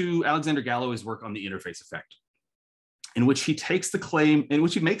turn to Alexander Galloway's work on the interface effect, in which he makes the claim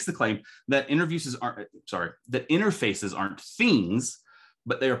that interfaces aren't things,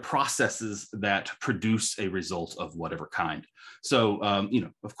 but they are processes that produce a result of whatever kind. So,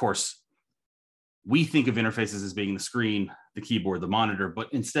 of course, we think of interfaces as being the screen, the keyboard, the monitor,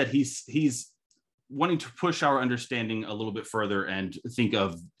 but instead he's wanting to push our understanding a little bit further and think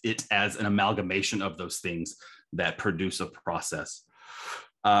of it as an amalgamation of those things that produce a process.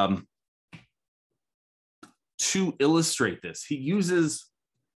 To illustrate this, he uses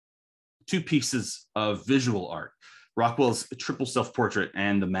two pieces of visual art, Rockwell's triple self-portrait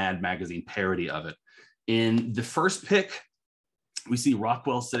and the Mad magazine parody of it. In the first pick, we see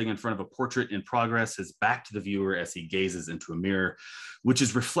Rockwell sitting in front of a portrait in progress, his back to the viewer as he gazes into a mirror, which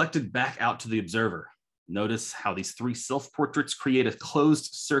is reflected back out to the observer. Notice how these three self-portraits create a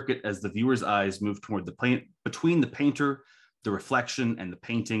closed circuit as the viewer's eyes move toward between the painter, the reflection, and the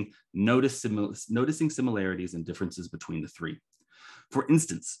painting, noticing similarities and differences between the three. For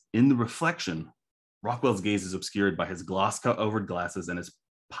instance, in the reflection, Rockwell's gaze is obscured by his gloss-covered glasses and his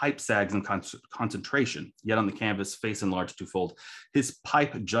pipe sags in concentration, yet on the canvas, face enlarged twofold, his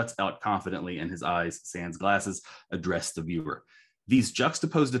pipe juts out confidently and his eyes, sans glasses, address the viewer. These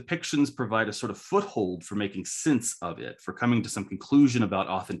juxtaposed depictions provide a sort of foothold for making sense of it, for coming to some conclusion about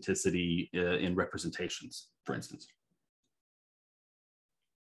authenticity in representations, for instance.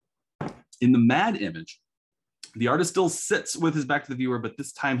 In the Mad image, the artist still sits with his back to the viewer, but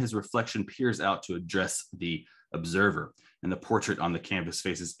this time his reflection peers out to address the observer, and the portrait on the canvas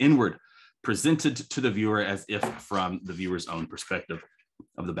faces inward, presented to the viewer as if from the viewer's own perspective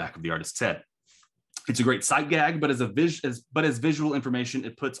of the back of the artist's head. It's a great sight gag, but as visual information,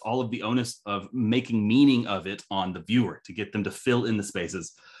 it puts all of the onus of making meaning of it on the viewer to get them to fill in the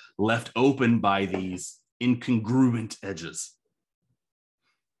spaces left open by these incongruent edges.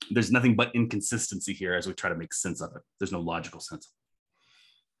 There's nothing but inconsistency here as we try to make sense of it. There's no logical sense.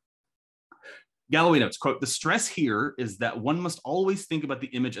 Galloway notes, quote, "The stress here is that one must always think about the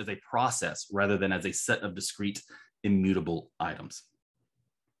image as a process rather than as a set of discrete, immutable items."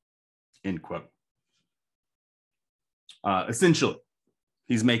 End quote. Essentially,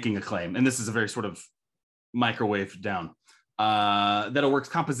 he's making a claim, and this is a very sort of microwave down, that a work's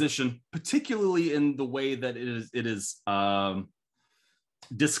composition, particularly in the way that it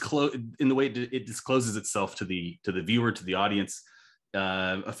discloses itself to the viewer, to the audience,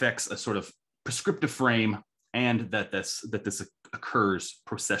 affects a sort of prescriptive frame, and that this occurs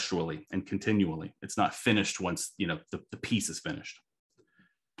processually and continually. It's not finished once the piece is finished.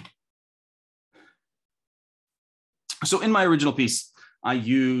 So in my original piece, I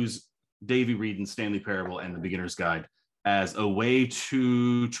use Davy Reed and Stanley Parable and the Beginner's Guide as a way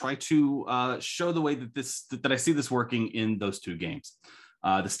to try to show the way that I see this working in those two games.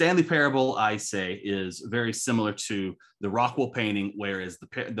 The Stanley Parable, I say, is very similar to the Rockwell painting, whereas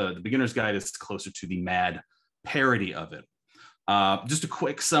the Beginner's Guide is closer to the Mad parody of it. Just a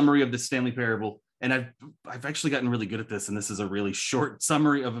quick summary of the Stanley Parable. and I've actually gotten really good at this, and this is a really short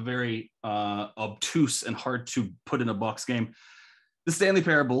summary of a very obtuse and hard to put in a box game. The Stanley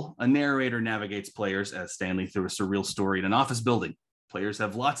Parable, a narrator navigates players as Stanley through a surreal story in an office building. Players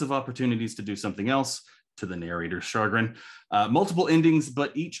have lots of opportunities to do something else, to the narrator's chagrin. Multiple endings,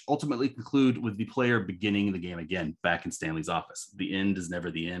 but each ultimately conclude with the player beginning the game again, back in Stanley's office. The end is never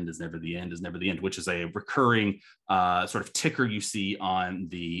the end, is never the end, is never the end, which is a recurring sort of ticker you see on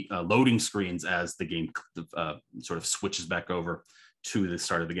the loading screens as the game sort of switches back over to the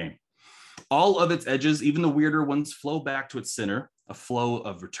start of the game. All of its edges, even the weirder ones, flow back to its center, a flow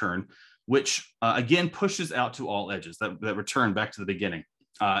of return, which again pushes out to all edges, that return back to the beginning.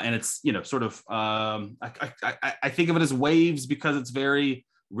 And it's, you know, sort of, I think of it as waves because it's very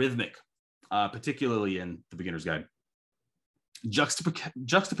rhythmic, particularly in the Beginner's Guide.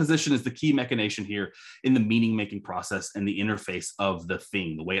 Juxtaposition is the key machination here in the meaning-making process, and the interface of the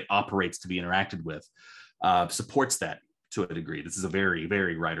thing, the way it operates to be interacted with, supports that to a degree. This is a very,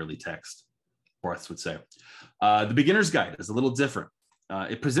 very writerly text, Barthes would say. The Beginner's Guide is a little different.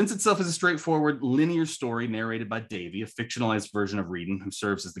 It presents itself as a straightforward linear story narrated by Davy, a fictionalized version of Reedon, who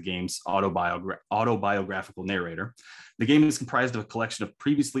serves as the game's autobiographical narrator. The game is comprised of a collection of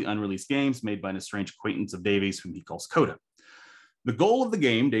previously unreleased games made by an estranged acquaintance of Davy's, whom he calls Coda. The goal of the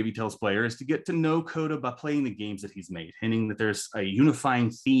game, Davy tells players, is to get to know Coda by playing the games that he's made, hinting that there's a unifying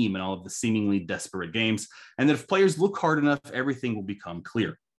theme in all of the seemingly desperate games, and that if players look hard enough, everything will become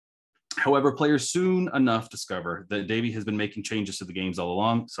clear. However, players soon enough discover that Davy has been making changes to the games all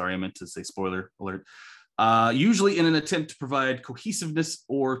along. Sorry, I meant to say spoiler alert. Usually in an attempt to provide cohesiveness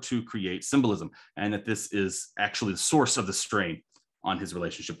or to create symbolism, and that this is actually the source of the strain on his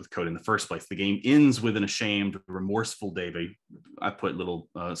relationship with Coda in the first place. The game ends with an ashamed, remorseful Davy. I put little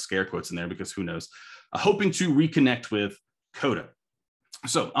scare quotes in there because who knows, hoping to reconnect with Coda.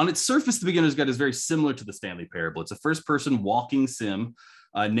 So on its surface, the Beginner's Guide is very similar to the Stanley Parable. It's a first-person walking sim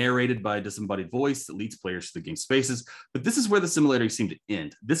narrated by a disembodied voice that leads players to the game's spaces. But this is where the similarities seem to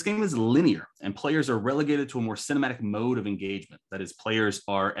end. This game is linear, and players are relegated to a more cinematic mode of engagement. That is, players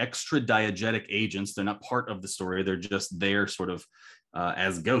are extra diegetic agents. They're not part of the story. They're just there sort of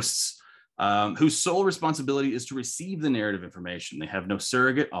as ghosts, whose sole responsibility is to receive the narrative information. They have no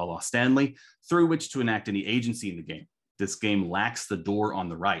surrogate, a la Stanley, through which to enact any agency in the game. This game lacks the door on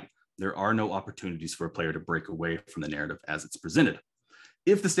the right. There are no opportunities for a player to break away from the narrative as it's presented.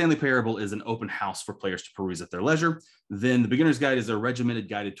 If the Stanley Parable is an open house for players to peruse at their leisure, then the Beginner's Guide is a regimented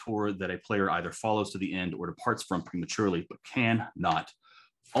guided tour that a player either follows to the end or departs from prematurely, but cannot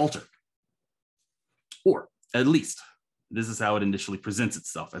alter. Or at least, this is how it initially presents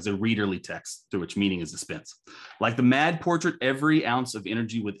itself, as a readerly text through which meaning is dispensed. Like the mad portrait, every ounce of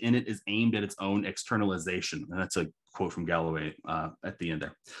energy within it is aimed at its own externalization. And that's a quote from Galloway at the end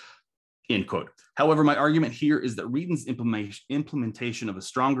there. End quote. However, my argument here is that Reedon's implementation of a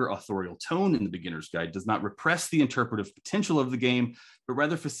stronger authorial tone in the Beginner's Guide does not repress the interpretive potential of the game, but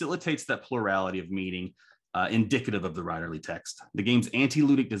rather facilitates that plurality of meaning indicative of the writerly text. The game's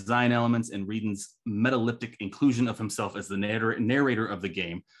anti-ludic design elements and Reedon's metaleptic inclusion of himself as the narrator of the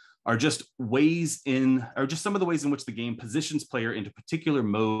game are just some of the ways in which the game positions player into a particular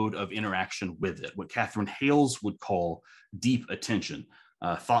mode of interaction with it, what Catherine Hales would call deep attention.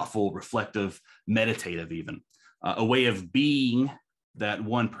 Thoughtful, reflective, meditative even. A way of being that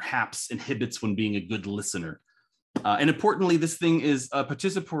one perhaps inhibits when being a good listener. And importantly, this thing is a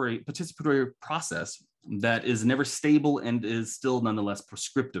participatory process that is never stable and is still nonetheless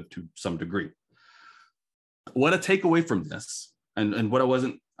prescriptive to some degree. What a takeaway from this, and what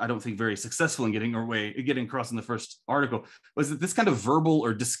I don't think very successful in getting across in the first article, was that this kind of verbal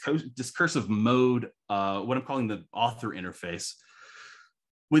or discursive mode, what I'm calling the author interface,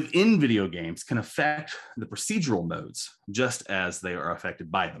 within video games can affect the procedural modes just as they are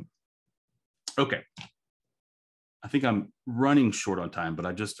affected by them. Okay, I think I'm running short on time, but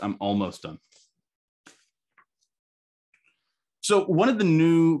I'm almost done. So one of the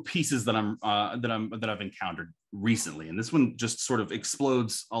new pieces that I've encountered recently, and this one just sort of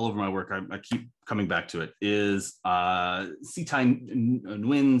explodes all over my work, I keep coming back to it, is C-Tai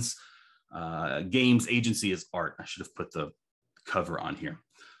Nguyen's Games Agency as Art. I should have put the cover on here.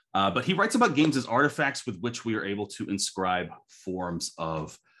 But he writes about games as artifacts with which we are able to inscribe forms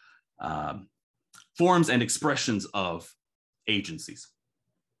and expressions of agencies.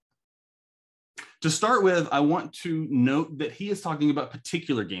 To start with, I want to note that he is talking about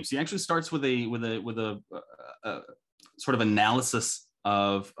particular games. He actually starts with a sort of analysis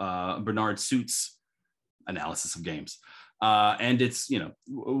of Bernard Suit's analysis of games. And it's, you know,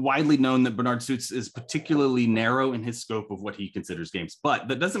 widely known that Bernard Suits is particularly narrow in his scope of what he considers games. But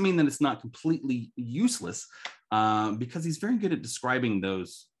that doesn't mean that it's not completely useless, because he's very good at describing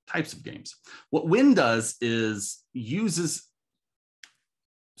those types of games. What Wynn does is uses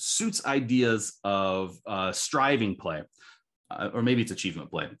Suits' ideas of striving play, or maybe it's achievement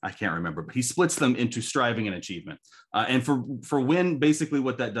play, I can't remember, but he splits them into striving and achievement. And for Wynn, basically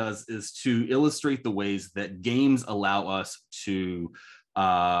what that does is to illustrate the ways that games allow us to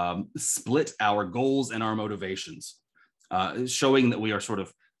split our goals and our motivations, showing that we are sort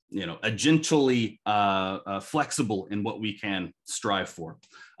of, you know, agentially flexible in what we can strive for.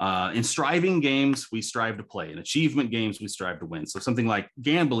 In striving games, we strive to play. In achievement games, we strive to win. So something like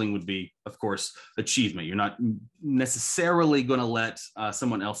gambling would be, of course, achievement. You're not necessarily going to let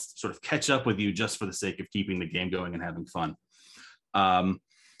someone else sort of catch up with you just for the sake of keeping the game going and having fun.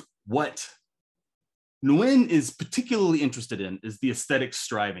 What Nguyen is particularly interested in is the aesthetic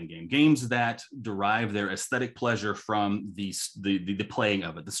striving game, games that derive their aesthetic pleasure from the playing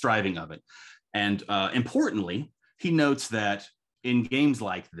of it, the striving of it. And importantly, he notes that in games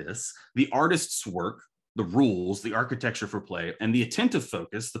like this, the artist's work, the rules, the architecture for play, and the attentive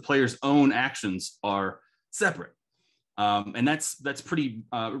focus, the player's own actions, are separate. And that's pretty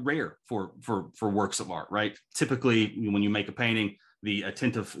rare for works of art, right? Typically, when you make a painting, the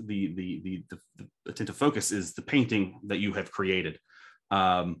attentive focus is the painting that you have created.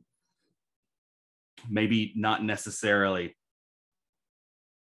 Maybe not necessarily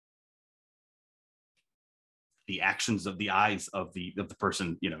the actions of the eyes of the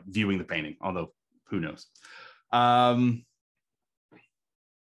person, you know, viewing the painting, although who knows. All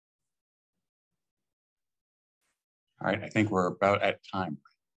right, I think we're about at time.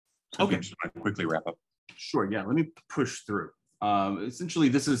 So okay, just want to quickly wrap up. Sure, yeah, let me push through. Essentially,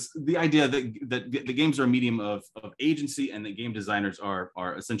 this is the idea that the games are a medium of agency, and that game designers are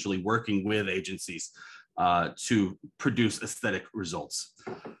essentially working with agencies to produce aesthetic results.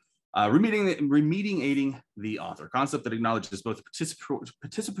 Remediating the author, concept that acknowledges both the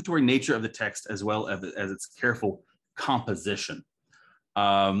participatory nature of the text as well as its careful composition.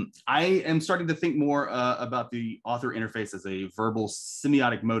 I am starting to think more about the author interface as a verbal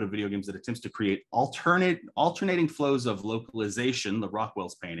semiotic mode of video games that attempts to create alternating flows of localization, the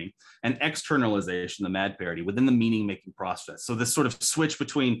Rockwell's painting, and externalization, the Mad parody, within the meaning-making process. So this sort of switch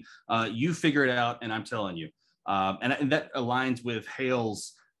between you figure it out and I'm telling you. And that aligns with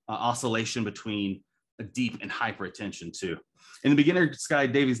Hale's oscillation between a deep and hyper attention too. In The Beginner's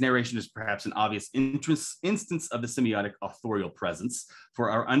Guide, Davies' narration is perhaps an obvious instance of the semiotic authorial presence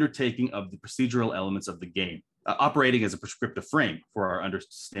for our undertaking of the procedural elements of the game, operating as a prescriptive frame for our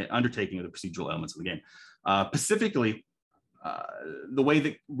undertaking of the procedural elements of the game. Specifically, the way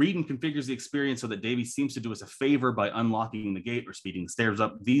that Reading configures the experience so that Davies seems to do us a favor by unlocking the gate or speeding the stairs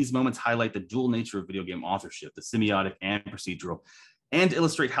up. These moments highlight the dual nature of video game authorship, the semiotic and procedural, and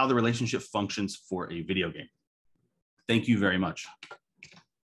illustrate how the relationship functions for a video game. Thank you very much.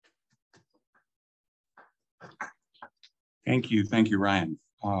 Thank you, Ryan.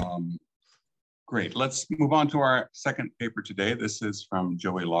 Great, let's move on to our second paper today. This is from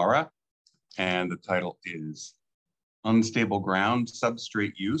Joey Lara, and the title is Unstable Ground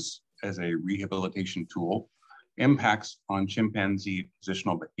Substrate Use as a Rehabilitation Tool, Impacts on Chimpanzee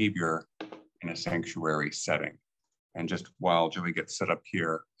Positional Behavior in a Sanctuary Setting. And just while Joey gets set up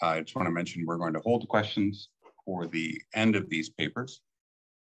here, I just want to mention we're going to hold questions for the end of these papers.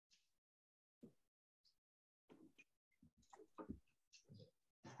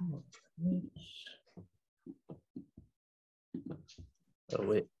 Oh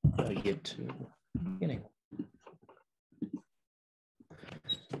wait, I get to the beginning.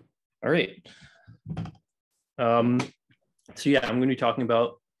 All right. So yeah, I'm going to be talking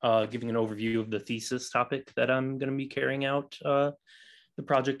about giving an overview of the thesis topic that I'm going to be carrying out the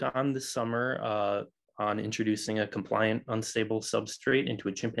project on this summer on introducing a compliant unstable substrate into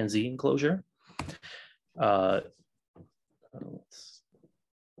a chimpanzee enclosure. All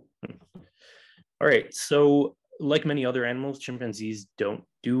right, so like many other animals, chimpanzees don't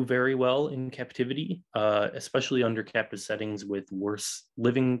do very well in captivity, especially under captive settings with worse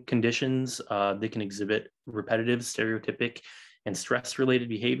living conditions. They can exhibit repetitive, stereotypic, and stress-related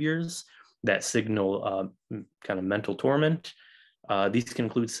behaviors that signal kind of mental torment. These can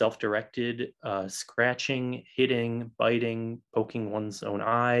include self-directed scratching, hitting, biting, poking one's own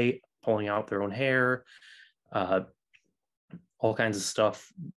eye, pulling out their own hair, all kinds of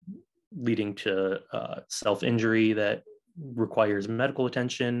stuff leading to self-injury that requires medical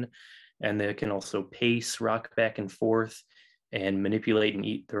attention. And they can also pace, rock back and forth, and manipulate and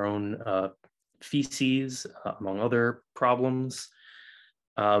eat their own feces, among other problems.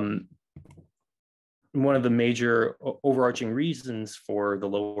 One of the major overarching reasons for the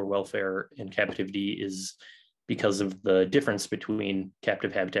lower welfare in captivity is because of the difference between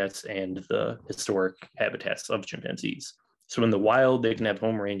captive habitats and the historic habitats of chimpanzees. So in the wild, they can have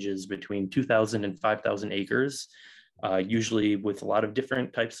home ranges between 2,000 and 5,000 acres, usually with a lot of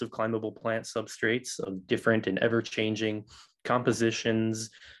different types of climbable plant substrates of different and ever-changing compositions,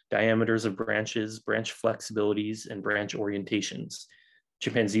 diameters of branches, branch flexibilities, and branch orientations.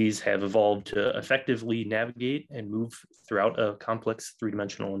 Chimpanzees have evolved to effectively navigate and move throughout a complex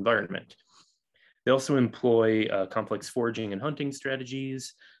three-dimensional environment. They also employ complex foraging and hunting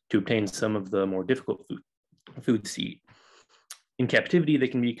strategies to obtain some of the more difficult foods to eat. In captivity, they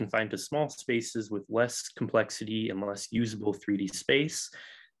can be confined to small spaces with less complexity and less usable 3D space.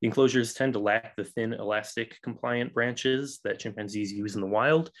 The enclosures tend to lack the thin, elastic, compliant branches that chimpanzees use in the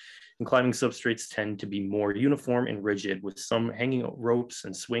wild, and climbing substrates tend to be more uniform and rigid, with some hanging ropes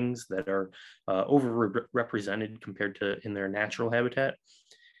and swings that are overrepresented compared to in their natural habitat.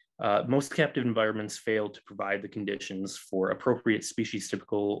 Most captive environments fail to provide the conditions for appropriate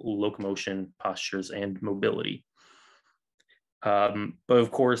species-typical locomotion, postures, and mobility. But of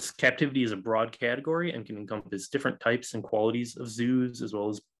course, captivity is a broad category and can encompass different types and qualities of zoos, as well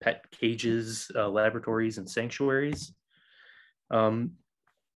as pet cages, laboratories, and sanctuaries.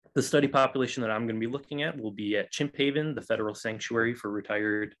 The study population that I'm going to be looking at will be at Chimp Haven, the federal sanctuary for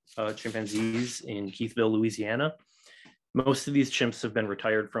retired chimpanzees in Keithville, Louisiana. Most of these chimps have been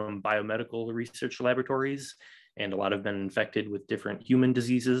retired from biomedical research laboratories, and a lot have been infected with different human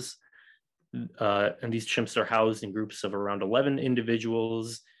diseases. And these chimps are housed in groups of around 11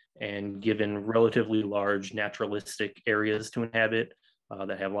 individuals and given relatively large naturalistic areas to inhabit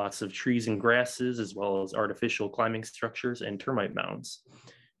that have lots of trees and grasses, as well as artificial climbing structures and termite mounds.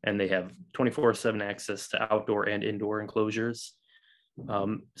 And they have 24/7 access to outdoor and indoor enclosures.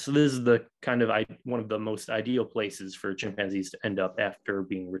 So this is the kind of one of the most ideal places for chimpanzees to end up after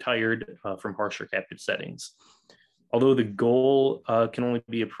being retired from harsher captive settings. Although the goal can only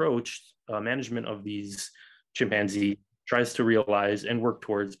be approached, management of these chimpanzees tries to realize and work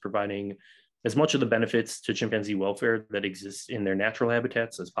towards providing as much of the benefits to chimpanzee welfare that exists in their natural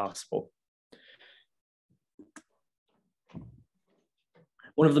habitats as possible.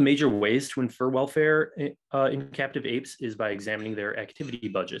 One of the major ways to infer welfare in captive apes is by examining their activity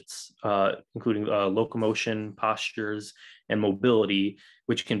budgets, including locomotion, postures, and mobility,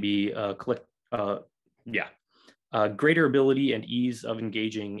 which can be greater ability and ease of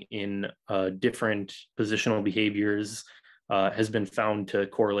engaging in different positional behaviors has been found to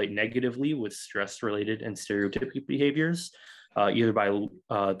correlate negatively with stress-related and stereotypic behaviors, either by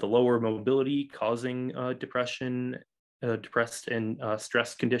the lower mobility causing depressed and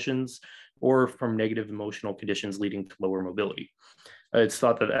stressed conditions, or from negative emotional conditions leading to lower mobility. It's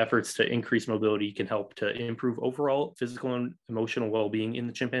thought that efforts to increase mobility can help to improve overall physical and emotional well-being in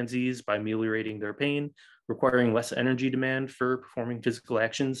the chimpanzees by ameliorating their pain, requiring less energy demand for performing physical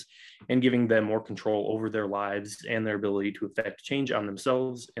actions, and giving them more control over their lives and their ability to affect change on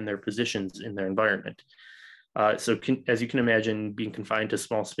themselves and their positions in their environment. As you can imagine, being confined to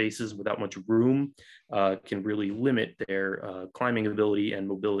small spaces without much room can really limit their climbing ability and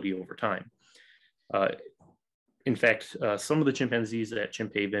mobility over time. In fact, some of the chimpanzees at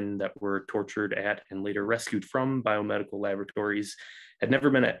Chimp Haven that were tortured at and later rescued from biomedical laboratories had never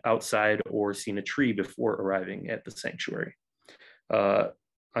been outside or seen a tree before arriving at the sanctuary. On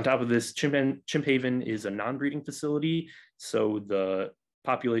top of this, Chimp Haven is a non-breeding facility, so the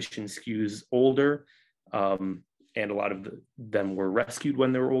population skews older, and a lot of them were rescued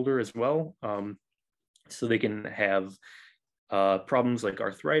when they were older as well. So they can have problems like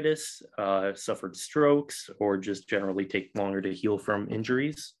arthritis, suffered strokes, or just generally take longer to heal from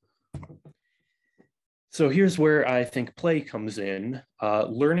injuries. So here's where I think play comes in.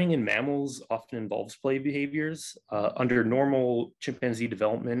 Learning in mammals often involves play behaviors. Under normal chimpanzee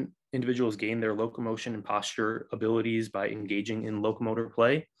development, individuals gain their locomotion and posture abilities by engaging in locomotor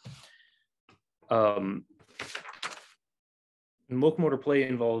play. Locomotor play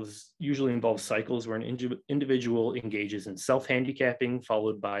usually involves cycles where an individual engages in self-handicapping,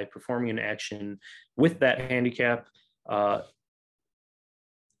 followed by performing an action with that handicap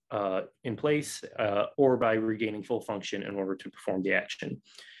in place, or by regaining full function in order to perform the action.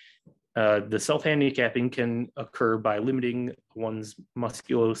 The self-handicapping can occur by limiting one's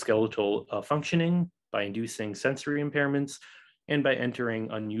musculoskeletal functioning, by inducing sensory impairments, and by entering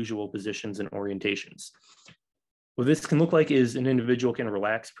unusual positions and orientations. What this can look like is an individual can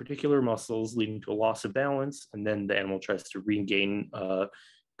relax particular muscles, leading to a loss of balance, and then the animal tries to regain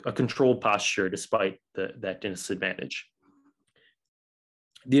a controlled posture despite that disadvantage.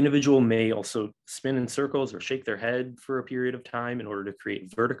 The individual may also spin in circles or shake their head for a period of time in order to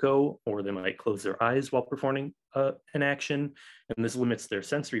create vertigo, or they might close their eyes while performing an action. And this limits their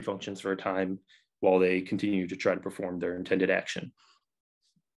sensory functions for a time while they continue to try to perform their intended action.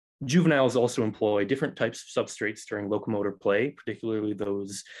 Juveniles also employ different types of substrates during locomotor play, particularly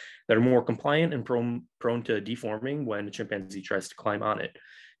those that are more compliant and prone to deforming when a chimpanzee tries to climb on it.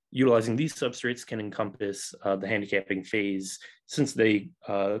 Utilizing these substrates can encompass the handicapping phase, since they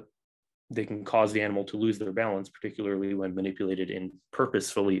can cause the animal to lose their balance, particularly when manipulated in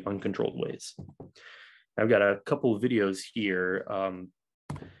purposefully uncontrolled ways. I've got a couple of videos here,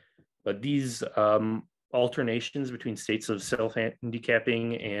 but these alternations between states of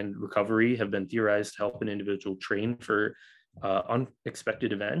self-handicapping and recovery have been theorized to help an individual train for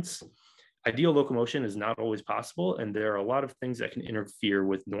unexpected events. Ideal locomotion is not always possible, and there are a lot of things that can interfere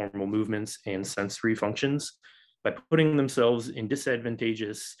with normal movements and sensory functions. By putting themselves in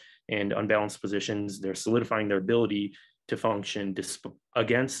disadvantageous and unbalanced positions, they're solidifying their ability to function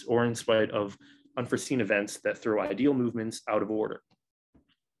against or in spite of unforeseen events that throw ideal movements out of order.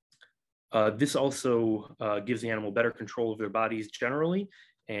 This also gives the animal better control of their bodies generally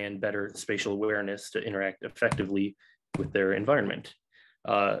and better spatial awareness to interact effectively with their environment.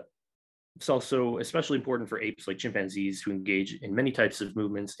 It's also especially important for apes like chimpanzees who engage in many types of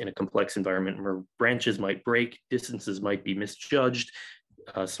movements in a complex environment where branches might break, distances might be misjudged,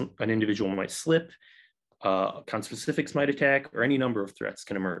 an individual might slip, conspecifics might attack, or any number of threats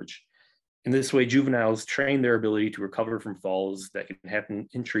can emerge. In this way, juveniles train their ability to recover from falls that can happen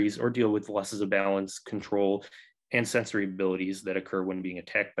in trees or deal with losses of balance, control, and sensory abilities that occur when being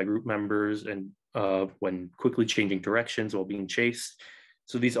attacked by group members and when quickly changing directions while being chased.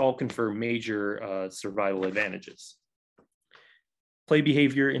 So these all confer major survival advantages. Play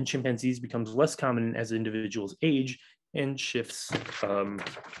behavior in chimpanzees becomes less common as individuals age and shifts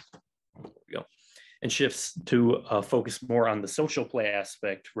to focus more on the social play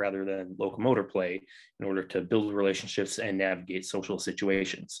aspect rather than locomotor play in order to build relationships and navigate social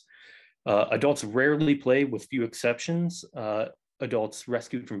situations. Adults rarely play, with few exceptions. Adults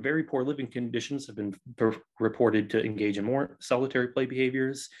rescued from very poor living conditions have been reported to engage in more solitary play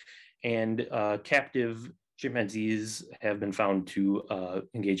behaviors, and captive chimpanzees have been found to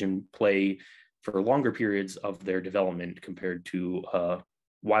engage in play for longer periods of their development compared to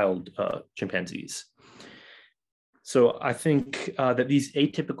wild chimpanzees. So I think that these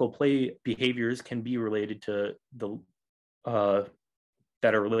atypical play behaviors can be related to the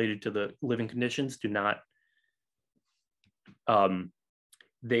that are related to the living conditions do not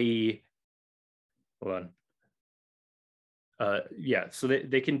they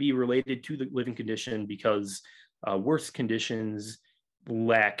can be related to the living condition because worse conditions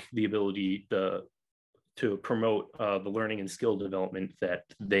lack the ability to promote the learning and skill development that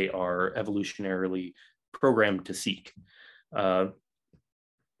they are evolutionarily programmed to seek. But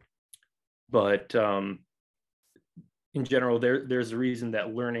in general, there's a reason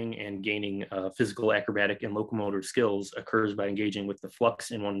that learning and gaining physical, acrobatic, and locomotor skills occurs by engaging with the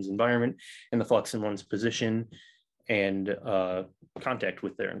flux in one's environment and the flux in one's position and contact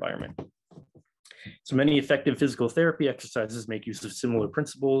with their environment. So many effective physical therapy exercises make use of similar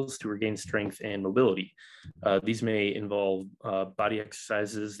principles to regain strength and mobility. These may involve body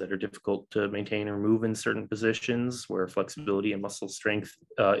exercises that are difficult to maintain or move in certain positions where flexibility and muscle strength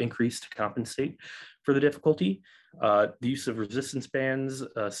increase to compensate for the difficulty. The use of resistance bands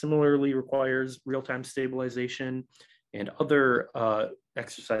similarly requires real-time stabilization, and other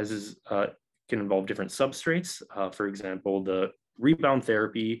exercises can involve different substrates. For example, the rebound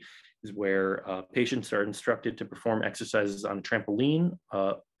therapy is where patients are instructed to perform exercises on a trampoline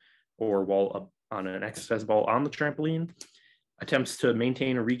or while on an exercise ball on the trampoline. Attempts to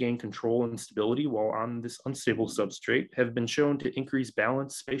maintain or regain control and stability while on this unstable substrate have been shown to increase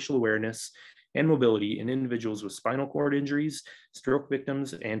balance, spatial awareness, and mobility in individuals with spinal cord injuries, stroke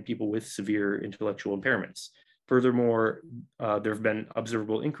victims, and people with severe intellectual impairments. Furthermore, there have been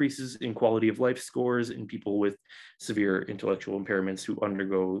observable increases in quality of life scores in people with severe intellectual impairments who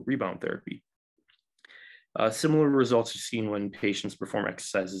undergo rebound therapy. Similar results are seen when patients perform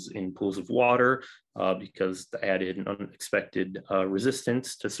exercises in pools of water because the added and unexpected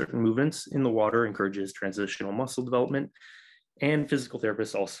resistance to certain movements in the water encourages transitional muscle development. And physical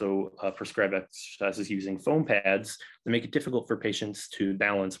therapists also prescribe exercises using foam pads that make it difficult for patients to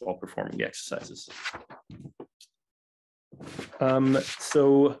balance while performing the exercises.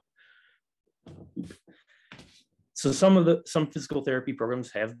 So So some physical therapy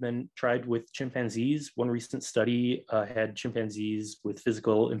programs have been tried with chimpanzees. One recent study had chimpanzees with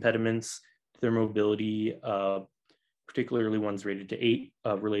physical impediments to their mobility, particularly ones related to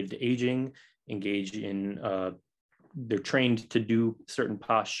aging, engage in, they're trained to do certain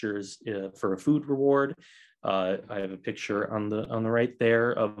postures for a food reward. I have a picture on the right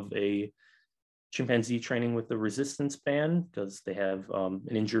there of a chimpanzee training with the resistance band because they have an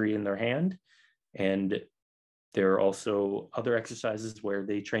injury in their hand. And there are also other exercises where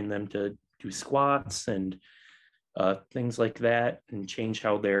they train them to do squats and things like that, and change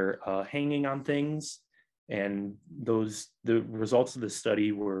how they're hanging on things. And the results of this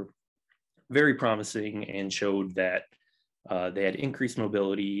study were very promising and showed that they had increased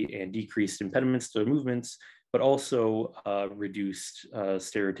mobility and decreased impediments to their movements, but also reduced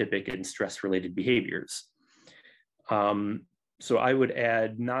stereotypic and stress-related behaviors. So I would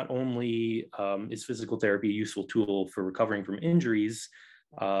add, not only is physical therapy a useful tool for recovering from injuries,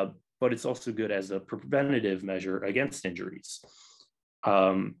 but it's also good as a preventative measure against injuries,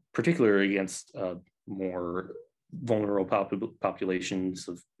 particularly against more vulnerable populations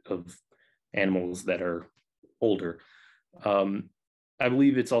of animals that are older. I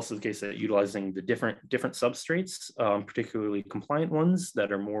believe it's also the case that utilizing the different substrates, particularly compliant ones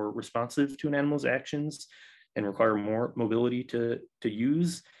that are more responsive to an animal's actions and require more mobility to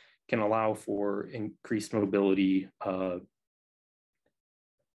use, can allow for increased mobility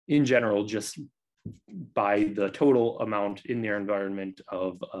in general, just by the total amount in their environment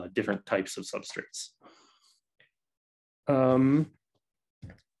of different types of substrates.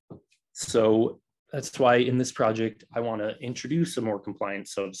 So that's why in this project, I want to introduce a more compliant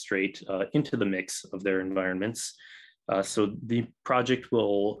substrate into the mix of their environments. So the project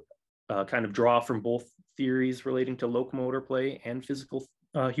will kind of draw from both theories relating to locomotor play and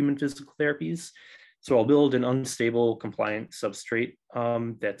human physical therapies. So I'll build an unstable compliant substrate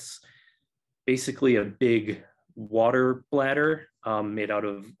that's basically a big water bladder made out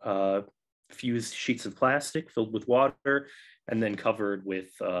of fused sheets of plastic filled with water, and then covered with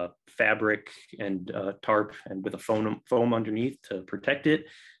fabric and tarp, and with a foam underneath to protect it.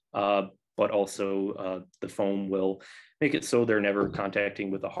 But also the foam will make it so they're never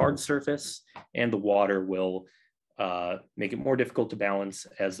contacting with a hard surface, and the water will make it more difficult to balance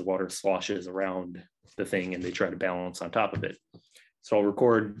as the water sloshes around the thing and they try to balance on top of it. So I'll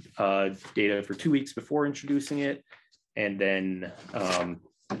record data for 2 weeks before introducing it, and then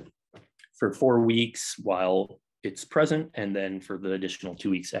for 4 weeks while it's present, and then for the additional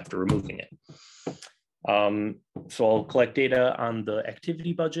 2 weeks after removing it. So I'll collect data on the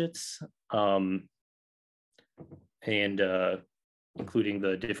activity budgets, and including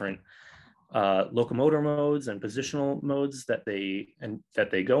the different locomotor modes and positional modes that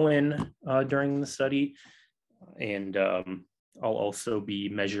they go in during the study. And I'll also be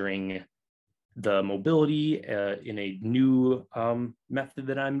measuring the mobility in a new method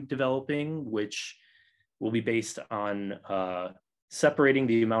that I'm developing, which will be based on separating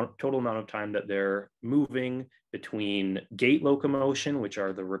the total amount of time that they're moving between gait locomotion, which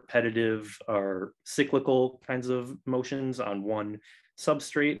are the repetitive or cyclical kinds of motions on one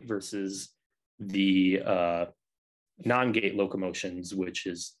substrate, versus the non-gait locomotions, which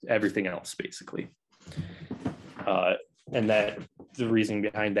is everything else basically. And that the reason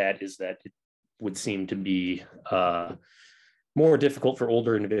behind that is that it would seem to be more difficult for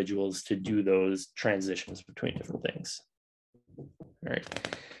older individuals to do those transitions between different things. All right.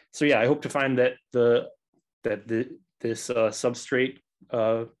 So yeah, I hope to find that this substrate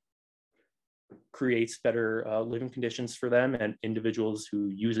creates better living conditions for them, and individuals who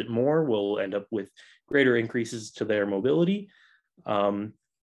use it more will end up with greater increases to their mobility.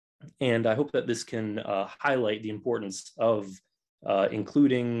 And I hope that this can highlight the importance of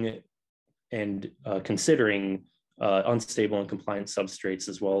including and considering unstable and compliant substrates,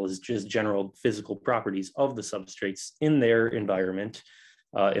 as well as just general physical properties of the substrates in their environment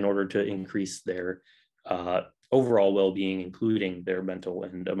in order to increase their overall well-being, including their mental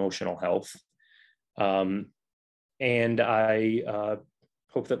and emotional health. And I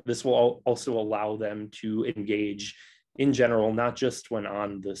hope that this will also allow them to engage in general, not just when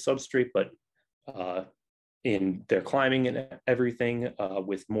on the substrate, but in their climbing and everything,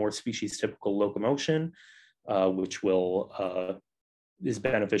 with more species typical locomotion, which is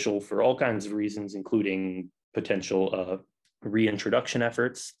beneficial for all kinds of reasons, including potential reintroduction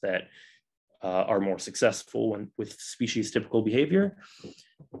efforts that are more successful with species typical behavior.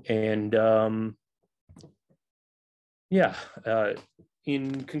 And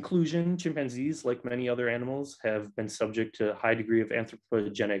in conclusion, chimpanzees, like many other animals, have been subject to a high degree of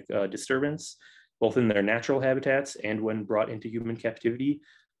anthropogenic disturbance. both in their natural habitats and when brought into human captivity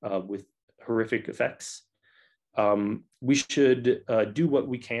with horrific effects. We should do what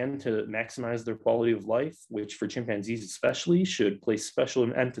we can to maximize their quality of life, which for chimpanzees especially should place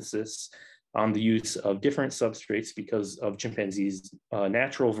special emphasis on the use of different substrates because of chimpanzees'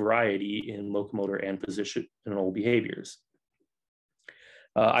 natural variety in locomotor and positional behaviors.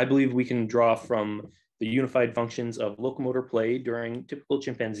 I believe we can draw from the unified functions of locomotor play during typical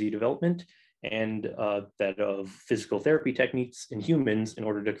chimpanzee development and that of physical therapy techniques in humans in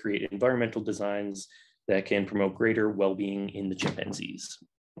order to create environmental designs that can promote greater well-being in the chimpanzees.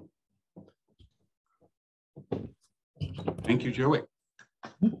 Thank you, Joey.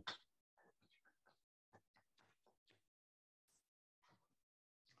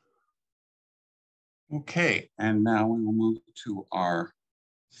 Okay, and now we will move to our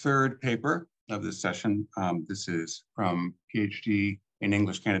third paper of this session. This is from PhD in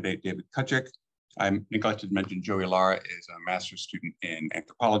English candidate David Kutchik. I neglected to mention Joey Lara is a master's student in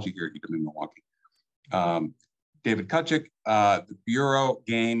anthropology here at UW Milwaukee. David Kutchik, the Bureau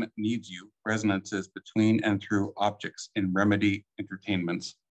game needs you, resonances between and through objects in Remedy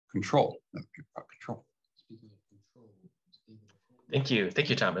Entertainment's Control. Control. Thank you,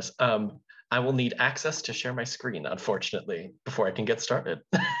 Thomas. I will need access to share my screen, unfortunately, before I can get started.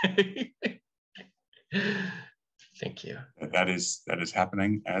 Thank you. That is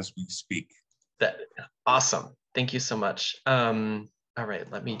happening as we speak. Awesome. Thank you so much. All right,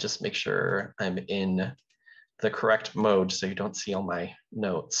 let me just make sure I'm in the correct mode so you don't see all my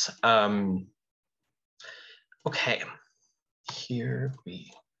notes. Okay, here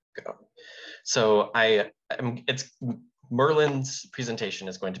we go. So Merlin's presentation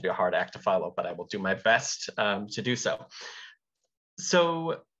is going to be a hard act to follow, but I will do my best to do so.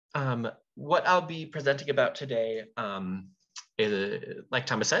 So what I'll be presenting about today is, like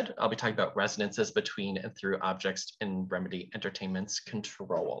Thomas said, I'll be talking about resonances between and through objects in Remedy Entertainment's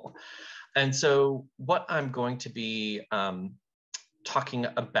Control. And so what I'm going to be talking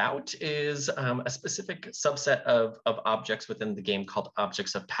about is a specific subset of objects within the game called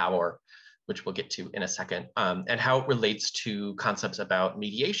objects of power, which we'll get to in a second, and how it relates to concepts about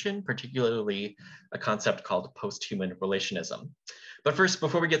mediation, particularly a concept called post-human relationism. But first,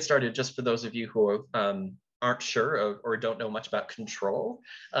 before we get started, just for those of you who aren't sure or don't know much about Control,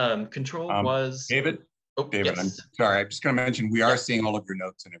 Control was... David, yes. I'm sorry, I'm just going to mention we are seeing all of your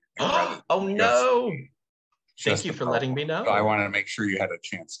notes and everything. Oh no! Thank you for letting me know. So I wanted to make sure you had a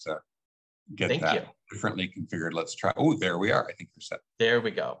chance to get that differently configured. Let's try. Oh, there we are. I think you're set. There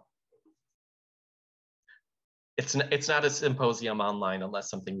we go. It's not a symposium online unless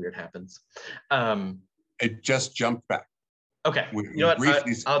something weird happens. It just jumped back. Okay, you know what?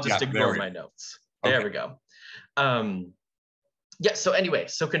 I'll just ignore my notes. There we go. Yeah, so anyway,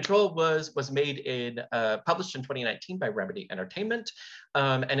 so Control was published in 2019 by Remedy Entertainment,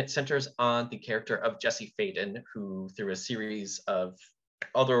 and it centers on the character of Jesse Faden, who through a series of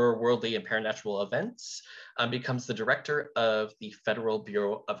otherworldly and paranatural events becomes the director of the Federal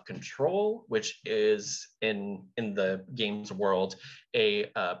Bureau of Control, which is in the game's world a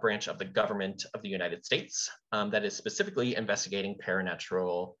branch of the government of the United States that is specifically investigating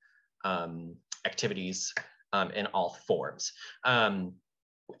paranatural activities in all forms.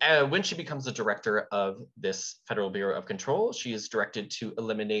 When she becomes the director of this Federal Bureau of Control, she is directed to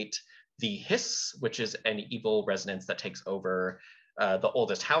eliminate the Hiss, which is an evil resonance that takes over the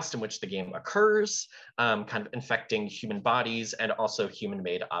oldest house in which the game occurs, kind of infecting human bodies and also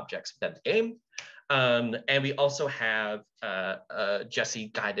human-made objects within the game. And we also have Jesse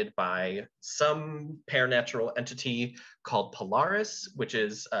guided by some paranatural entity called Polaris, which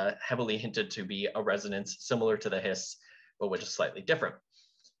is heavily hinted to be a resonance similar to the Hiss, but which is slightly different.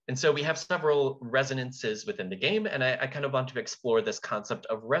 And so we have several resonances within the game, and I kind of want to explore this concept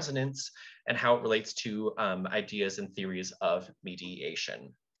of resonance and how it relates to ideas and theories of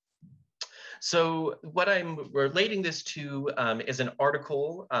mediation. So what I'm relating this to is an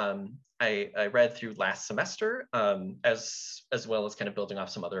article I read through last semester, as well as kind of building off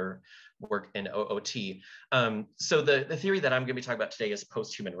some other work in OOT. So the theory that I'm going to be talking about today is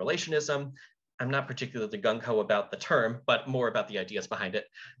post-human relationism. I'm not particularly gung-ho about the term, but more about the ideas behind it.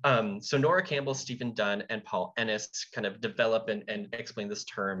 So Nora Campbell, Stephen Dunn, and Paul Ennis kind of develop and explain this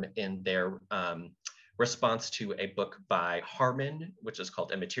term in their response to a book by Harman, which is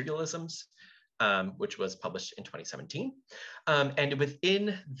called Immaterialisms, which was published in 2017. And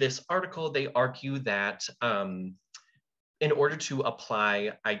within this article, they argue that in order to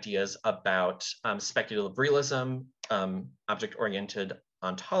apply ideas about speculative realism, object-oriented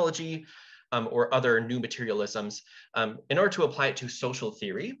ontology, or other new materialisms, in order to apply it to social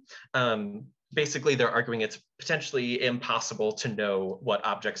theory, basically they're arguing it's potentially impossible to know what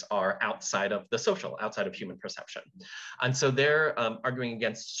objects are outside of the social, outside of human perception. And so they're arguing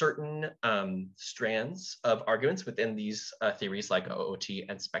against certain strands of arguments within these theories like OOT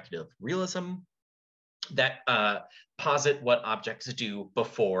and speculative realism that posit what objects do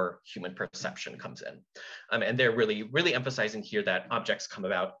before human perception comes in. And they're really emphasizing here that objects come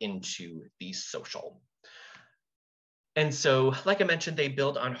about into the social. And so, like I mentioned, they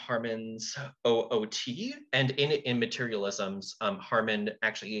build on Harman's OOT, and in materialisms, Harman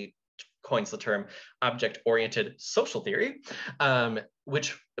actually coins the term object-oriented social theory, but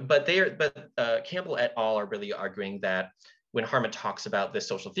Campbell et al. Are really arguing that when Harman talks about this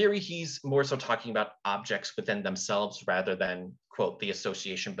social theory, he's more so talking about objects within themselves rather than, quote, the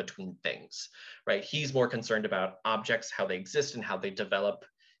association between things, right? He's more concerned about objects, how they exist and how they develop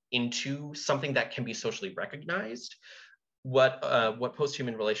into something that can be socially recognized. What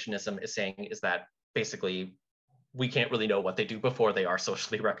post-human relationism is saying is that basically we can't really know what they do before they are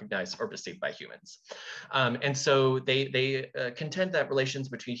socially recognized or perceived by humans. And so they contend that relations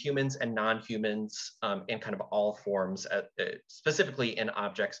between humans and non-humans in kind of all forms, specifically in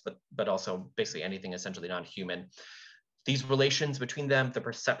objects, but also basically anything essentially non-human, these relations between them, the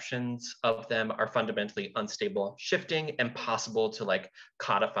perceptions of them are fundamentally unstable, shifting, impossible to like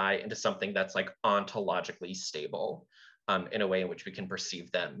codify into something that's like ontologically stable in a way in which we can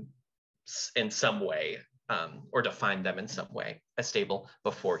perceive them in some way or define them in some way as stable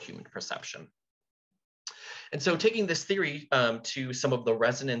before human perception. And so taking this theory to some of the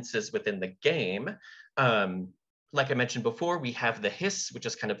resonances within the game, like I mentioned before, we have the hiss, which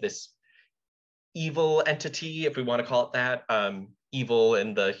is kind of this evil entity, if we want to call it that, evil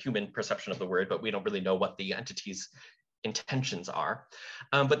in the human perception of the word, but we don't really know what the entity's intentions are.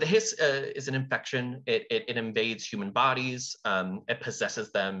 But the hiss is an infection. It invades human bodies. It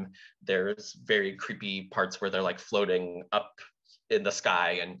possesses them. There's very creepy parts where they're like floating up in the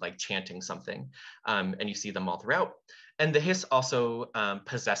sky and like chanting something. And you see them all throughout. And the hiss also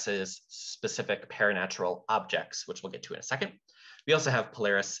possesses specific paranatural objects, which we'll get to in a second. We also have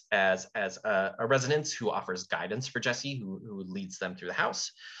Polaris as a resonance who offers guidance for Jesse, who leads them through the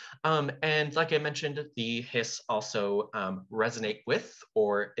house. And like I mentioned, the hiss also resonate with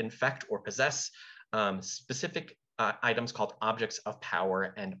or infect or possess specific items called objects of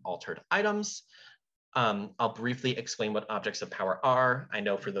power and altered items. I'll briefly explain what objects of power are. I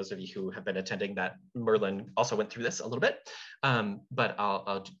know for those of you who have been attending that Merlin also went through this a little bit, but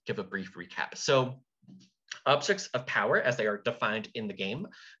I'll give a brief recap. So objects of power, as they are defined in the game,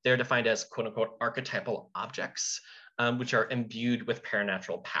 they're defined as quote unquote archetypal objects, which are imbued with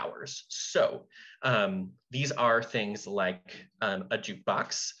paranatural powers. So these are things like a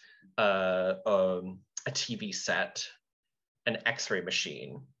jukebox, a TV set, an X-ray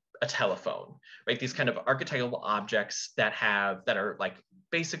machine, a telephone, right? These kind of archetypal objects that are like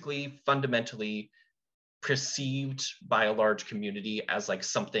basically fundamentally perceived by a large community as like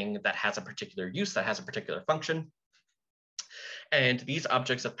something that has a particular use, that has a particular function. And these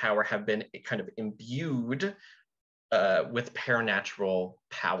objects of power have been kind of imbued with paranatural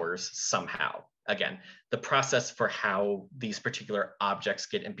powers somehow. Again, the process for how these particular objects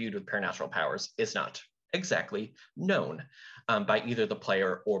get imbued with paranatural powers is not exactly known by either the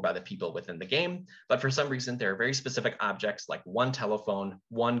player or by the people within the game. But for some reason, there are very specific objects like one telephone,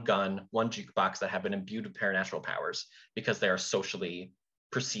 one gun, one jukebox that have been imbued with paranatural powers because they are socially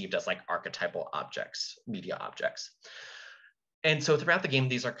perceived as like archetypal objects, media objects. And so throughout the game,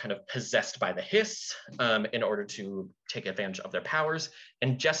 these are kind of possessed by the hiss in order to take advantage of their powers.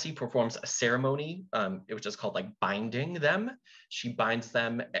 And Jessie performs a ceremony, which is called like binding them. She binds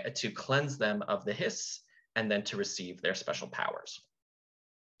them to cleanse them of the hiss and then to receive their special powers.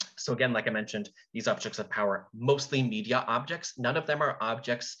 So again, like I mentioned, these objects of power, mostly media objects. None of them are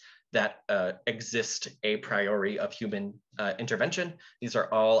objects that exist a priori of human intervention. These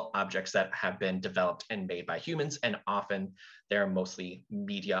are all objects that have been developed and made by humans, and often they're mostly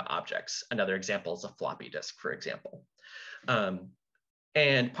media objects. Another example is a floppy disk, for example.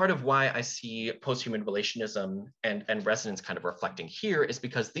 And part of why I see post-human relationism and resonance kind of reflecting here is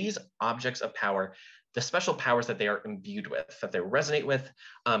because these objects of power, the special powers that they are imbued with, that they resonate with,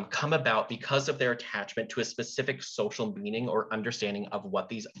 come about because of their attachment to a specific social meaning or understanding of what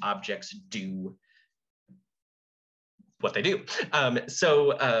these objects do, what they do. I'll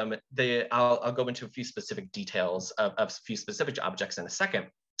go into a few specific details of a few specific objects in a second.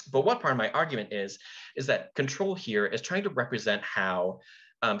 But what part of my argument is that control here is trying to represent how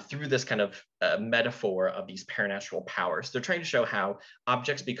through this kind of metaphor of these paranatural powers. They're trying to show how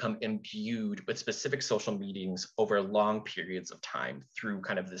objects become imbued with specific social meanings over long periods of time through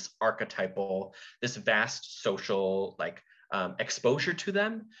kind of this archetypal, this vast social like exposure to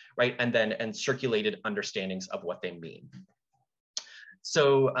them, right? And circulated understandings of what they mean.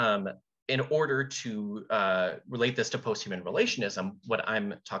 So in order to relate this to post-human relationism, what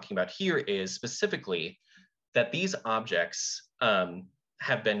I'm talking about here is specifically that these objects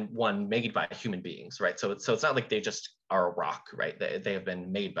have been made by human beings, right? So it's not like they just are a rock, right? They have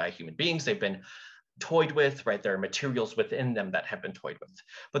been made by human beings. They've been toyed with, right? There are materials within them that have been toyed with.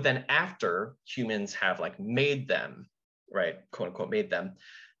 But then after humans have like made them, right, quote unquote, made them,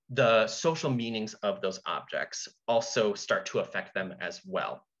 the social meanings of those objects also start to affect them as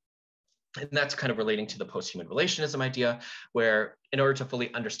well. And that's kind of relating to the post-human relationism idea, where in order to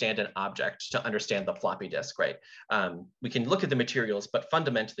fully understand an object, to understand the floppy disk, right, we can look at the materials, but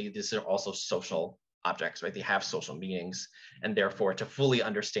fundamentally, these are also social objects, right? They have social meanings. And therefore, to fully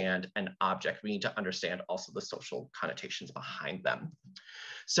understand an object, we need to understand also the social connotations behind them.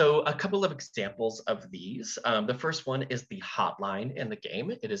 So a couple of examples of these. The first one is the hotline in the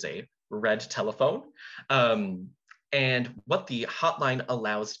game. It is a red telephone. And what the hotline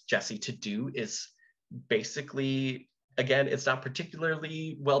allows Jessie to do is basically, again, it's not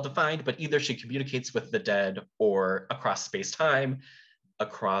particularly well defined, but either she communicates with the dead or across space-time,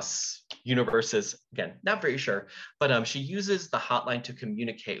 across universes, again, not very sure, but she uses the hotline to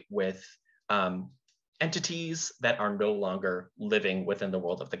communicate with entities that are no longer living within the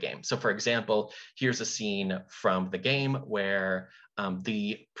world of the game. So for example, here's a scene from the game where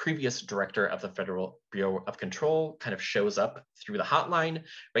the previous director of the Federal Bureau of Control kind of shows up through the hotline,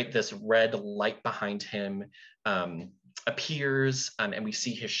 right? This red light behind him appears and we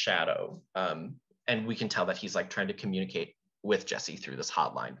see his shadow. And we can tell that he's like trying to communicate with Jessie through this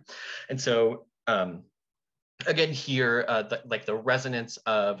hotline. And so again here, the resonance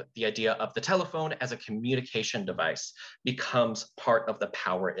of the idea of the telephone as a communication device becomes part of the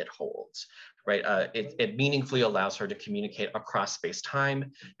power it holds, right? It meaningfully allows her to communicate across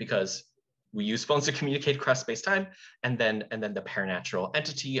space-time because we use phones to communicate across space-time, and then the paranatural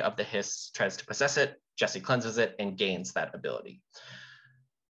entity of the hiss tries to possess it, Jessie cleanses it and gains that ability.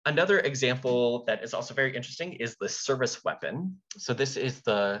 Another example that is also very interesting is the service weapon. So this is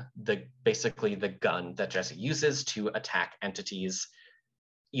basically the gun that Jessie uses to attack entities,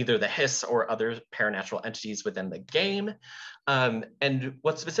 either the hiss or other paranatural entities within the game. And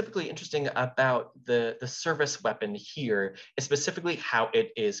what's specifically interesting about the service weapon here is specifically how it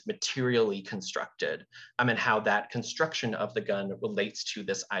is materially constructed, and how that construction of the gun relates to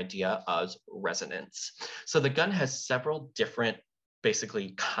this idea of resonance. So the gun has several different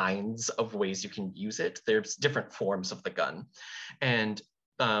basically kinds of ways you can use it. There's different forms of the gun. And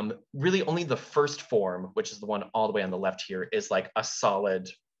really only the first form, which is the one all the way on the left here, is like a solid,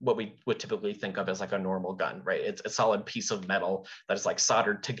 what we would typically think of as like a normal gun, right? It's a solid piece of metal that is like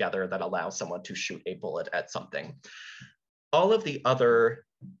soldered together that allows someone to shoot a bullet at something. All of the other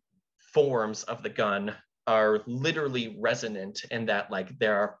forms of the gun are literally resonant in that like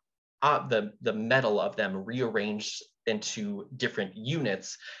there are the metal of them rearranged into different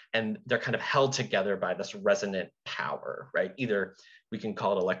units, and they're kind of held together by this resonant power, right? Either we can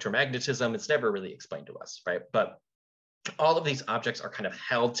call it electromagnetism, it's never really explained to us, right? But all of these objects are kind of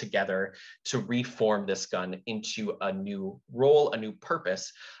held together to reform this gun into a new role, a new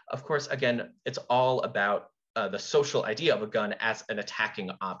purpose. Of course, again, it's all about the social idea of a gun as an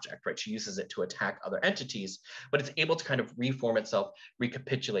attacking object, right? She uses it to attack other entities, but it's able to kind of reform itself,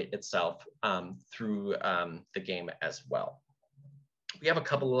 recapitulate itself through the game as well. We have a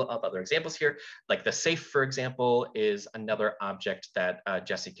couple of other examples here, like the safe, for example, is another object that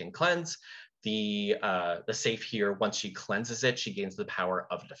Jessie can cleanse. The safe here, once she cleanses it, she gains the power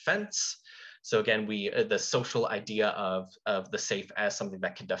of defense. So again, the social idea of the safe as something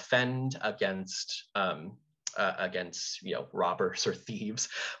that can defend against robbers or thieves,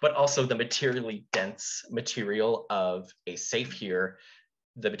 but also the materially dense material of a safe here.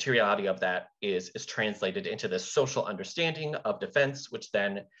 The materiality of that is translated into this social understanding of defense, which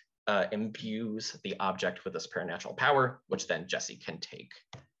then imbues the object with this paranatural power, which then Jessie can take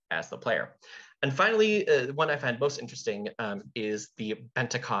as the player. And finally, the one I find most interesting is the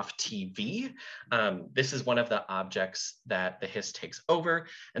Bentekoff TV. This is one of the objects that the hiss takes over.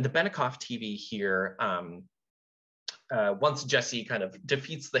 And the Bentekoff TV here, once Jessie kind of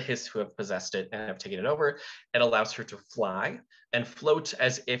defeats the hiss who have possessed it and have taken it over, it allows her to fly and float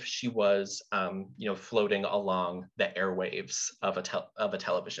as if she was, floating along the airwaves of a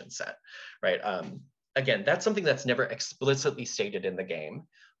television set, right? again, that's something that's never explicitly stated in the game,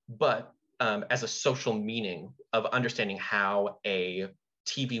 but as a social meaning of understanding how a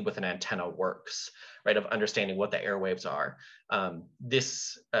TV with an antenna works, right, of understanding what the airwaves are,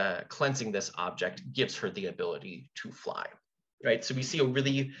 cleansing this object gives her the ability to fly, right? So we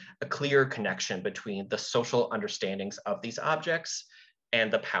see a clear connection between the social understandings of these objects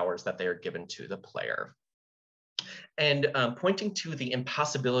and the powers that they are given to the player. And pointing to the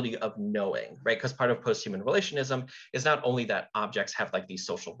impossibility of knowing, right? Because part of post-human relationism is not only that objects have like these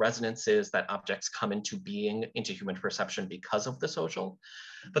social resonances, that objects come into being, into human perception because of the social,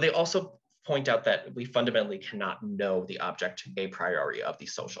 but they also point out that we fundamentally cannot know the object a priori of the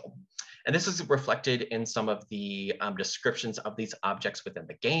social. And this is reflected in some of the descriptions of these objects within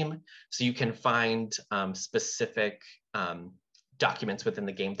the game. So you can find specific documents within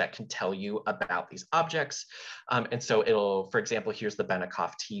the game that can tell you about these objects. And so it'll, for example, here's the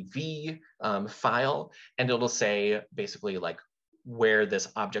Benikoff TV file, and it'll say basically like where this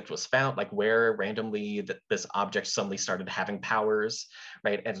object was found, like where randomly this object suddenly started having powers,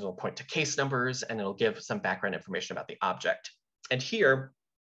 right? And it'll point to case numbers, and it'll give some background information about the object. And here,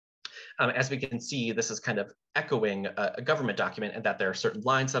 as we can see, this is kind of echoing a government document, and that there are certain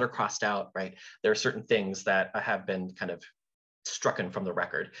lines that are crossed out, right? There are certain things that have been kind of strucken from the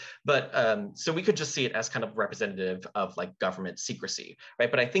record. But so we could just see it as kind of representative of like government secrecy,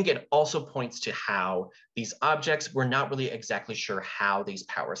 right? But I think it also points to how these objects, we're not really exactly sure how these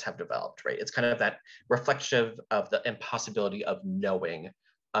powers have developed, right? It's kind of that reflection of the impossibility of knowing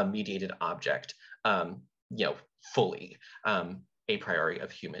a mediated object, fully, a priori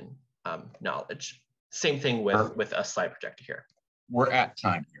of human knowledge. Same thing with a slide projector here. We're at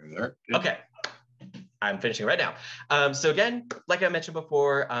time here. Okay. I'm finishing right now. So again, like I mentioned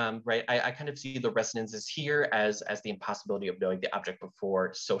before, right, I kind of see the resonances here as the impossibility of knowing the object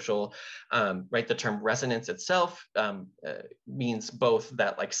before social, right? The term resonance itself means both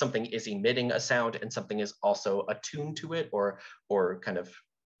that like something is emitting a sound and something is also attuned to it or kind of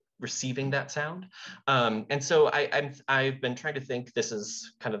receiving that sound. And so I've been trying to think, this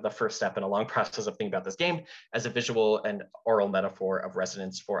is kind of the first step in a long process of thinking about this game as a visual and oral metaphor of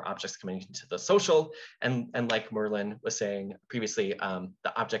resonance for objects coming into the social. And like Merlin was saying previously,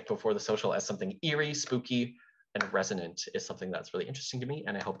 the object before the social as something eerie, spooky, and resonant is something that's really interesting to me,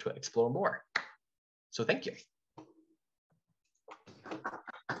 and I hope to explore more. So thank you.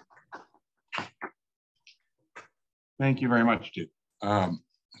 Thank you very much, Duke.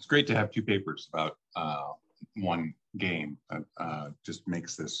 It's great to have two papers about one game. Just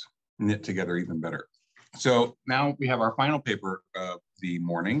makes this knit together even better. So now we have our final paper of the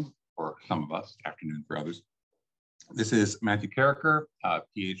morning, for some of us, afternoon for others. This is Matthew Carricker,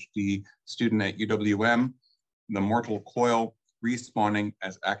 PhD student at UWM, The Mortal Coil, Respawning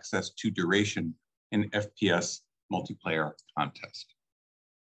as Access to Duration in FPS Multiplayer Contest.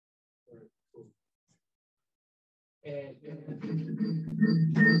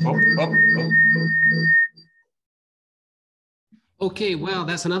 Okay, well,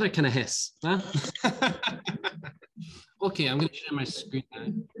 that's another kind of hiss, huh? Okay, I'm going to share my screen now.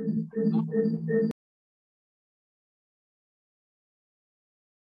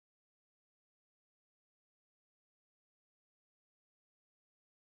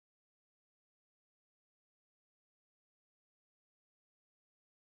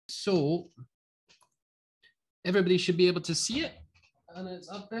 So everybody should be able to see it, and it's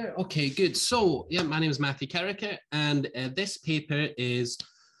up there. Okay, good. So yeah, my name is Matthew Carricker, and this paper is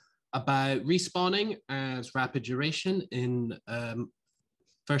about respawning as rapid duration in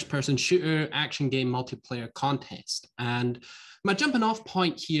first-person shooter action game multiplayer contest. And my jumping off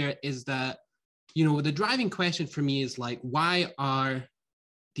point here is that, you know, the driving question for me is like, why are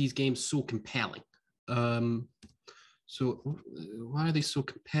these games so compelling? So why are they so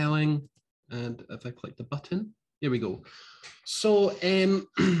compelling? And if I click the button, here we go. So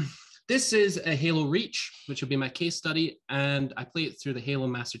this is a Halo Reach, which will be my case study. And I play it through the Halo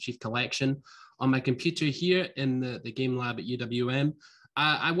Master Chief Collection on my computer here in the game lab at UWM.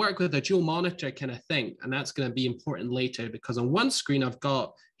 I work with a dual monitor kind of thing, and that's going to be important later because on one screen I've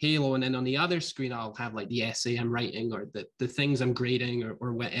got Halo, and then on the other screen I'll have like the essay I'm writing or the things I'm grading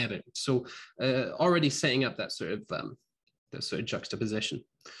or whatever. So already setting up that sort of juxtaposition.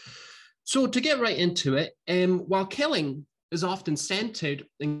 So to get right into it, while killing is often centered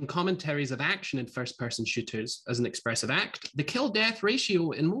in commentaries of action in first-person shooters as an expressive act, the kill-death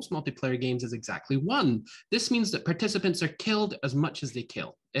ratio in most multiplayer games is exactly 1. This means that participants are killed as much as they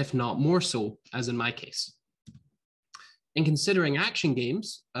kill, if not more so, as in my case. In considering action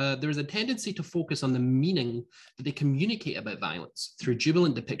games, there is a tendency to focus on the meaning that they communicate about violence through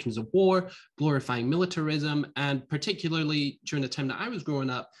jubilant depictions of war, glorifying militarism, and particularly during the time that I was growing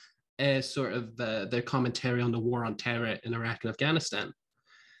up, sort of their commentary on the war on terror in Iraq and Afghanistan.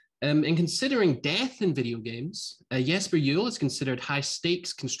 In considering death in video games, Jesper Juhl has considered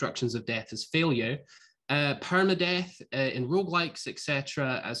high-stakes constructions of death as failure, permadeath in roguelikes,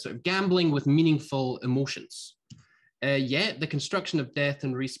 etc., as sort of gambling with meaningful emotions. Yet the construction of death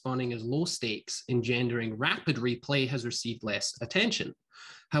and respawning as low stakes, engendering rapid replay, has received less attention.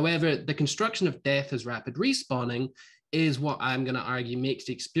 However, the construction of death as rapid respawning is what I'm going to argue makes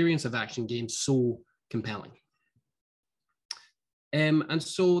the experience of action games so compelling. And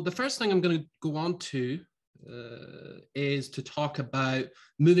so the first thing I'm going to go on to is to talk about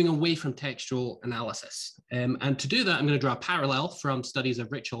moving away from textual analysis. And to do that, I'm going to draw a parallel from studies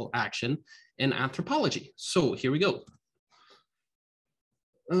of ritual action in anthropology. So here we go.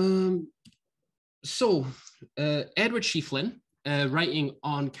 Edward Schieffelin, writing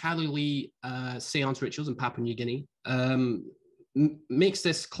on Kaluli seance rituals in Papua New Guinea, makes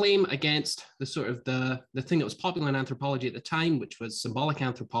this claim against the sort of the thing that was popular in anthropology at the time, which was symbolic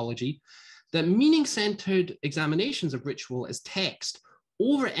anthropology, that meaning-centered examinations of ritual as text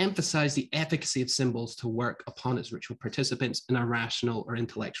overemphasize the efficacy of symbols to work upon its ritual participants in a rational or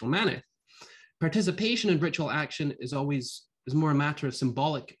intellectual manner. Participation in ritual action is more a matter of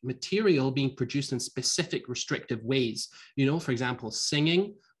symbolic material being produced in specific restrictive ways. You know, for example,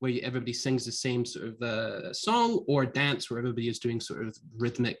 singing, where everybody sings the same sort of song, or dance, where everybody is doing sort of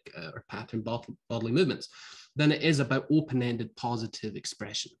rhythmic or pattern bodily movements, than it is about open-ended positive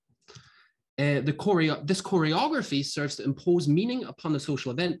expression. This choreography serves to impose meaning upon the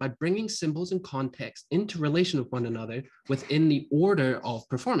social event by bringing symbols and context into relation with one another within the order of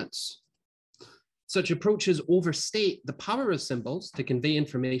performance. Such approaches overstate the power of symbols to convey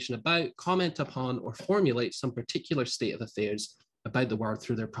information about, comment upon, or formulate some particular state of affairs about the world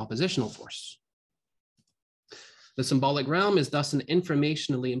through their propositional force. The symbolic realm is thus an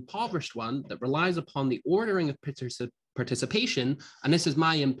informationally impoverished one that relies upon the ordering of participation, and this is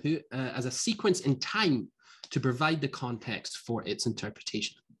my input, as a sequence in time to provide the context for its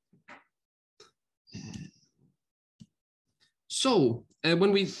interpretation.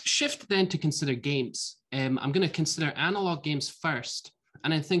 When we shift then to consider games, I'm going to consider analog games first,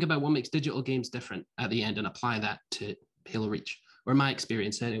 and then think about what makes digital games different at the end and apply that to Halo Reach, or my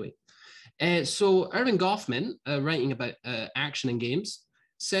experience anyway. So Erving Goffman, writing about action in games,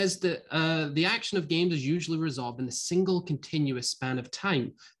 says that the action of games is usually resolved in a single continuous span of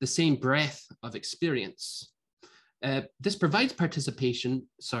time, the same breadth of experience. This provides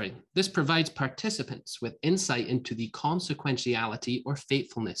participants with insight into the consequentiality or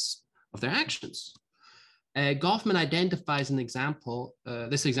fatefulness of their actions. Goffman identifies an example,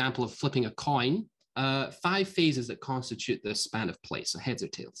 this example of flipping a coin, 5 phases that constitute the span of play, so heads or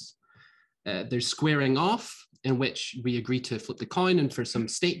tails. There's squaring off, in which we agree to flip the coin and for some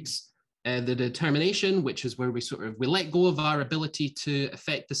stakes. The determination, which is where we let go of our ability to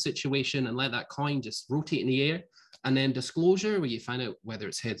affect the situation and let that coin just rotate in the air. And then disclosure, where you find out whether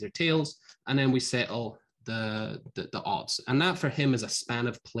it's heads or tails, and then we settle the odds. And that for him is a span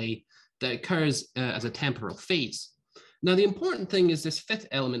of play that occurs as a temporal phase. Now, the important thing is this 5th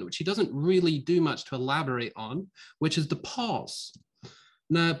element, which he doesn't really do much to elaborate on, which is the pause.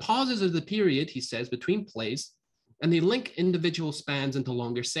 Now, pauses are the period, he says, between plays, and they link individual spans into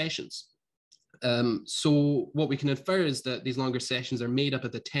longer sessions. So what we can infer is that these longer sessions are made up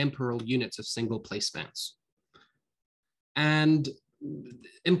of the temporal units of single play spans. And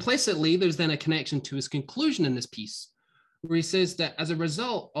implicitly, there's then a connection to his conclusion in this piece, where he says that as a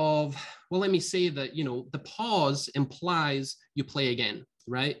result of, well, let me say that, the pause implies you play again,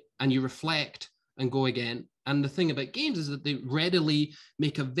 right? And you reflect and go again. And the thing about games is that they readily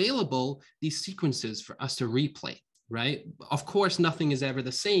make available these sequences for us to replay, right? Of course, nothing is ever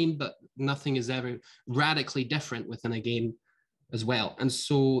the same, but nothing is ever radically different within a game as well. And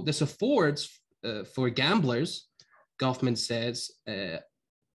so this affords, for gamblers, Goffman says, an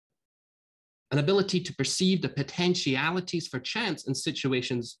ability to perceive the potentialities for chance in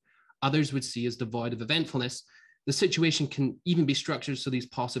situations others would see as devoid of eventfulness. The situation can even be structured so these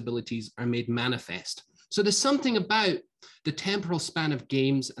possibilities are made manifest. So there's something about the temporal span of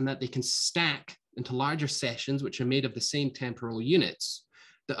games and that they can stack into larger sessions, which are made of the same temporal units,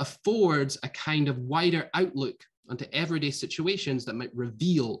 that affords a kind of wider outlook onto everyday situations that might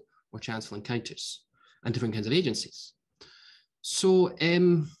reveal more chanceful encounters and different kinds of agencies. So,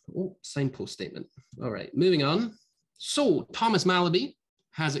 signpost statement. All right, moving on. So Thomas Malaby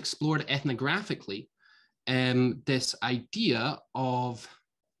has explored ethnographically this idea of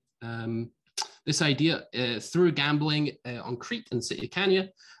through gambling on Crete and the city of Kenya.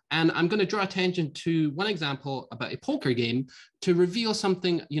 And I'm going to draw attention to one example about a poker game to reveal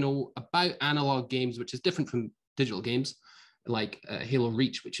something, you know, about analog games, which is different from digital games like Halo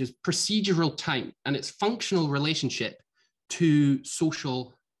Reach, which is procedural time and its functional relationship to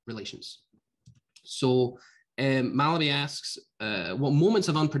social relations. So Malaby asks, what moments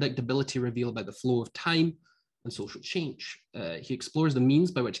of unpredictability reveal about the flow of time and social change? He explores the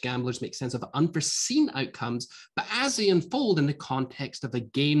means by which gamblers make sense of unforeseen outcomes, but as they unfold in the context of a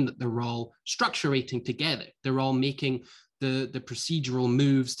game that they're all structurating together. They're all making the procedural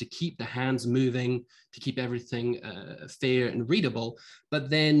moves to keep the hands moving, to keep everything fair and readable. But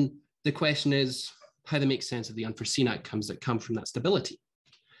then the question is how they make sense of the unforeseen outcomes that come from that stability.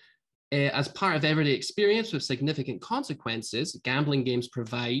 As part of everyday experience with significant consequences, gambling games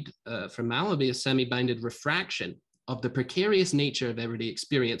provide, for Malaby, a semi-bounded refraction of the precarious nature of everyday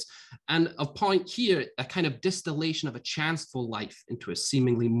experience, and of point here, a kind of distillation of a chanceful life into a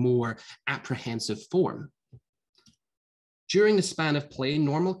seemingly more apprehensive form. During the span of play,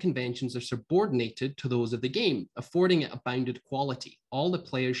 normal conventions are subordinated to those of the game, affording it a bounded quality. All the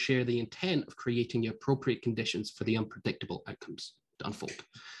players share the intent of creating the appropriate conditions for the unpredictable outcomes to unfold.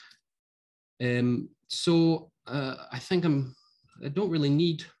 I think I don't really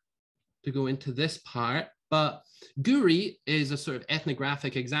need to go into this part, but Guri is a sort of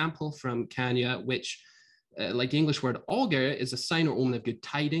ethnographic example from Kenya, which, like the English word augur, is a sign or omen of good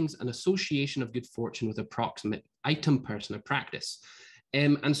tidings, an association of good fortune with approximate item, person, or practice.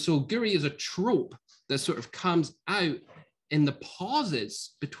 And so Guri is a trope that sort of comes out in the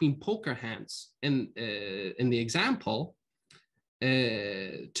pauses between poker hands in the example,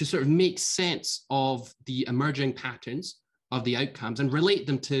 to sort of make sense of the emerging patterns of the outcomes and relate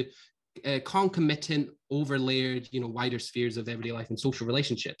them to concomitant, overlayered, you know, wider spheres of everyday life and social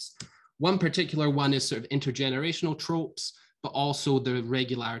relationships. One particular one is sort of intergenerational tropes, but also the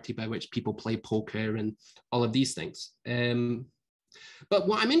regularity by which people play poker and all of these things. But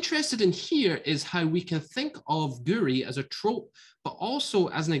what I'm interested in here is how we can think of Guri as a trope, but also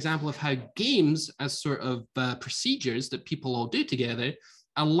as an example of how games as sort of procedures that people all do together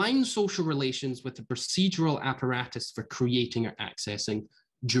align social relations with the procedural apparatus for creating or accessing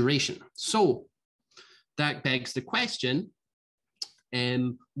duration. So that begs the question,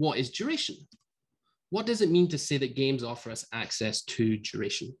 what is duration? What does it mean to say that games offer us access to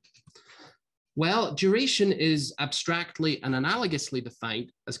duration? Well, duration is abstractly and analogously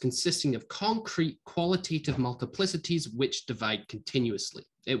defined as consisting of concrete qualitative multiplicities which divide continuously.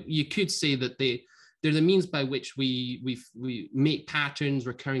 You could say that they're the means by which we make patterns,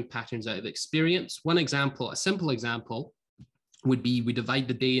 recurring patterns out of experience. One example, a simple example, would be we divide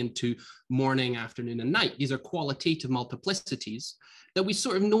the day into morning, afternoon, and night. These are qualitative multiplicities that we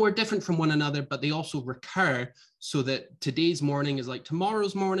sort of know are different from one another, but they also recur, so that today's morning is like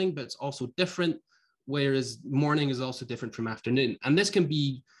tomorrow's morning, but it's also different, whereas morning is also different from afternoon. And this can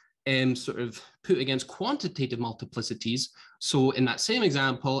be sort of put against quantitative multiplicities. So in that same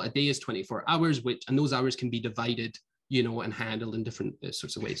example, a day is 24 hours, and those hours can be divided, you know, and handled in different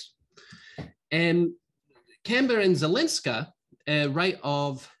sorts of ways. Kember and Zelinska write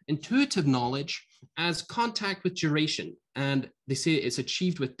of intuitive knowledge as contact with duration, and they say it's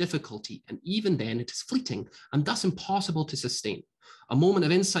achieved with difficulty, and even then it is fleeting and thus impossible to sustain. A moment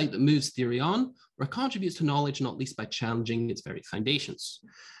of insight that moves theory on or contributes to knowledge, not least by challenging its very foundations.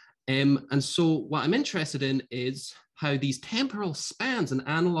 And so what I'm interested in is how these temporal spans in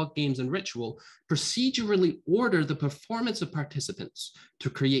analog games and ritual procedurally order the performance of participants to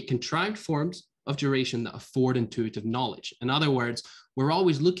create contrived forms of duration that afford intuitive knowledge. In other words, we're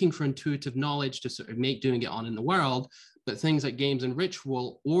always looking for intuitive knowledge to sort of make doing it on in the world, but things like games and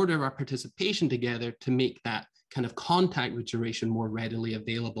ritual order our participation together to make that kind of contact with duration more readily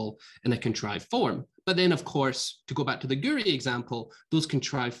available in a contrived form. But then, of course, to go back to the Guri example, those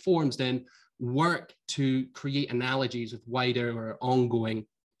contrived forms then work to create analogies with wider or ongoing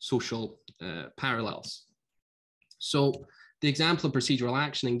social parallels. So the example of procedural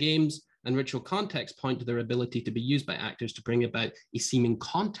action in games and ritual context point to their ability to be used by actors to bring about a seeming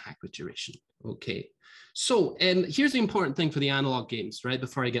contact with duration. Okay, so here's the important thing for the analog games, right?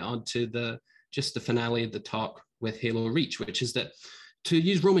 Before I get on to just the finale of the talk with Halo Reach, which is that, to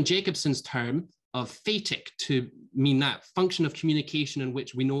use Roman Jacobson's term of phatic to mean that function of communication in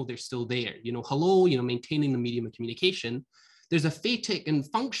which we know they're still there, you know, hello, you know, maintaining the medium of communication. There's a phatic and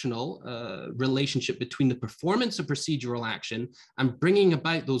functional relationship between the performance of procedural action and bringing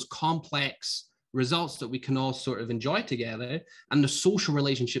about those complex results that we can all sort of enjoy together, and the social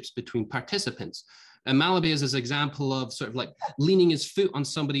relationships between participants. And Malaby is an example of sort of like leaning his foot on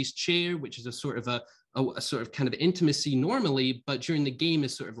somebody's chair, which is a sort of a sort of kind of intimacy normally, but during the game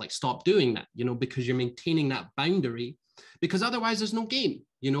is sort of like stop doing that, you know, because you're maintaining that boundary, because otherwise there's no game,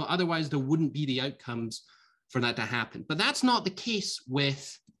 you know, otherwise there wouldn't be the outcomes for that to happen. But that's not the case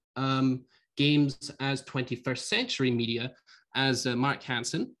with games as 21st century media, as Mark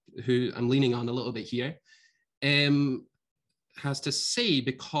Hansen, who I'm leaning on a little bit here, has to say,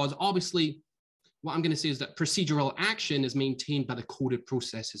 because obviously what I'm going to say is that procedural action is maintained by the coded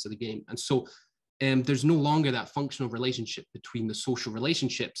processes of the game. And so there's no longer that functional relationship between the social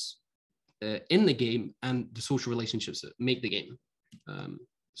relationships in the game and the social relationships that make the game.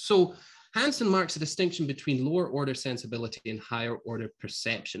 So Hansen marks a distinction between lower order sensibility and higher order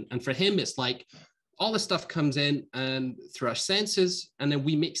perception. And for him, it's like all the stuff comes in and through our senses, and then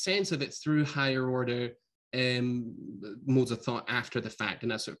we make sense of it through higher order modes of thought after the fact,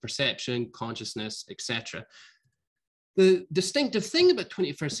 and that's sort of perception, consciousness, etc. The distinctive thing about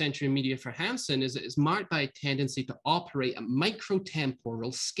 21st century media for Hansen is it is marked by a tendency to operate at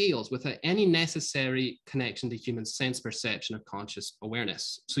microtemporal scales without any necessary connection to human sense perception or conscious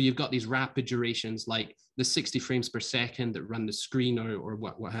awareness. So you've got these rapid durations like the 60 frames per second that run the screen or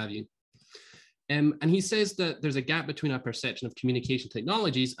what have you. And he says that there's a gap between our perception of communication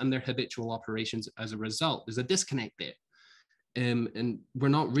technologies and their habitual operations as a result. There's a disconnect there. And we're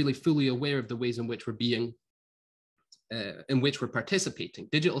not really fully aware of the ways in which we're participating.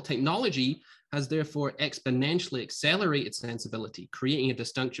 Digital technology has therefore exponentially accelerated sensibility, creating a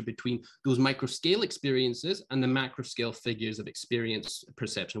distinction between those micro scale experiences and the macro scale figures of experience,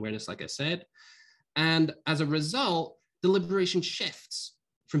 perception, awareness, like I said. And as a result, deliberation shifts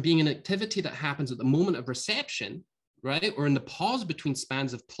from being an activity that happens at the moment of reception, right, or in the pause between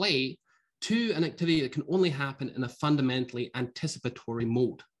spans of play, to an activity that can only happen in a fundamentally anticipatory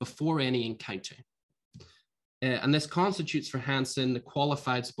mode before any encounter. And this constitutes for Hansen the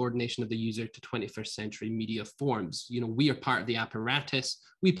qualified subordination of the user to 21st century media forms. You know, we are part of the apparatus,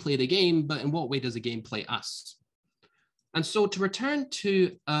 we play the game, but in what way does the game play us? And so to return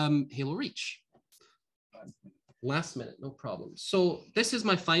to Halo Reach, last minute, no problem. So this is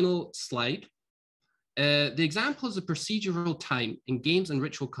my final slide. The examples of procedural time in games and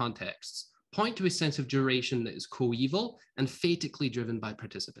ritual contexts point to a sense of duration that is coeval and fatically driven by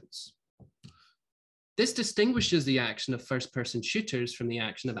participants. This distinguishes the action of first-person shooters from the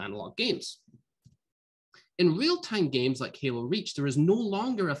action of analog games. In real-time games like Halo Reach, there is no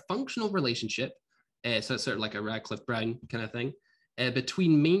longer a functional relationship, so it's sort of like a Radcliffe Brown kind of thing,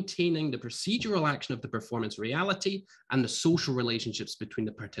 between maintaining the procedural action of the performance reality and the social relationships between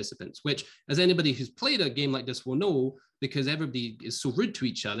the participants, which, as anybody who's played a game like this will know, because everybody is so rude to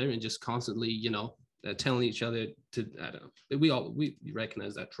each other and just constantly, you know, telling each other to, I don't know, we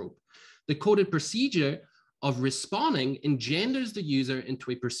recognize that trope. The coded procedure of responding engenders the user into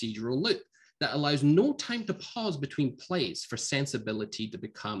a procedural loop that allows no time to pause between plays for sensibility to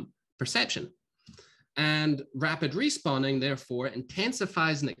become perception. And rapid respawning, therefore,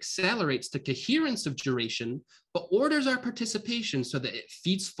 intensifies and accelerates the coherence of duration, but orders our participation so that it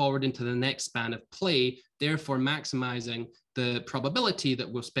feeds forward into the next span of play, therefore maximizing the probability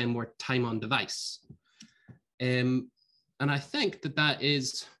that we'll spend more time on device. And I think that that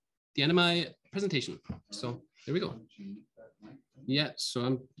is the end of my presentation. So there we go. Yeah, so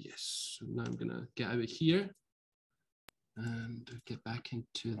now I'm gonna get out of here and get back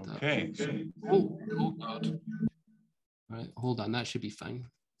into the. Okay. Oh God. All right, hold on, that should be fine.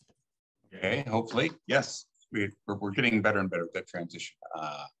 Okay, hopefully, yes. We're getting better and better at that transition,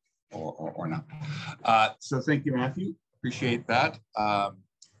 or not. So thank you, Matthew. Appreciate that. Are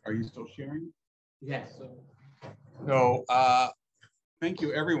you still sharing? Yes. So thank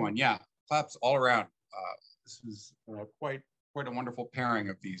you, everyone. Yeah, claps all around. This was quite a wonderful pairing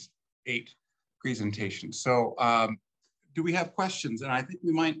of these 8 presentations. So do we have questions? And I think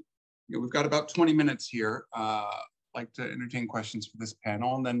we might, you know, we've got about 20 minutes here. Like to entertain questions for this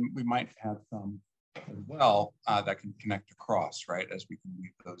panel, and then we might have some as well that can connect across, right, as we can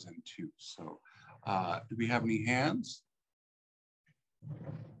weave those in too. So do we have any hands?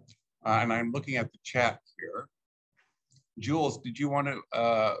 And I'm looking at the chat here. Jules, did you want to,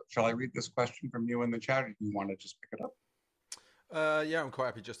 shall I read this question from you in the chat, or do you want to just pick it up? Yeah, I'm quite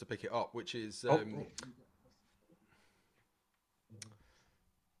happy just to pick it up, which is,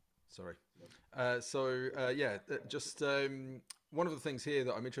 sorry. Yeah, just one of the things here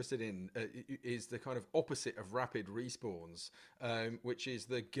that I'm interested in is the kind of opposite of rapid respawns, which is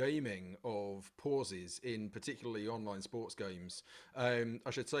the gaming of pauses in particularly online sports games. I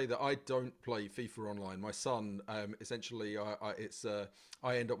should say that I don't play FIFA online. My son, essentially,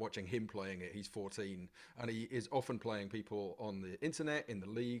 I end up watching him playing it. He's 14, and he is often playing people on the internet, in the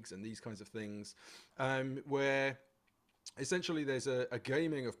leagues, and these kinds of things, where essentially there's a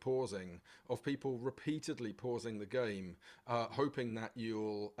gaming of pausing, of people repeatedly pausing the game, hoping that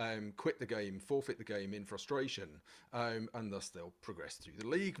you'll quit the game, forfeit the game in frustration, and thus they'll progress through the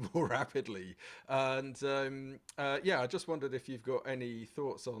league more rapidly. And yeah, I just wondered if you've got any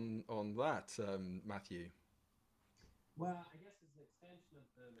thoughts on that, Matthew. Well, I guess it's an extension of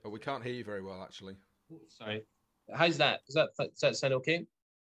the... Oh, we can't hear you very well, actually. Oh, sorry. How's that? Does that sound okay?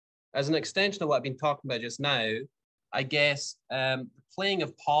 As an extension of what I've been talking about just now, I guess playing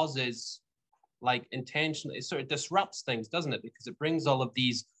of pauses, like intentionally, it sort of disrupts things, doesn't it? Because it brings all of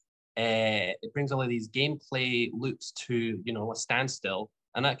these, gameplay loops to, you know, a standstill,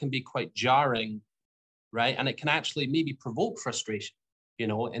 and that can be quite jarring, right? And it can actually maybe provoke frustration, you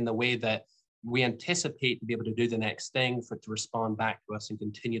know, in the way that we anticipate to be able to do the next thing, for it to respond back to us and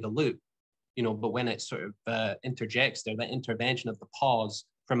continue the loop, you know. But when it sort of interjects there, that intervention of the pause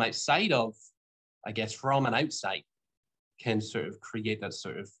from outside of, I guess, from and outside, can sort of create that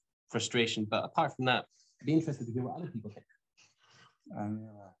sort of frustration. But apart from that, I'd be interested to hear what other people think.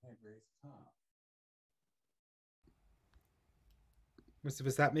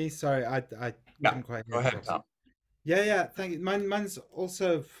 Was that me? Sorry, I couldn't quite hear. Go ahead, Tom. Yeah, thank you. Mine's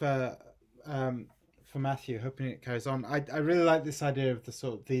also for Matthew, hoping it carries on. I really like this idea of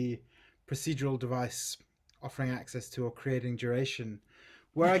the procedural device offering access to or creating duration,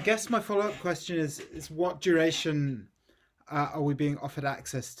 where I guess my follow-up question is what duration are we being offered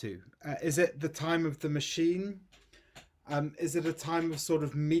access to? Is it the time of the machine? Is it a time of sort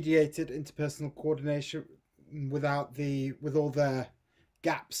of mediated interpersonal coordination with all the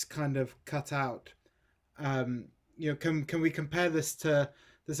gaps kind of cut out? You know, can we compare this to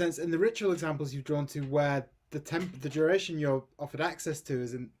the sense in the ritual examples you've drawn to, where the duration you're offered access to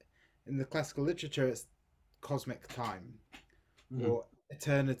is in the classical literature, it's cosmic time or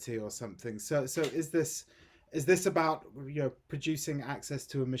eternity or something. So is this about, you know, producing access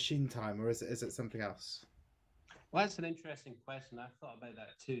to a machine time, or is it something else? Well, that's an interesting question. I've thought about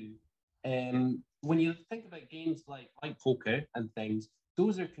that too. When you think about games like poker and things,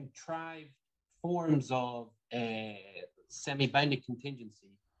 those are contrived forms of semi-bounded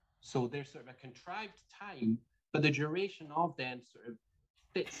contingency. So they're sort of a contrived time, but the duration of them sort of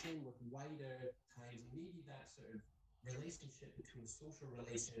fits in with wider times. Maybe that sort of relationship between social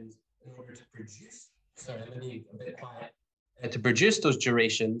relations in order to produce, sorry, let me a bit quiet, to produce those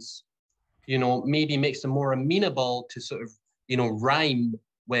durations, you know, maybe makes them more amenable to sort of, you know, rhyme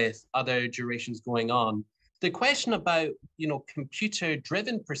with other durations going on. The question about, you know,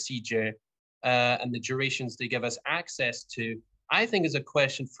 computer-driven procedure and the durations they give us access to, I think is a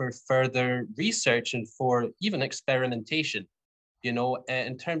question for further research and for even experimentation. You know,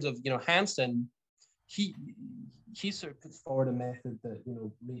 in terms of, you know, Hansen, he sort of puts forward a method that, you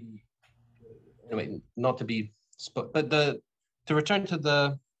know, maybe, anyway, not to be, but to return to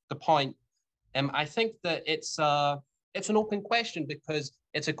the point, I think that it's an open question because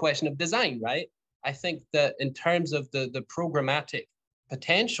it's a question of design, right? I think that in terms of the programmatic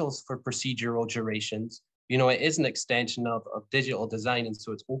potentials for procedural durations, you know, it is an extension of digital design, and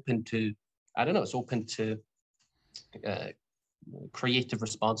so it's open to, I don't know, it's open to creative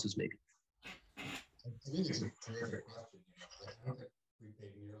responses, maybe. I think it's a terrific question. You know, I don't think we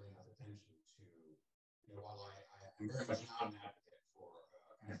paid nearly enough attention to, you know, while I'm very much not an advocate for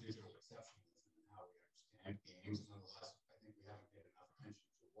kind of digital exceptionalism and how we understand games, nonetheless, I think we haven't paid enough attention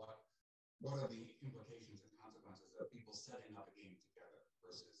to what are the implications and consequences of people setting up a game together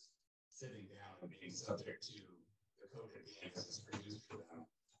versus sitting down and being subject to the coded game as it's produced for them.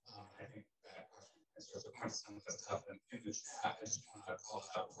 I think that question is sort of some of the stuff in the chat. I just want to call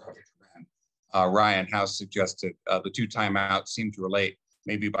out before I get to Rand. Ryan House suggested the two timeouts seem to relate,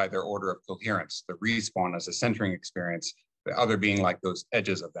 maybe by their order of coherence. The respawn as a centering experience, the other being like those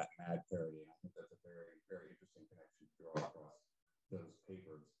edges of that mad parody. I think that's a very, very interesting connection to draw across those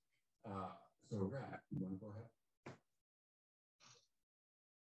papers. So Rand, you want to go ahead?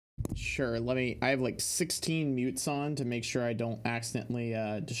 Sure, I have like 16 mutes on to make sure I don't accidentally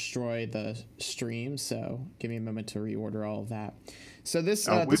destroy the stream, so give me a moment to reorder all of that. So this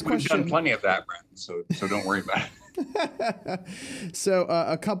we've done plenty of that, Brent, so don't worry about it. So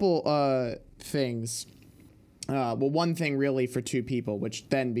a couple things. Well, one thing really for two people, which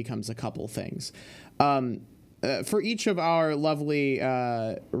then becomes a couple things. for each of our lovely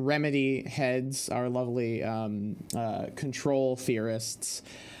remedy heads, our lovely control theorists,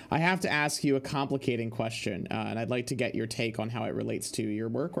 I have to ask you a complicating question, and I'd like to get your take on how it relates to your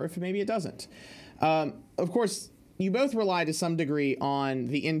work, or if maybe it doesn't. Of course, you both rely to some degree on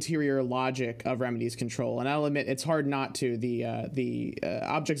the interior logic of Remedy's control, and I'll admit it's hard not to. The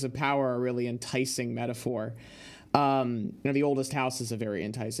objects of power are a really enticing metaphor. The oldest house is a very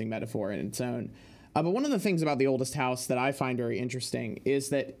enticing metaphor in its own. But one of the things about the oldest house that I find very interesting is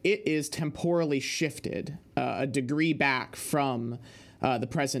that it is temporally shifted a degree back from the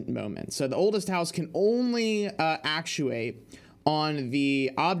present moment. So the oldest house can only actuate on the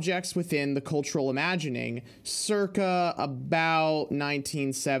objects within the cultural imagining circa about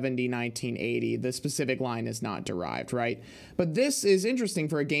 1970, 1980. The specific line is not derived, right? But this is interesting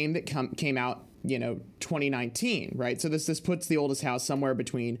for a game that came out 2019, right? So this puts the oldest house somewhere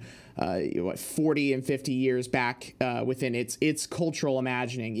between 40 and 50 years back within its cultural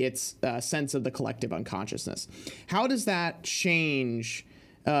imagining, its sense of the collective unconsciousness. How does that change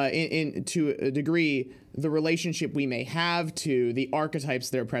to a degree the relationship we may have to the archetypes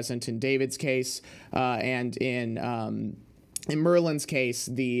that are present in David's case, and in Merlin's case,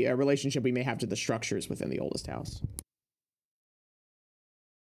 the relationship we may have to the structures within the oldest house?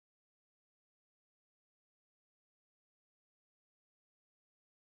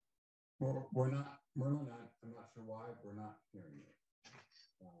 We're not, Merlin, I'm not sure why, we're not hearing you.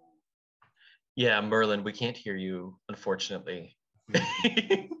 Yeah, Merlin, we can't hear you, unfortunately. Wait,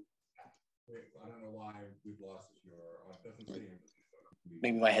 I don't know why we've lost your, it doesn't seem.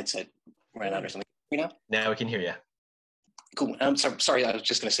 Maybe my headset ran out or something. Now we can hear you. Cool. Sorry, I was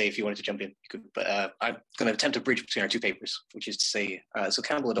just going to say if you wanted to jump in, you could, but I'm going to attempt a bridge between our two papers, which is to say, so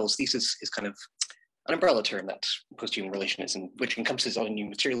Campbell et al.'s thesis is kind of an umbrella term that post-human relationism, which encompasses all new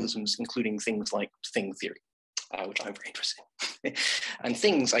materialisms, including things like thing theory, which I'm very interested in. And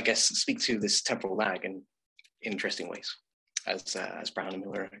things, I guess, speak to this temporal lag in interesting ways, as Brown and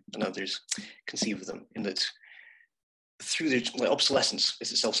Miller and others conceive of them, in that through the obsolescence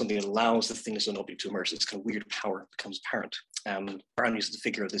is itself something that allows the thing as an object to emerge. This kind of weird power becomes apparent. Brown uses the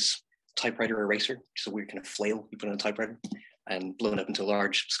figure of this typewriter eraser, which is a weird kind of flail you put on a typewriter, and blown up into a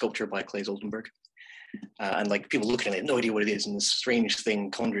large sculpture by Claes Oldenburg. And like people looking at it, have no idea what it is, and this strange thing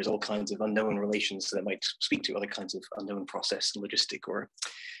conjures all kinds of unknown relations that might speak to other kinds of unknown process and logistic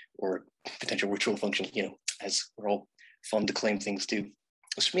or potential ritual function, as we're all fond to claim things do.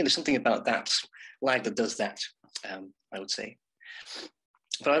 So for me, there's something about that lag that does that, I would say.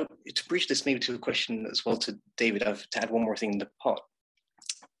 But to bridge this maybe to a question as well to David, I've to add one more thing in the pot.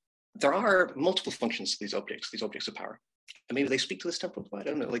 There are multiple functions to these objects of power, and maybe they speak to this temporal divide.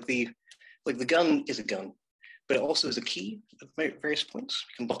 I don't know, like the gun is a gun, but it also is a key at various points.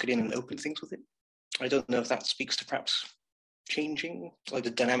 You can lock it in and open things with it. I don't know if that speaks to perhaps changing, like the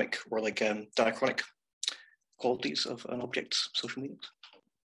dynamic or like diachronic qualities of an object's social media.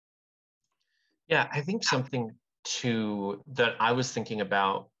 Yeah, I think something too that I was thinking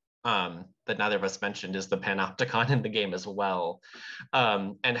about that neither of us mentioned is the panopticon in the game as well,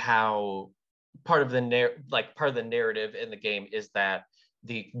 and how part of the narrative in the game is that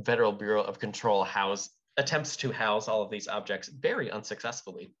the Federal Bureau of Control attempts to house all of these objects very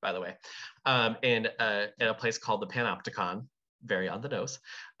unsuccessfully, by the way, in a place called the Panopticon, very on the nose.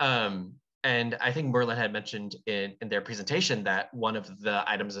 And I think Merlin had mentioned in their presentation that one of the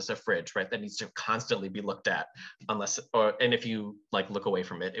items is a fridge, right? That needs to constantly be looked at, and if you look away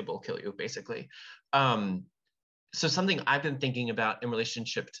from it, it will kill you, basically. So something I've been thinking about in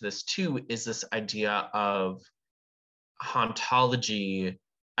relationship to this too is this idea of hauntology.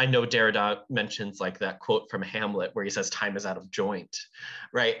 I know Derrida mentions that quote from Hamlet where he says time is out of joint,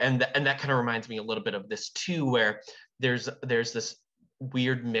 right? And that kind of reminds me a little bit of this too, where there's this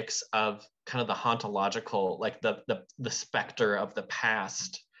weird mix of kind of the hauntological, like the specter of the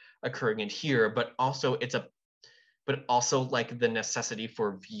past occurring in here, but also like the necessity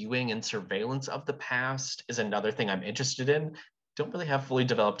for viewing and surveillance of the past is another thing I'm interested in. Don't really have fully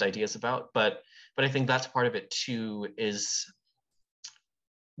developed ideas about, but I think that's part of it too, is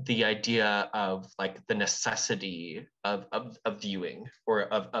the idea of the necessity of viewing or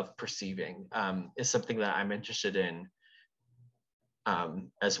of perceiving is something that I'm interested in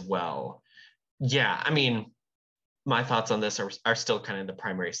as well. Yeah, I mean, my thoughts on this are still kind of in the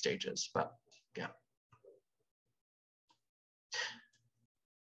primary stages, but yeah.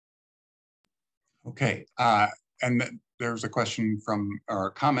 Okay, and there's a question or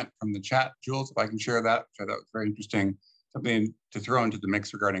a comment from the chat. Jules, if I can share that, which I thought was very interesting. Something to throw into the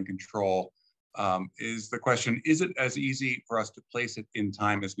mix regarding control is the question, is it as easy for us to place it in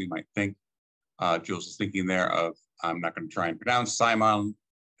time as we might think? Jules is thinking there of, I'm not going to try and pronounce Simon.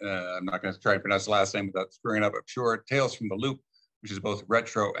 I'm not going to try and pronounce the last name without screwing it up, I'm sure. Tales from the Loop, which is both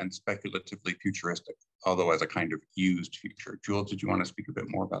retro and speculatively futuristic, although as a kind of used future. Jules, did you want to speak a bit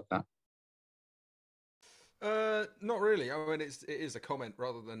more about that? Not really. I mean, it is a comment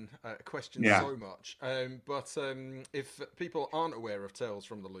rather than a question so much. But if people aren't aware of Tales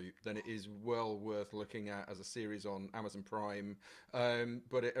from the Loop, then it is well worth looking at as a series on Amazon Prime.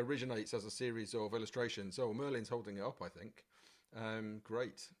 But it originates as a series of illustrations. Oh, Merlin's holding it up, I think.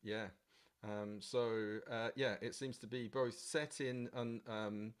 Great, yeah. Yeah, it seems to be both set in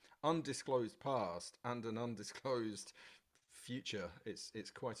an undisclosed past and an undisclosed future.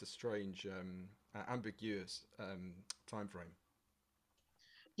 It's quite a strange, ambiguous time frame.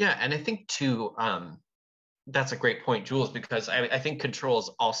 Yeah, and I think too, that's a great point, Jules, because I think Control is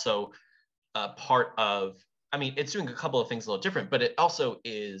also part of. I mean, it's doing a couple of things a little different, but it also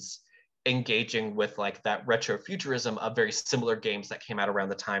is engaging with like that retrofuturism of very similar games that came out around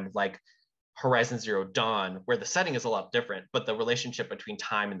the time, like Horizon Zero Dawn, where the setting is a lot different, but the relationship between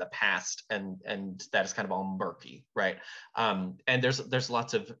time and the past and that is kind of all murky, right? And there's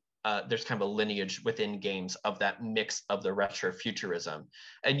lots of there's kind of a lineage within games of that mix of the retrofuturism,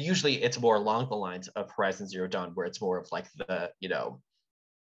 and usually it's more along the lines of Horizon Zero Dawn, where it's more of like the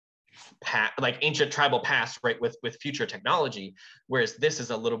like ancient tribal past, right, with future technology, whereas this is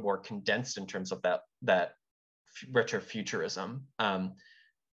a little more condensed in terms of that retrofuturism.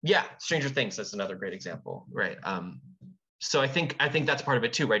 Yeah, Stranger Things is another great example, right? So I think that's part of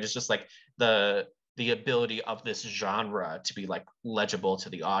it too, right? It's just like the ability of this genre to be like legible to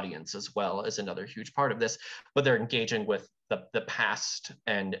the audience as well is another huge part of this. But they're engaging with the past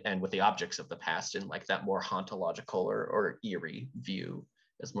and with the objects of the past in like that more hauntological or eerie view,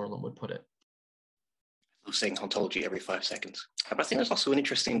 as Merlin would put it. Saying hauntology every 5 seconds. But I think there's also an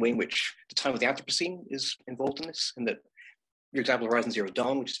interesting way in which the time of the Anthropocene is involved in this, in that your example of Horizon Zero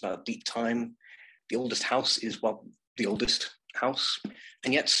Dawn, which is about deep time, the oldest house is, well, the oldest house.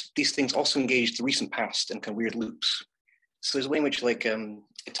 And yet these things also engage the recent past and kind of weird loops. So there's a way in which like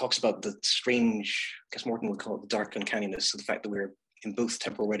it talks about the strange, I guess Morton would call it the dark uncanniness of the fact that we're in both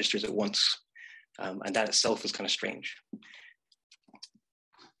temporal registers at once. And that itself is kind of strange.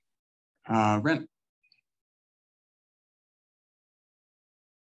 Ren.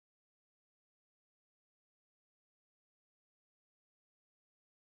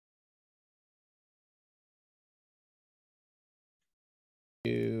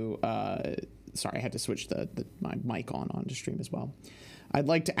 Sorry, I had to switch my mic on to stream as well. I'd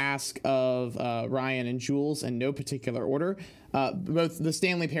like to ask of Ryan and Jules, in no particular order, both the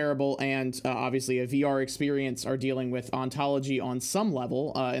Stanley Parable and obviously a VR experience are dealing with ontology on some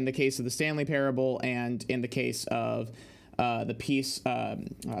level, in the case of the Stanley Parable and in the case of the piece,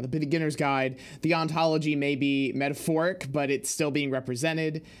 the Beginner's Guide. The ontology may be metaphoric, but it's still being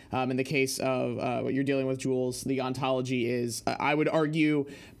represented. In the case of what you're dealing with, Jules, the ontology is, I would argue,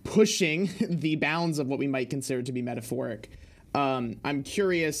 pushing the bounds of what we might consider to be metaphoric. I'm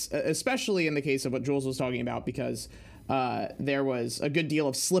curious, especially in the case of what Jules was talking about, because there was a good deal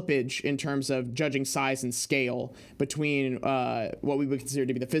of slippage in terms of judging size and scale between what we would consider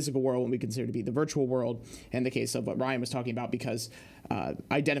to be the physical world and we consider to be the virtual world, in the case of what Ryan was talking about, because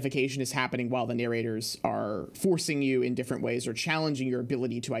identification is happening while the narrators are forcing you in different ways or challenging your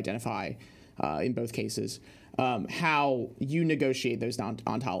ability to identify in both cases. How you negotiate those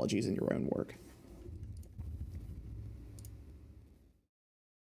ontologies in your own work.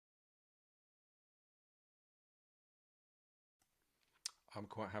 I'm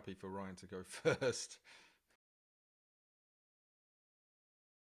quite happy for Ryan to go first.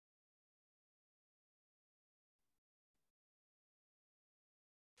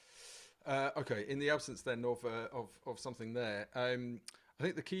 Okay, in the absence then of something there, I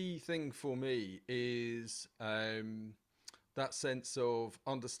think the key thing for me is that sense of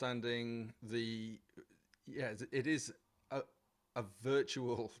understanding it is a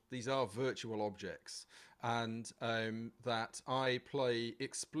virtual, these are virtual objects, and that I play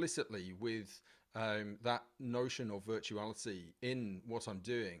explicitly with that notion of virtuality in what I'm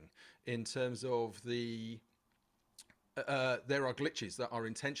doing, in terms of there are glitches that are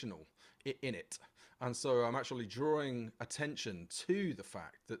intentional in it. And so I'm actually drawing attention to the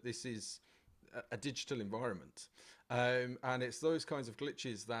fact that this is a digital environment. And it's those kinds of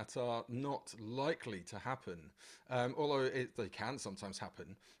glitches that are not likely to happen, although they can sometimes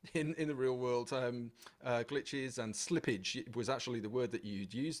happen in the real world. Glitches and slippage was actually the word that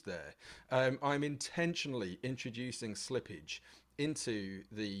you'd used there. I'm intentionally introducing slippage into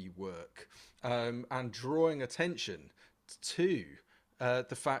the work and drawing attention to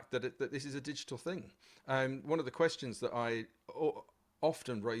the fact that that this is a digital thing. One of the questions that I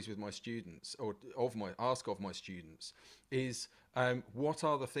often raise with my students, or ask of my students, is what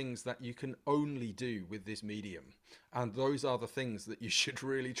are the things that you can only do with this medium? And those are the things that you should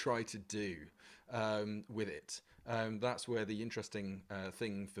really try to do with it. That's where the interesting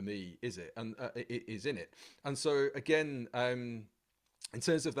thing for me is in it. And so again, in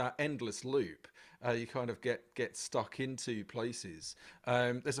terms of that endless loop, you kind of get stuck into places.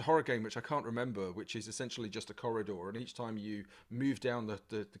 There's a horror game which I can't remember, which is essentially just a corridor, and each time you move down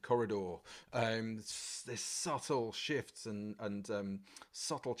the corridor, there's subtle shifts and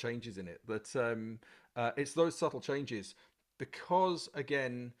subtle changes in it. But it's those subtle changes, because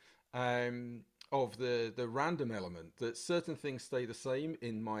again, of the random element, that certain things stay the same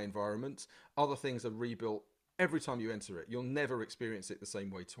in my environment, other things are rebuilt every time you enter it. You'll never experience it the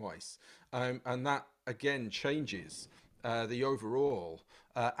same way twice. And that, again, changes the overall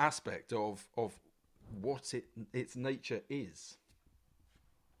aspect of what its nature is.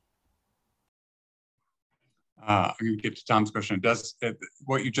 I'm going to get to Tom's question.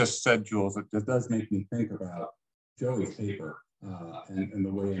 What you just said, Jules, it does make me think about Joey's paper and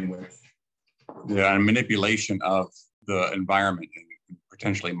the way in which the manipulation of the environment in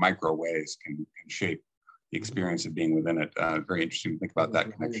potentially micro ways can shape the experience of being within it. Very interesting to think about that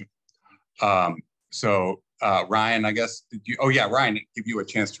connection. So Ryan, I guess, Ryan, give you a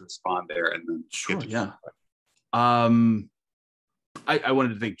chance to respond there, and then sure, yeah. I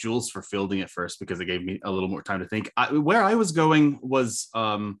wanted to thank Jules for fielding it first, because it gave me a little more time to think. Where I was going was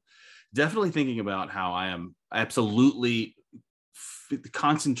definitely thinking about how I am absolutely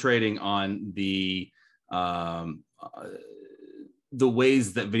concentrating on the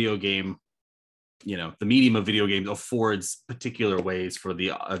ways that video game, the medium of video games affords particular ways for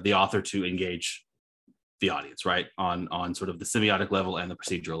the author to engage the audience, right, on sort of the semiotic level and the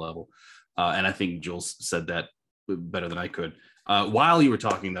procedural level. And I think Jules said that better than I could. While you were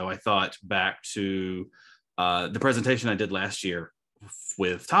talking, though, I thought back to the presentation I did last year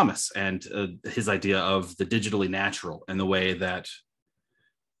with Thomas and his idea of the digitally natural, and the way that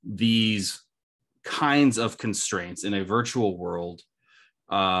these kinds of constraints in a virtual world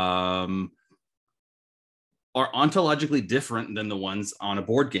are ontologically different than the ones on a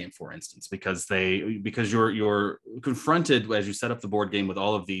board game, for instance, because you're confronted as you set up the board game with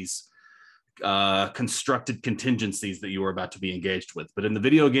all of these constructed contingencies that you are about to be engaged with. But in the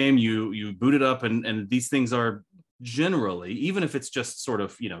video game, you boot it up, and these things are generally, even if it's just sort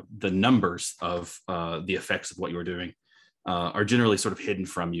of the numbers of the effects of what you're doing, are generally sort of hidden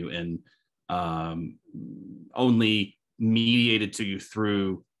from you and only mediated to you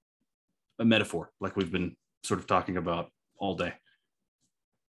through a metaphor, like we've been sort of talking about all day.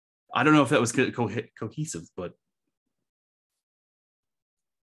 I don't know if that was cohesive, but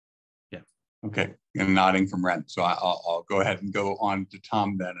yeah. Okay, and nodding from Ren. So I'll go ahead and go on to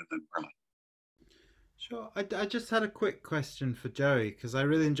Tom then, and then Merlin. Sure. I just had a quick question for Joey, because I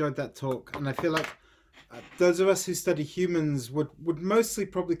really enjoyed that talk, and I feel like those of us who study humans would mostly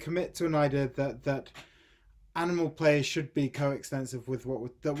probably commit to an idea that animal play should be coextensive with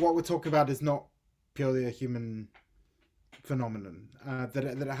what we're talking about is not purely a human phenomenon, that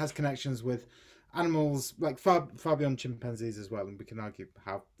it has connections with animals, like far beyond chimpanzees as well, and we can argue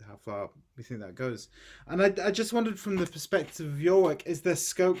how far we think that goes. And I just wondered, from the perspective of your work, is there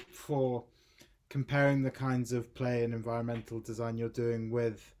scope for comparing the kinds of play and environmental design you're doing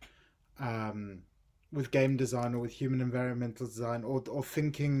with game design, or with human environmental design, or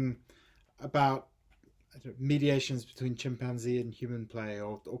thinking about mediations between chimpanzee and human play,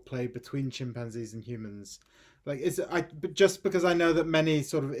 or play between chimpanzees and humans? Like, just because I know that many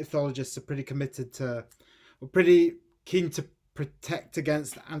sort of ethologists are pretty committed to, or pretty keen to protect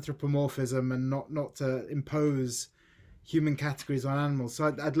against anthropomorphism and not to impose human categories on animals.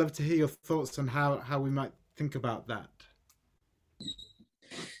 So I'd love to hear your thoughts on how we might think about that.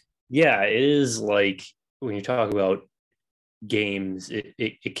 Yeah, it is like, when you talk about games,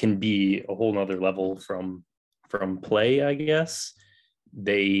 it can be a whole nother level from play, I guess.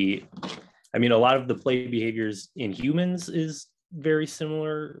 A lot of the play behaviors in humans is very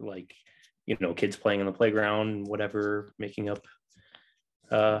similar, like, kids playing on the playground, whatever, making up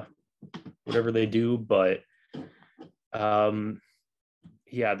whatever they do. But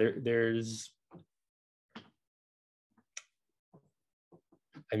there's,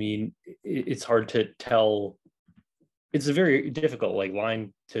 it's hard to tell. It's a very difficult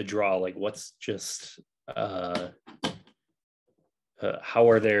line to draw, what's just how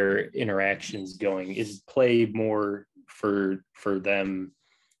are their interactions going? Is play more for them?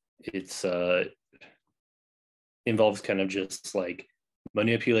 It's involves kind of just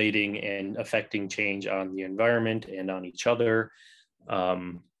manipulating and affecting change on the environment and on each other,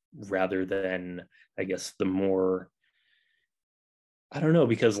 rather than, I guess, the more, I don't know,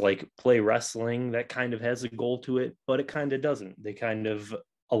 because like play wrestling, that kind of has a goal to it, but it kind of doesn't. They kind of,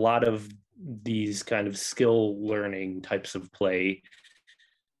 a lot of these kind of skill learning types of play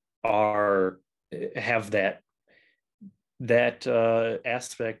have that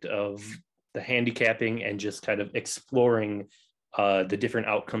aspect of the handicapping and just kind of exploring the different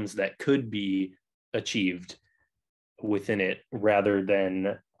outcomes that could be achieved within it, rather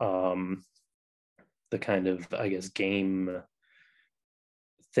than the kind of, I guess, game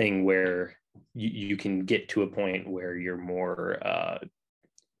thing where you can get to a point where you're more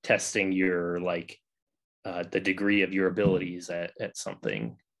testing your, like, the degree of your abilities at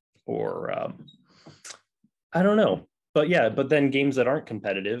something, or I don't know. But yeah, but then games that aren't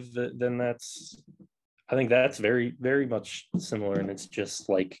competitive, then I think that's very, very much similar. And it's just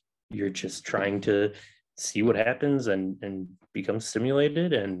like, you're just trying to see what happens and become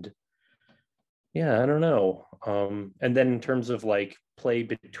stimulated. And yeah, I don't know. And then in terms of like play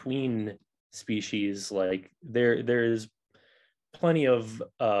between species, like there's plenty of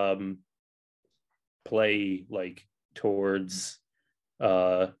play like towards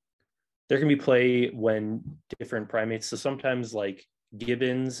there can be play when different primates, so sometimes like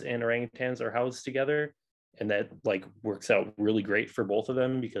gibbons and orangutans are housed together, and that like works out really great for both of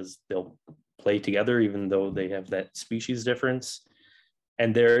them because they'll play together even though they have that species difference.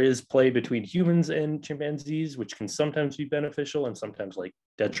 And there is play between humans and chimpanzees, which can sometimes be beneficial and sometimes like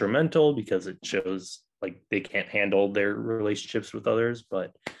detrimental because it shows like they can't handle their relationships with others.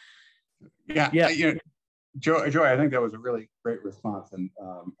 But yeah. Joy, I think that was a really great response, and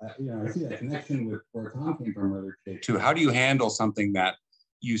I see that connection with where Tom came from earlier today too. How do you handle something that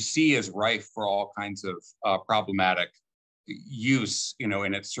you see as rife for all kinds of problematic use, in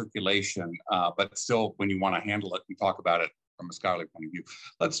its circulation, but still, when you want to handle it and talk about it from a scholarly point of view?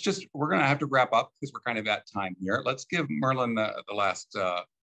 We're going to have to wrap up because we're kind of at time here. Let's give Merlin the last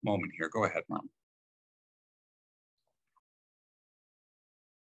moment here. Go ahead, Merlin.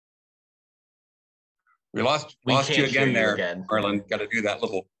 We lost you again there, Merlin. Got to do that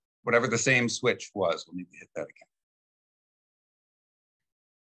little, whatever the same switch was. We'll need to hit that again.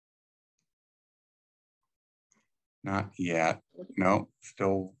 Not yet. No,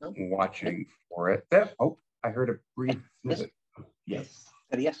 still watching for it. I heard a brief snippet. Yes.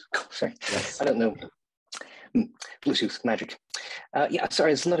 Yes. Sorry. Yes. I don't know. Bluetooth magic.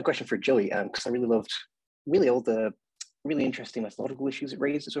 Sorry. It's another question for Joey, because I really loved all the really interesting methodological issues it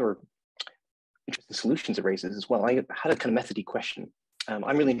raises, or interesting solutions it raises as well. I had a kind of methody question.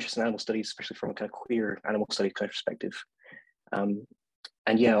 I'm really interested in animal studies, especially from a kind of queer animal study kind of perspective. And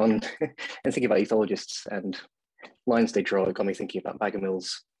thinking about ethologists and lines they draw, it got me thinking about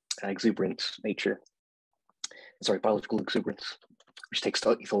Bagamil's exuberant nature. Sorry, biological exuberance, which takes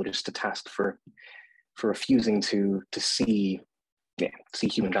ethologists to task for refusing to see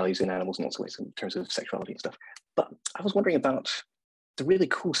human values in animals in lots of ways in terms of sexuality and stuff. But I was wondering about the really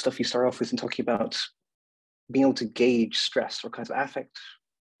cool stuff you start off with in talking about being able to gauge stress or kinds of affect,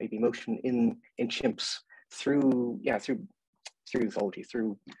 maybe emotion in chimps through ethology,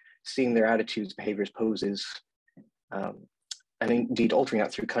 through seeing their attitudes, behaviors, poses, and indeed altering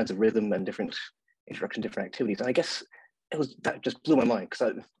that through kinds of rhythm and different interaction, different activities. And I guess that just blew my mind,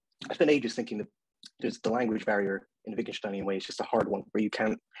 because I spent ages thinking that there's the language barrier in a Wittgensteinian way. It's just a hard one where you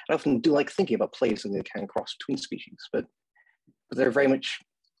can't. I often do like thinking about plays and they can cross between species, but there are very much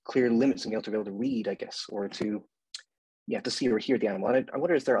clear limits in being able to read, I guess, or to see or hear the animal. And I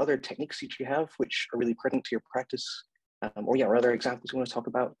wonder, is there other techniques that you have which are really pertinent to your practice, or other examples you want to talk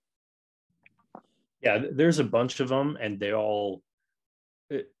about? Yeah, there's a bunch of them, and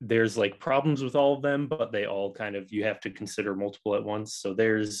there's like problems with all of them, but they all kind of, you have to consider multiple at once. So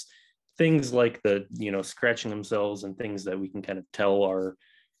there's things like the, scratching themselves and things that we can kind of tell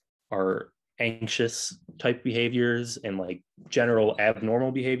are anxious type behaviors, and like general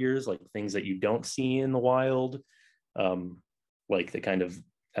abnormal behaviors, like things that you don't see in the wild, like the kind of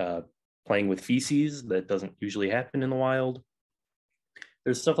playing with feces that doesn't usually happen in the wild.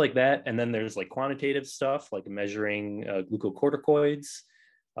 There's stuff like that. And then there's like quantitative stuff, like measuring glucocorticoids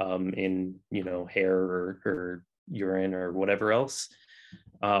in, hair or urine or whatever else.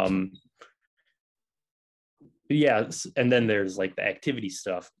 And then there's like the activity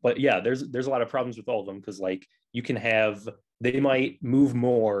stuff. But there's a lot of problems with all of them, because like you can have, they might move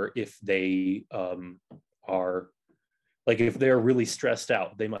more if they are, like if they're really stressed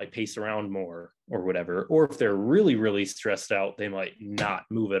out, they might pace around more or whatever. Or if they're really, really stressed out, they might not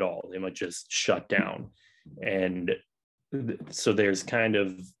move at all. They might just shut down. And so there's kind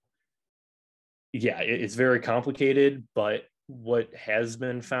of, yeah, it's very complicated, but what has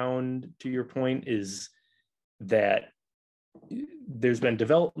been found, to your point, is that there's been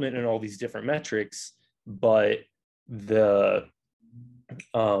development in all these different metrics, but the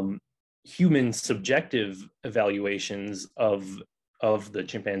human subjective evaluations of the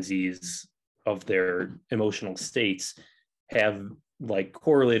chimpanzees, of their emotional states, have like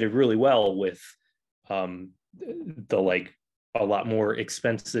correlated really well with the like a lot more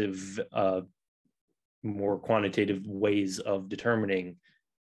expensive, more quantitative ways of determining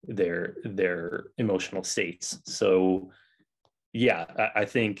their emotional states. So yeah, I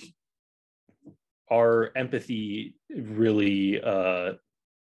think our empathy really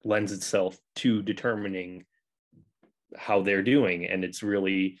lends itself to determining how they're doing, and it's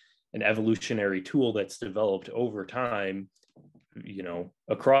really an evolutionary tool that's developed over time, you know,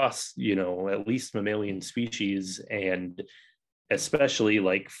 across, you know, at least mammalian species, and especially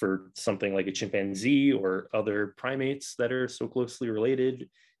like for something like a chimpanzee or other primates that are so closely related,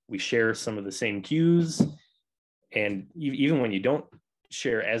 we share some of the same cues. And even when you don't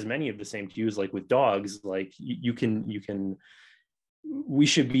share as many of the same cues, like with dogs, like you can, we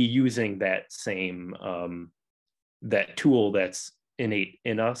should be using that same, that tool that's innate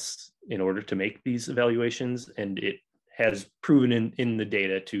in us in order to make these evaluations. And it has proven in the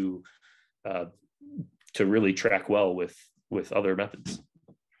data to really track well with other methods.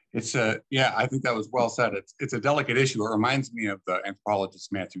 It's yeah, I think that was well said. It's a delicate issue. It reminds me of the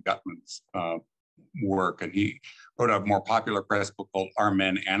anthropologist Matthew Gutman's work, and he wrote a more popular press book called Are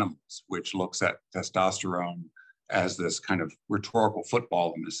Men Animals, which looks at testosterone as this kind of rhetorical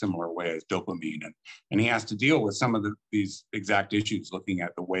football in a similar way as dopamine. And he has to deal with some of these exact issues, looking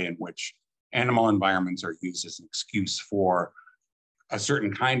at the way in which animal environments are used as an excuse for a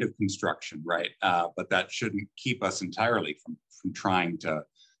certain kind of construction, right? But that shouldn't keep us entirely from trying to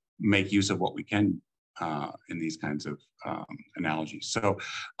make use of what we can in these kinds of analogies. So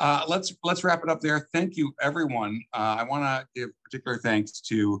let's wrap it up there. Thank you, everyone. I want to give particular thanks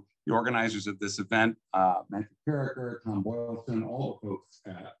to the organizers of this event, Matthew Carricker, Tom Boylston, all the folks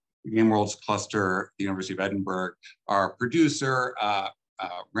at the Game Worlds Cluster, the University of Edinburgh, our producer,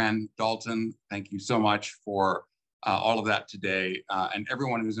 Ren Dalton. Thank you so much for all of that today, and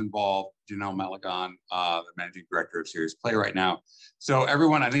everyone who's involved, Janelle Malagon, the managing director of Series Play right now. So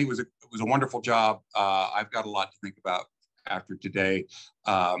everyone, I think it was a wonderful job. I've got a lot to think about after today.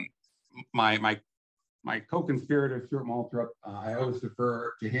 My co-conspirator, Stuart Malthrop, I always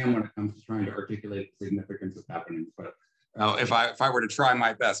defer to him when it comes to trying to articulate the significance of happenings. But if I were to try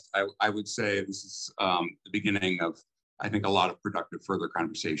my best, I would say this is the beginning of, I think, a lot of productive further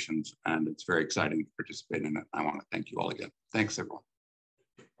conversations, and it's very exciting to participate in it. I want to thank you all again. Thanks, everyone.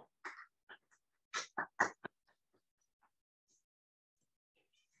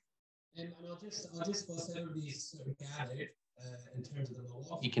 And I'll just bust everybody's gather in terms of the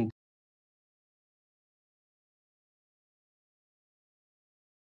Milwaukee. You can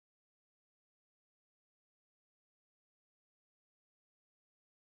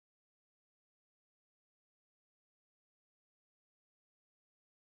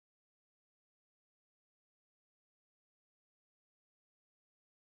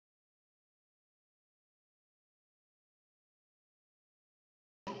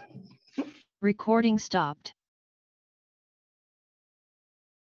Recording stopped.